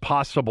best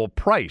possible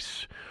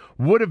price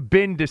would have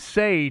been to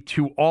say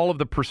to all of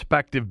the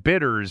prospective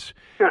bidders,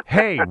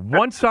 hey,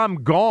 once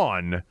I'm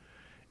gone,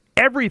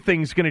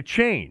 everything's going to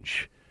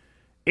change.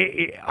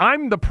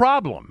 I'm the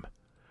problem.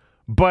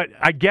 But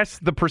I guess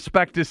the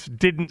prospectus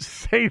didn't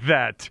say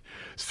that,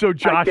 so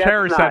Josh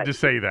Harris had to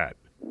say that.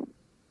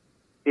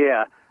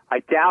 Yeah,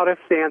 I doubt if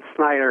Dan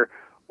Snyder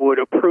would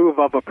approve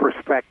of a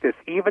prospectus,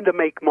 even to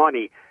make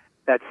money,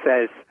 that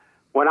says,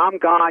 when I'm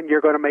gone,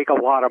 you're going to make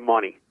a lot of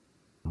money.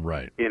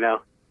 Right.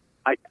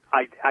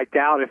 I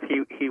doubt if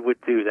he would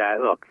do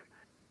that. Look,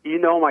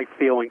 my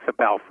feelings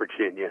about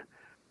Virginia.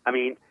 I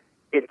mean,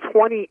 in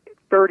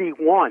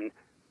 2031,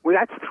 Well,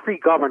 that's 3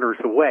 governors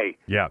away.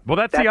 Yeah. Well,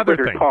 that's the other what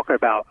thing. They're talking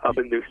about of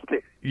a new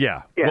state.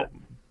 Yeah. Yeah. Well,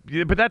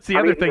 yeah, but that's the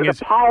other thing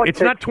is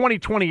it's not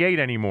 2028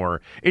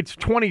 anymore. It's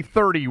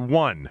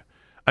 2031.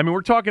 I mean,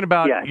 we're talking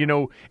about,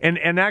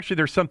 and actually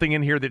there's something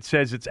in here that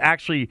says it's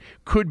actually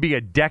could be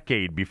a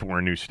decade before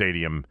a new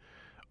stadium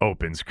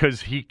opens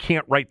because he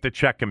can't write the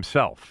check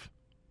himself.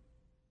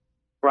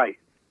 Right.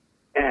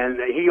 And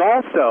he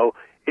also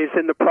is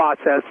in the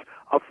process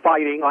of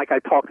fighting, like I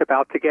talked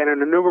about, to get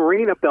in a new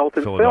arena built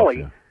in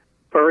Philly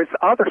for his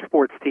other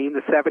sports team,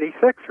 the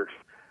 76ers,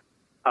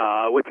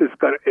 which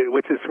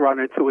is run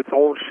into its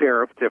own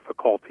share of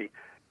difficulty.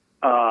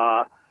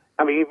 I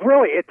mean,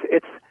 really,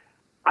 it's.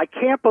 I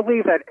can't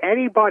believe that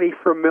anybody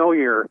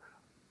familiar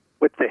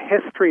with the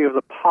history of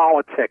the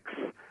politics,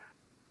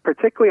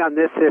 particularly on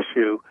this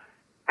issue,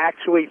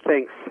 actually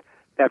thinks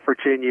that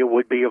Virginia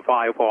would be a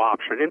viable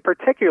option. In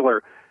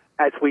particular,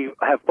 as we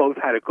have both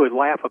had a good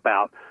laugh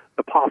about,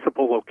 the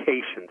possible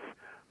locations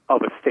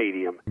of a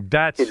stadium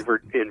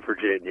in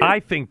Virginia. I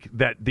think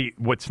that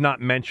what's not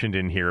mentioned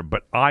in here,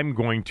 but I'm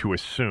going to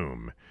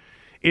assume,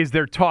 is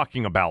they're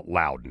talking about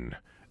Loudon.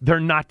 They're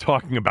not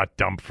talking about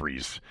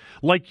Dumfries.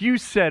 Like you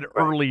said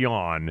early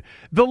on,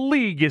 the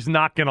league is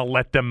not going to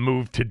let them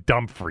move to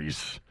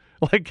Dumfries.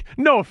 Like,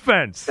 no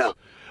offense. No.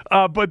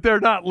 But they're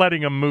not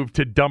letting them move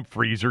to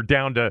Dumfries or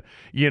down to,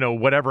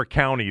 whatever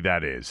county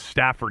that is,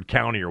 Stafford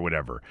County or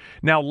whatever.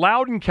 Now,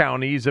 Loudoun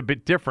County is a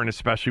bit different,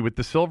 especially with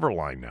the Silver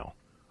Line now,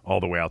 all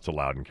the way out to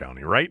Loudoun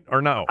County, right?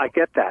 Or no? I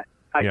get that.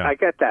 I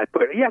get that.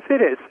 But yes, it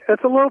is.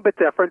 It's a little bit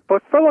different.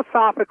 But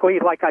philosophically,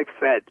 like I've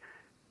said,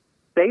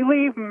 they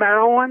leave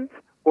Maryland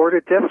or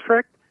the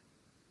district,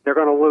 they're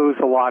going to lose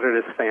a lot of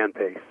this fan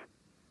base.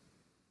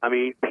 I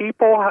mean,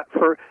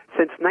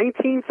 since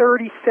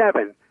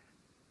 1937,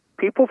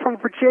 people from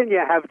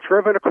Virginia have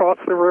driven across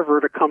the river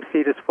to come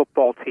see this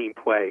football team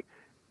play.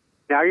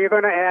 Now you're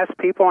going to ask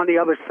people on the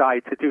other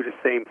side to do the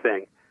same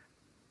thing.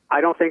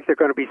 I don't think they're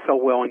going to be so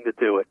willing to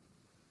do it.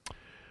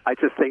 I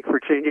just think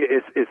Virginia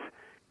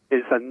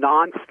is a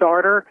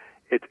non-starter.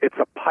 It's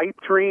a pipe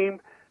dream,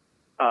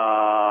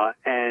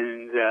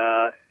 and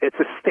it's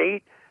a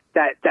state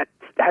that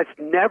has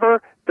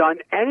never done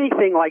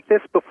anything like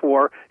this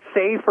before,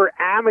 save for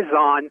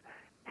Amazon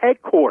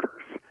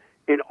headquarters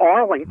in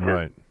Arlington.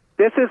 Right.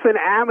 This is an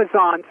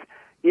Amazon's,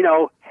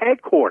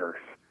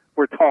 headquarters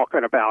we're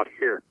talking about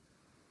here.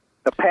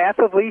 The path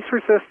of least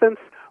resistance,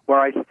 where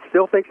I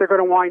still think they're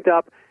going to wind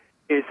up,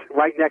 is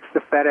right next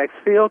to FedEx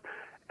Field.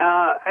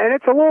 And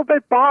it's a little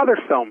bit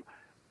bothersome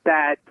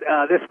that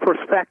this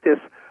prospectus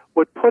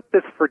would put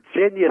this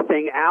Virginia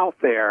thing out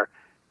there,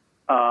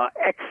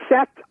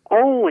 except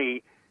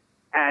only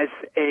as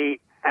a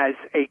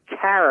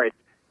carrot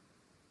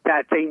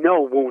that they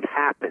know won't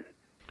happen.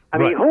 I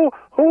mean, who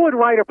would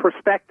write a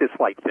prospectus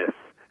like this?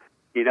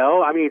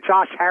 I mean,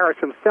 Josh Harris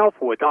himself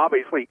would.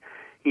 Obviously,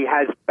 he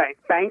has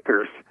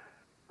bankers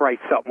write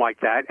something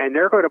like that, and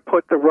they're going to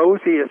put the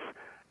rosiest,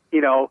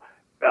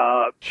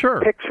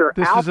 picture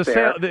this out is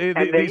there.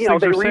 These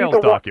things are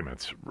sales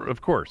documents,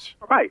 of course.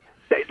 Right.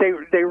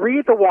 They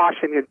read the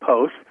Washington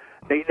Post.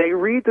 They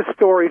read the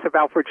stories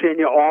about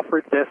Virginia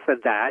offered this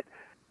and that,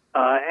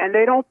 and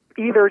they don't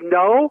either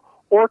know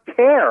or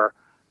care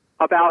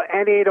about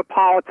any of the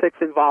politics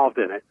involved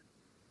in it.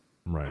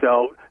 Right.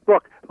 So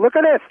look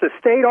at this. The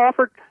state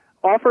offered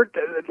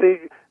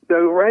the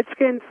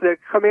Redskins, the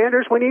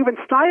Commanders, when even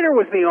Snyder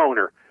was the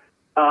owner,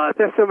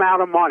 this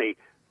amount of money.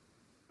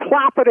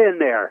 Plop it in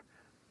there.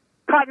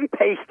 Cut and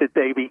paste it,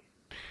 baby.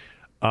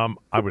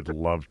 I would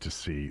love to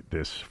see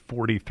this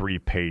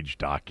 43-page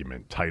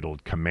document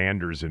titled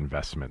Commander's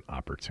Investment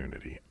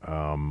Opportunity.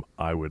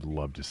 I would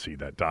love to see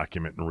that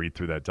document and read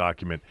through that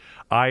document.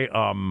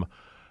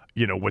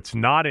 What's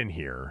not in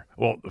here,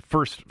 well,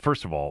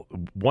 first of all,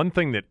 one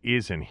thing that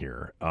is in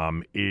here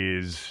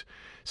is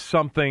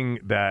something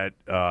that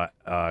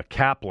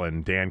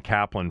Dan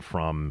Kaplan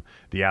from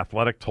The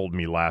Athletic told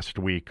me last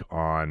week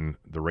on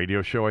the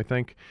radio show, I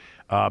think.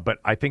 But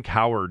I think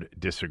Howard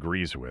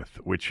disagrees with,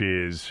 which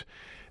is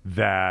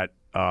that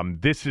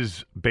this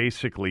is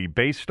basically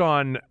based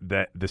on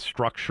the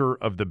structure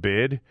of the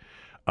bid.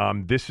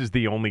 This is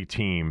the only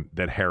team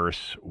that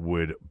Harris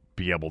would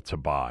be able to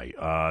buy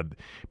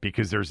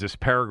because there's this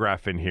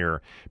paragraph in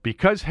here.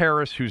 Because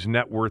Harris, whose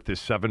net worth is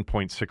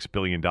 $7.6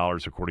 billion,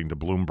 according to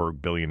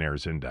Bloomberg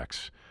Billionaires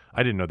Index.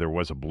 I didn't know there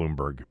was a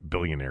Bloomberg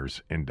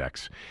Billionaires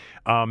Index.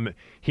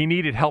 He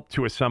needed help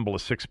to assemble a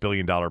 $6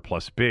 billion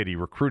plus bid. He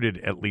recruited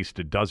at least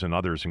a dozen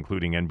others,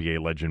 including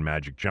NBA legend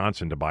Magic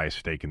Johnson, to buy a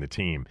stake in the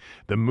team.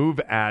 The move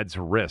adds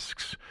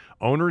risks.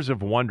 Owners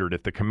have wondered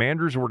if the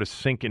Commanders were to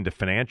sink into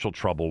financial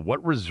trouble,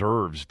 what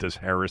reserves does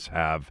Harris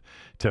have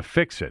to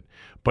fix it?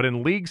 But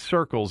in league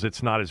circles,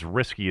 it's not as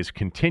risky as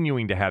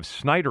continuing to have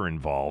Snyder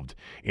involved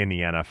in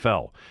the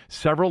NFL.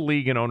 Several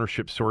league and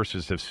ownership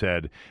sources have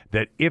said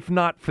that if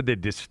not for the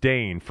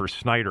disdain for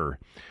Snyder,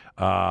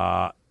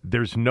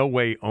 there's no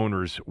way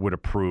owners would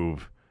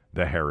approve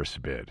the Harris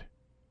bid.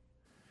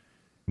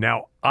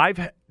 Now,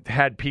 I've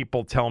had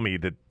people tell me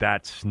that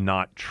that's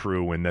not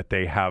true and that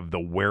they have the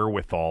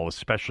wherewithal,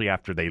 especially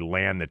after they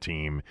land the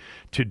team,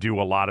 to do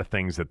a lot of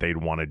things that they'd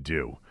want to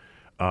do.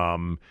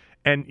 And,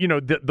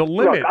 the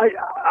limit...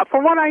 Look,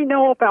 from what I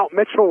know about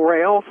Mitchell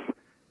Rales,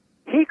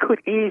 he could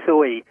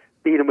easily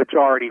be the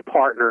majority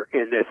partner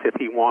in this if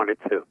he wanted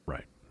to.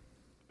 Right.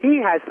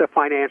 He has the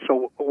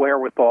financial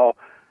wherewithal,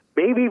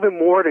 maybe even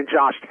more than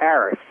Josh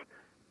Harris,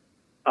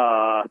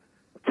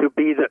 to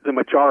be the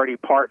majority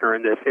partner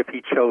in this if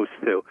he chose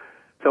to.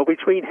 So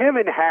between him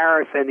and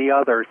Harris and the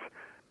others,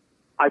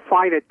 I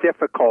find it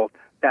difficult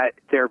that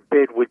their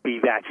bid would be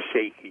that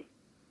shaky.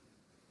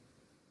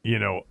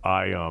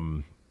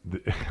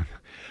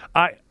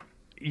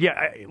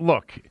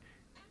 Look,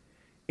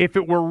 if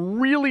it were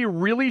really,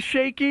 really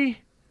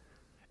shaky,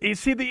 you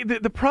see,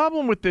 the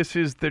problem with this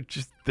is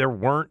that there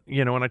weren't,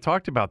 and I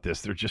talked about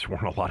this, there just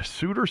weren't a lot of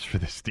suitors for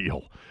this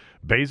deal.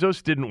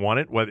 Bezos didn't want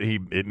it.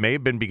 It may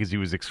have been because he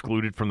was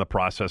excluded from the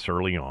process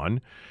early on.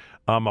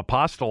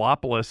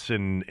 Apostolopoulos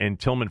and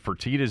Tillman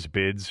Fertitta's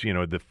bids,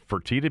 the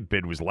Fertitta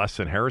bid was less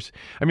than Harris.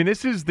 I mean,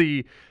 this is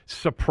the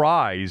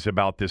surprise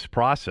about this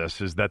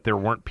process, is that there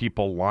weren't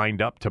people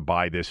lined up to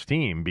buy this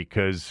team,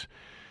 because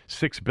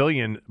 $6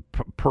 billion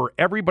per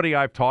everybody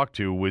I've talked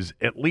to was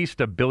at least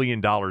 $1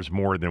 billion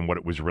more than what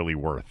it was really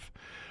worth.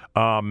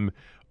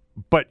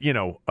 But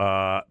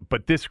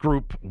this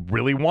group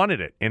really wanted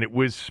it, and it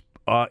was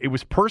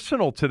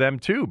personal to them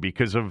too,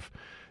 because of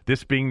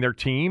this being their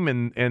team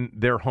and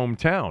their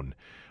hometown.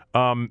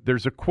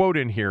 There's a quote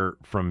in here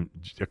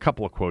a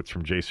couple of quotes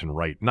from Jason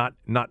Wright, not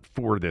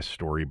for this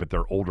story, but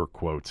they're older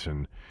quotes,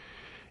 and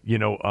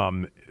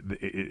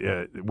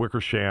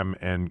Wickersham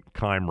and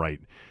Keim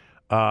write.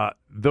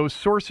 Those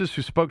sources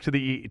who spoke to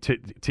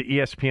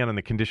ESPN on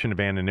the condition of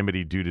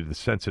anonymity due to the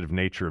sensitive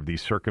nature of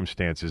these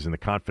circumstances and the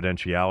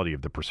confidentiality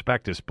of the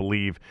prospectus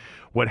believe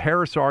what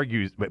Harris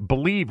argues in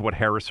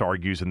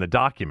the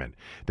document,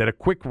 that a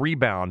quick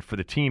rebound for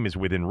the team is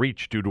within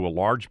reach due to a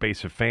large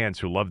base of fans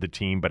who love the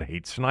team but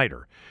hate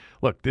Snyder.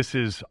 Look, this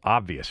is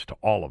obvious to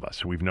all of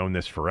us. We've known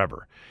this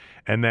forever.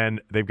 And then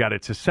they've got,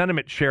 it's a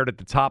sentiment shared at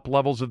the top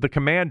levels of the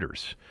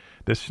Commanders.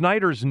 The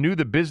Snyders knew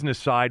the business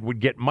side would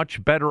get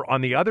much better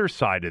on the other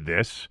side of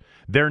this.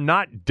 They're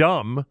not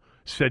dumb,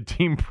 said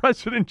team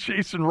president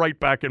Jason Wright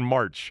back in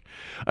March.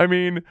 I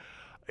mean,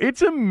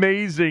 it's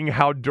amazing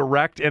how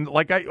direct, and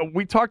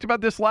we talked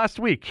about this last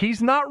week.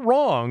 He's not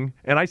wrong,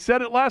 and I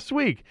said it last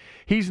week.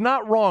 He's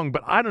not wrong,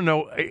 but I don't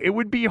know. It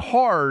would be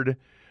hard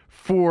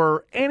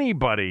for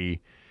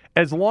anybody,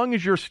 as long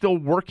as you're still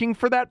working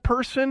for that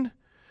person,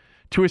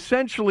 to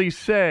essentially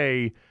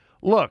say,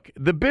 look,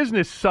 the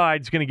business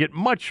side's going to get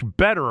much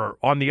better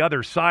on the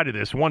other side of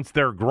this once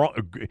they're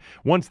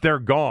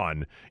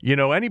gone.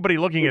 Anybody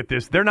looking at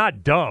this, they're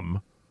not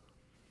dumb.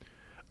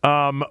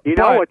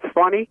 What's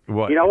funny?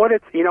 What? You know what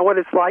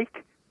it's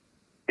like?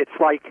 It's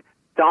like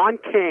Don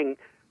King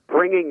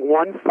bringing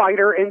one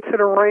fighter into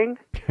the ring,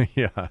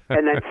 yeah,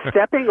 and then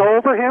stepping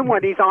over him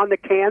when he's on the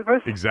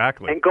canvas,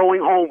 exactly, and going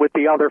home with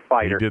the other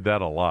fighter. He did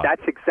that a lot.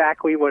 That's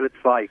exactly what it's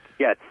like.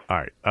 Yes. All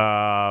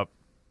right.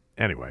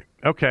 Anyway,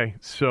 okay,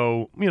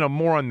 so,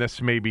 more on this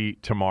maybe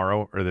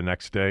tomorrow or the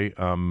next day.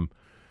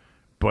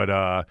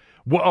 But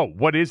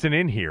what isn't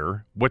in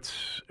here,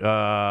 what's,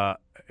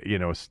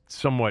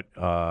 somewhat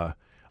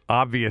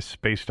obvious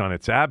based on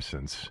its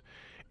absence,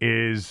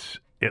 is,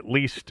 at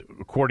least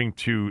according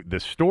to the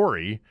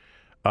story,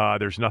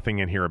 there's nothing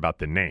in here about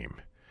the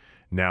name.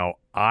 Now,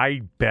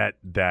 I bet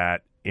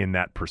that in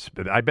that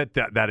perspective, I bet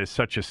that is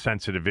such a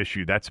sensitive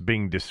issue that's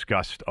being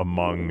discussed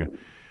among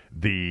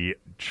the,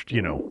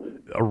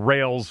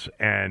 Rails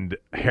and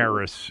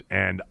Harris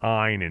and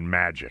Ein and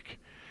Magic.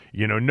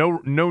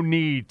 No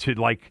need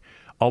to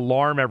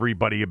alarm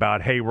everybody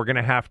about, hey, we're going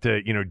to have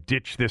to,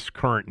 ditch this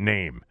current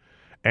name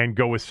and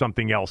go with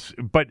something else.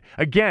 But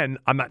again,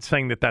 I'm not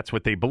saying that that's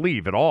what they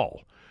believe at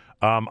all.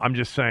 I'm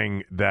just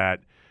saying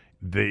that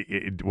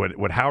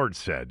what Howard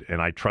said,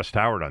 and I trust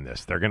Howard on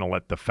this, they're going to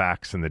let the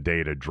facts and the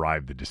data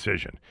drive the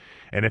decision.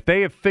 And if they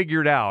have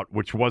figured out,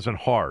 which wasn't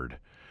hard,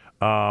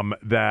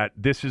 that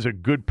this is a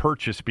good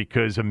purchase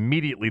because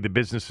immediately the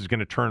business is going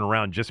to turn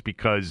around just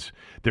because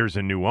there's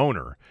a new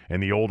owner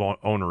and the old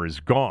owner is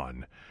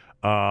gone.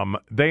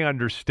 They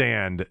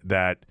understand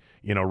that,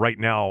 right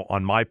now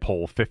on my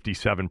poll,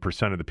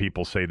 57% of the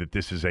people say that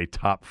this is a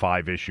top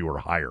 5 issue or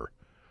higher.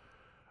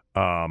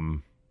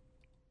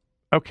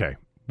 Okay.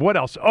 What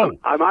else? Oh,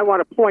 I might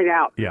want to point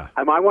out. Yeah.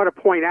 I might want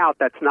to point out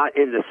that's not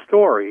in the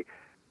story,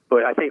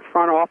 but I think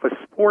Front Office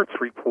Sports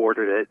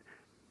reported it,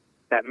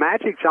 that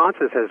Magic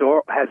Johnson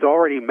has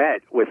already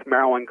met with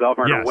Maryland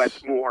Governor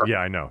Wes Moore. Yeah,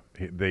 I know.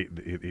 They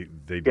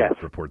did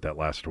report that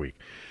last week.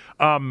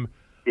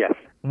 Yes.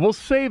 We'll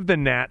save the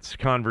Nats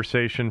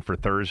conversation for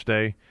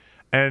Thursday,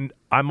 and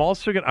I'm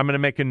going to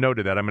make a note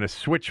of that. I'm going to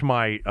switch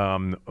my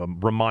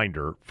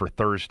reminder for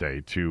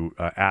Thursday to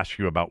ask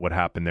you about what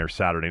happened there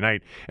Saturday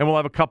night, and we'll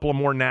have a couple of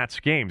more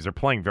Nats games. They're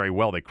playing very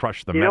well. They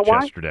crushed the Mets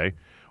yesterday.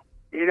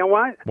 You know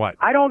what? What?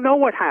 I don't know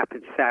what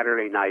happened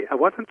Saturday night. I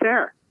wasn't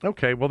there.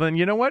 Okay, well then,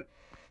 you know what?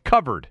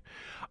 covered.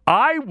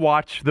 I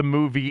watched the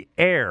movie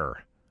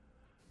Air.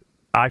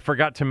 I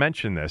forgot to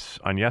mention this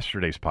on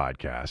yesterday's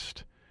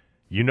podcast.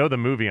 You know the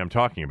movie I'm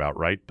talking about,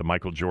 right? The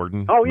Michael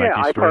Jordan. Oh yeah,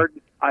 Nike story?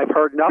 I've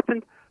heard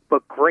nothing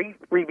but great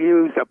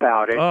reviews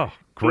about it. Oh,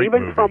 great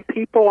Even movie. from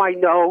people I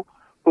know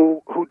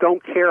who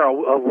don't care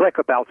a lick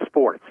about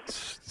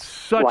sports.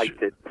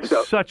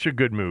 Such a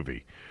good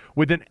movie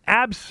with an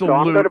absolute. So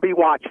I'm going to be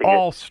watching it.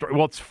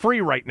 Well, it's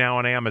free right now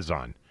on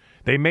Amazon.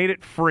 They made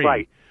it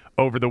free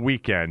over the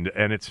weekend,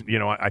 and it's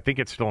I think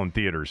it's still in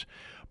theaters.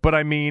 But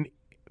I mean,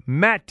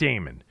 Matt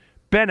Damon,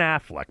 Ben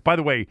Affleck. By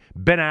the way,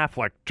 Ben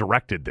Affleck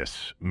directed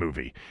this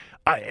movie.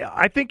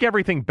 I think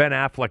everything Ben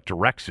Affleck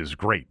directs is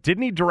great.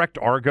 Didn't he direct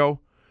Argo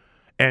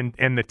and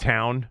The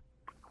Town?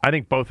 I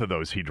think both of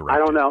those he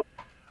directed. I don't know.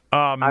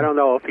 I don't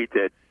know if he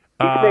did.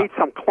 He's made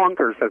some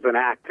clunkers as an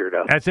actor,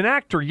 though. As an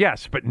actor,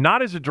 yes, but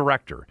not as a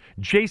director.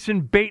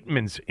 Jason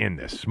Bateman's in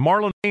this.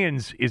 Marlon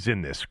Wayans is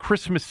in this.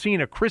 Chris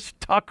Messina. Chris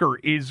Tucker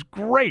is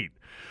great,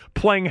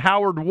 playing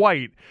Howard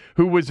White,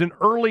 who was an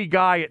early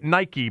guy at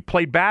Nike,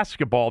 played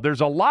basketball.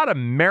 There's a lot of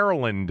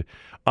Maryland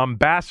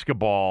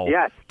basketball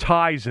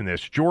ties in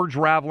this. George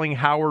Raveling,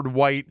 Howard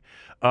White,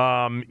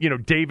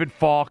 David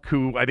Falk,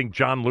 who I think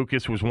John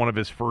Lucas was one of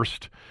his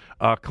first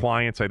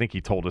clients. I think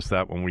he told us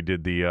that when we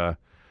did the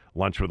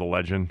Lunch with a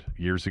Legend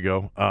years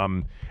ago.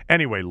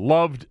 Anyway,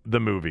 loved the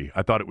movie.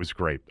 I thought it was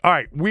great. All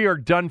right, we are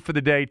done for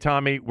the day,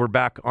 Tommy. We're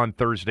back on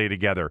Thursday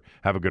together.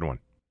 Have a good one.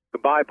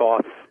 Goodbye,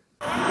 boss.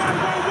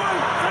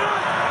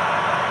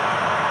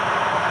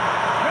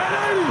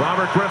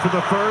 Robert Griffin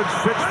III,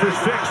 6 for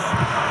 6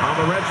 on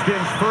the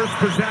Redskins' first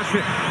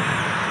possession.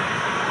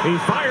 He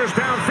fires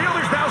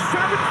downfield. He's now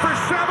 7 for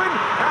 7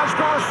 as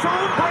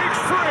Garcon breaks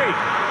free.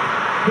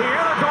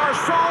 Pierre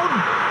Garcon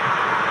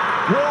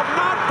will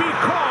not be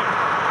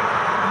caught.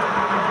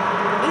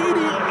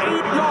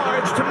 88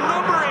 yards to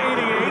number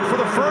 88 for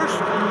the first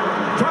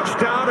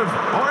touchdown of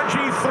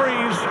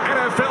RG3's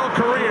NFL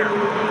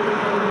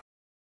career.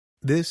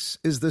 This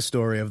is the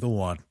story of the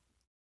one.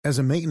 As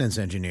a maintenance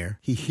engineer,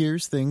 he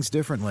hears things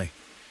differently.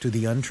 To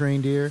the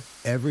untrained ear,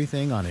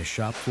 everything on his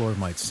shop floor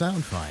might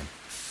sound fine,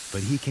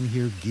 but he can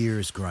hear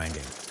gears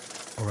grinding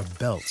or a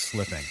belt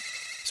slipping.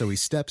 So he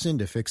steps in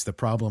to fix the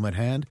problem at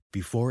hand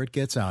before it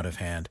gets out of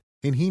hand.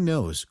 And he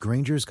knows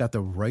Grainger's got the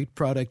right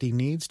product he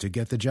needs to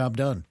get the job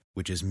done,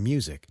 which is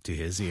music to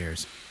his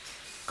ears.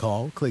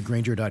 Call, click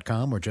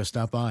Grainger.com, or just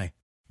stop by.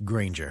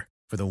 Grainger,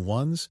 for the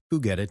ones who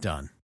get it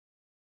done.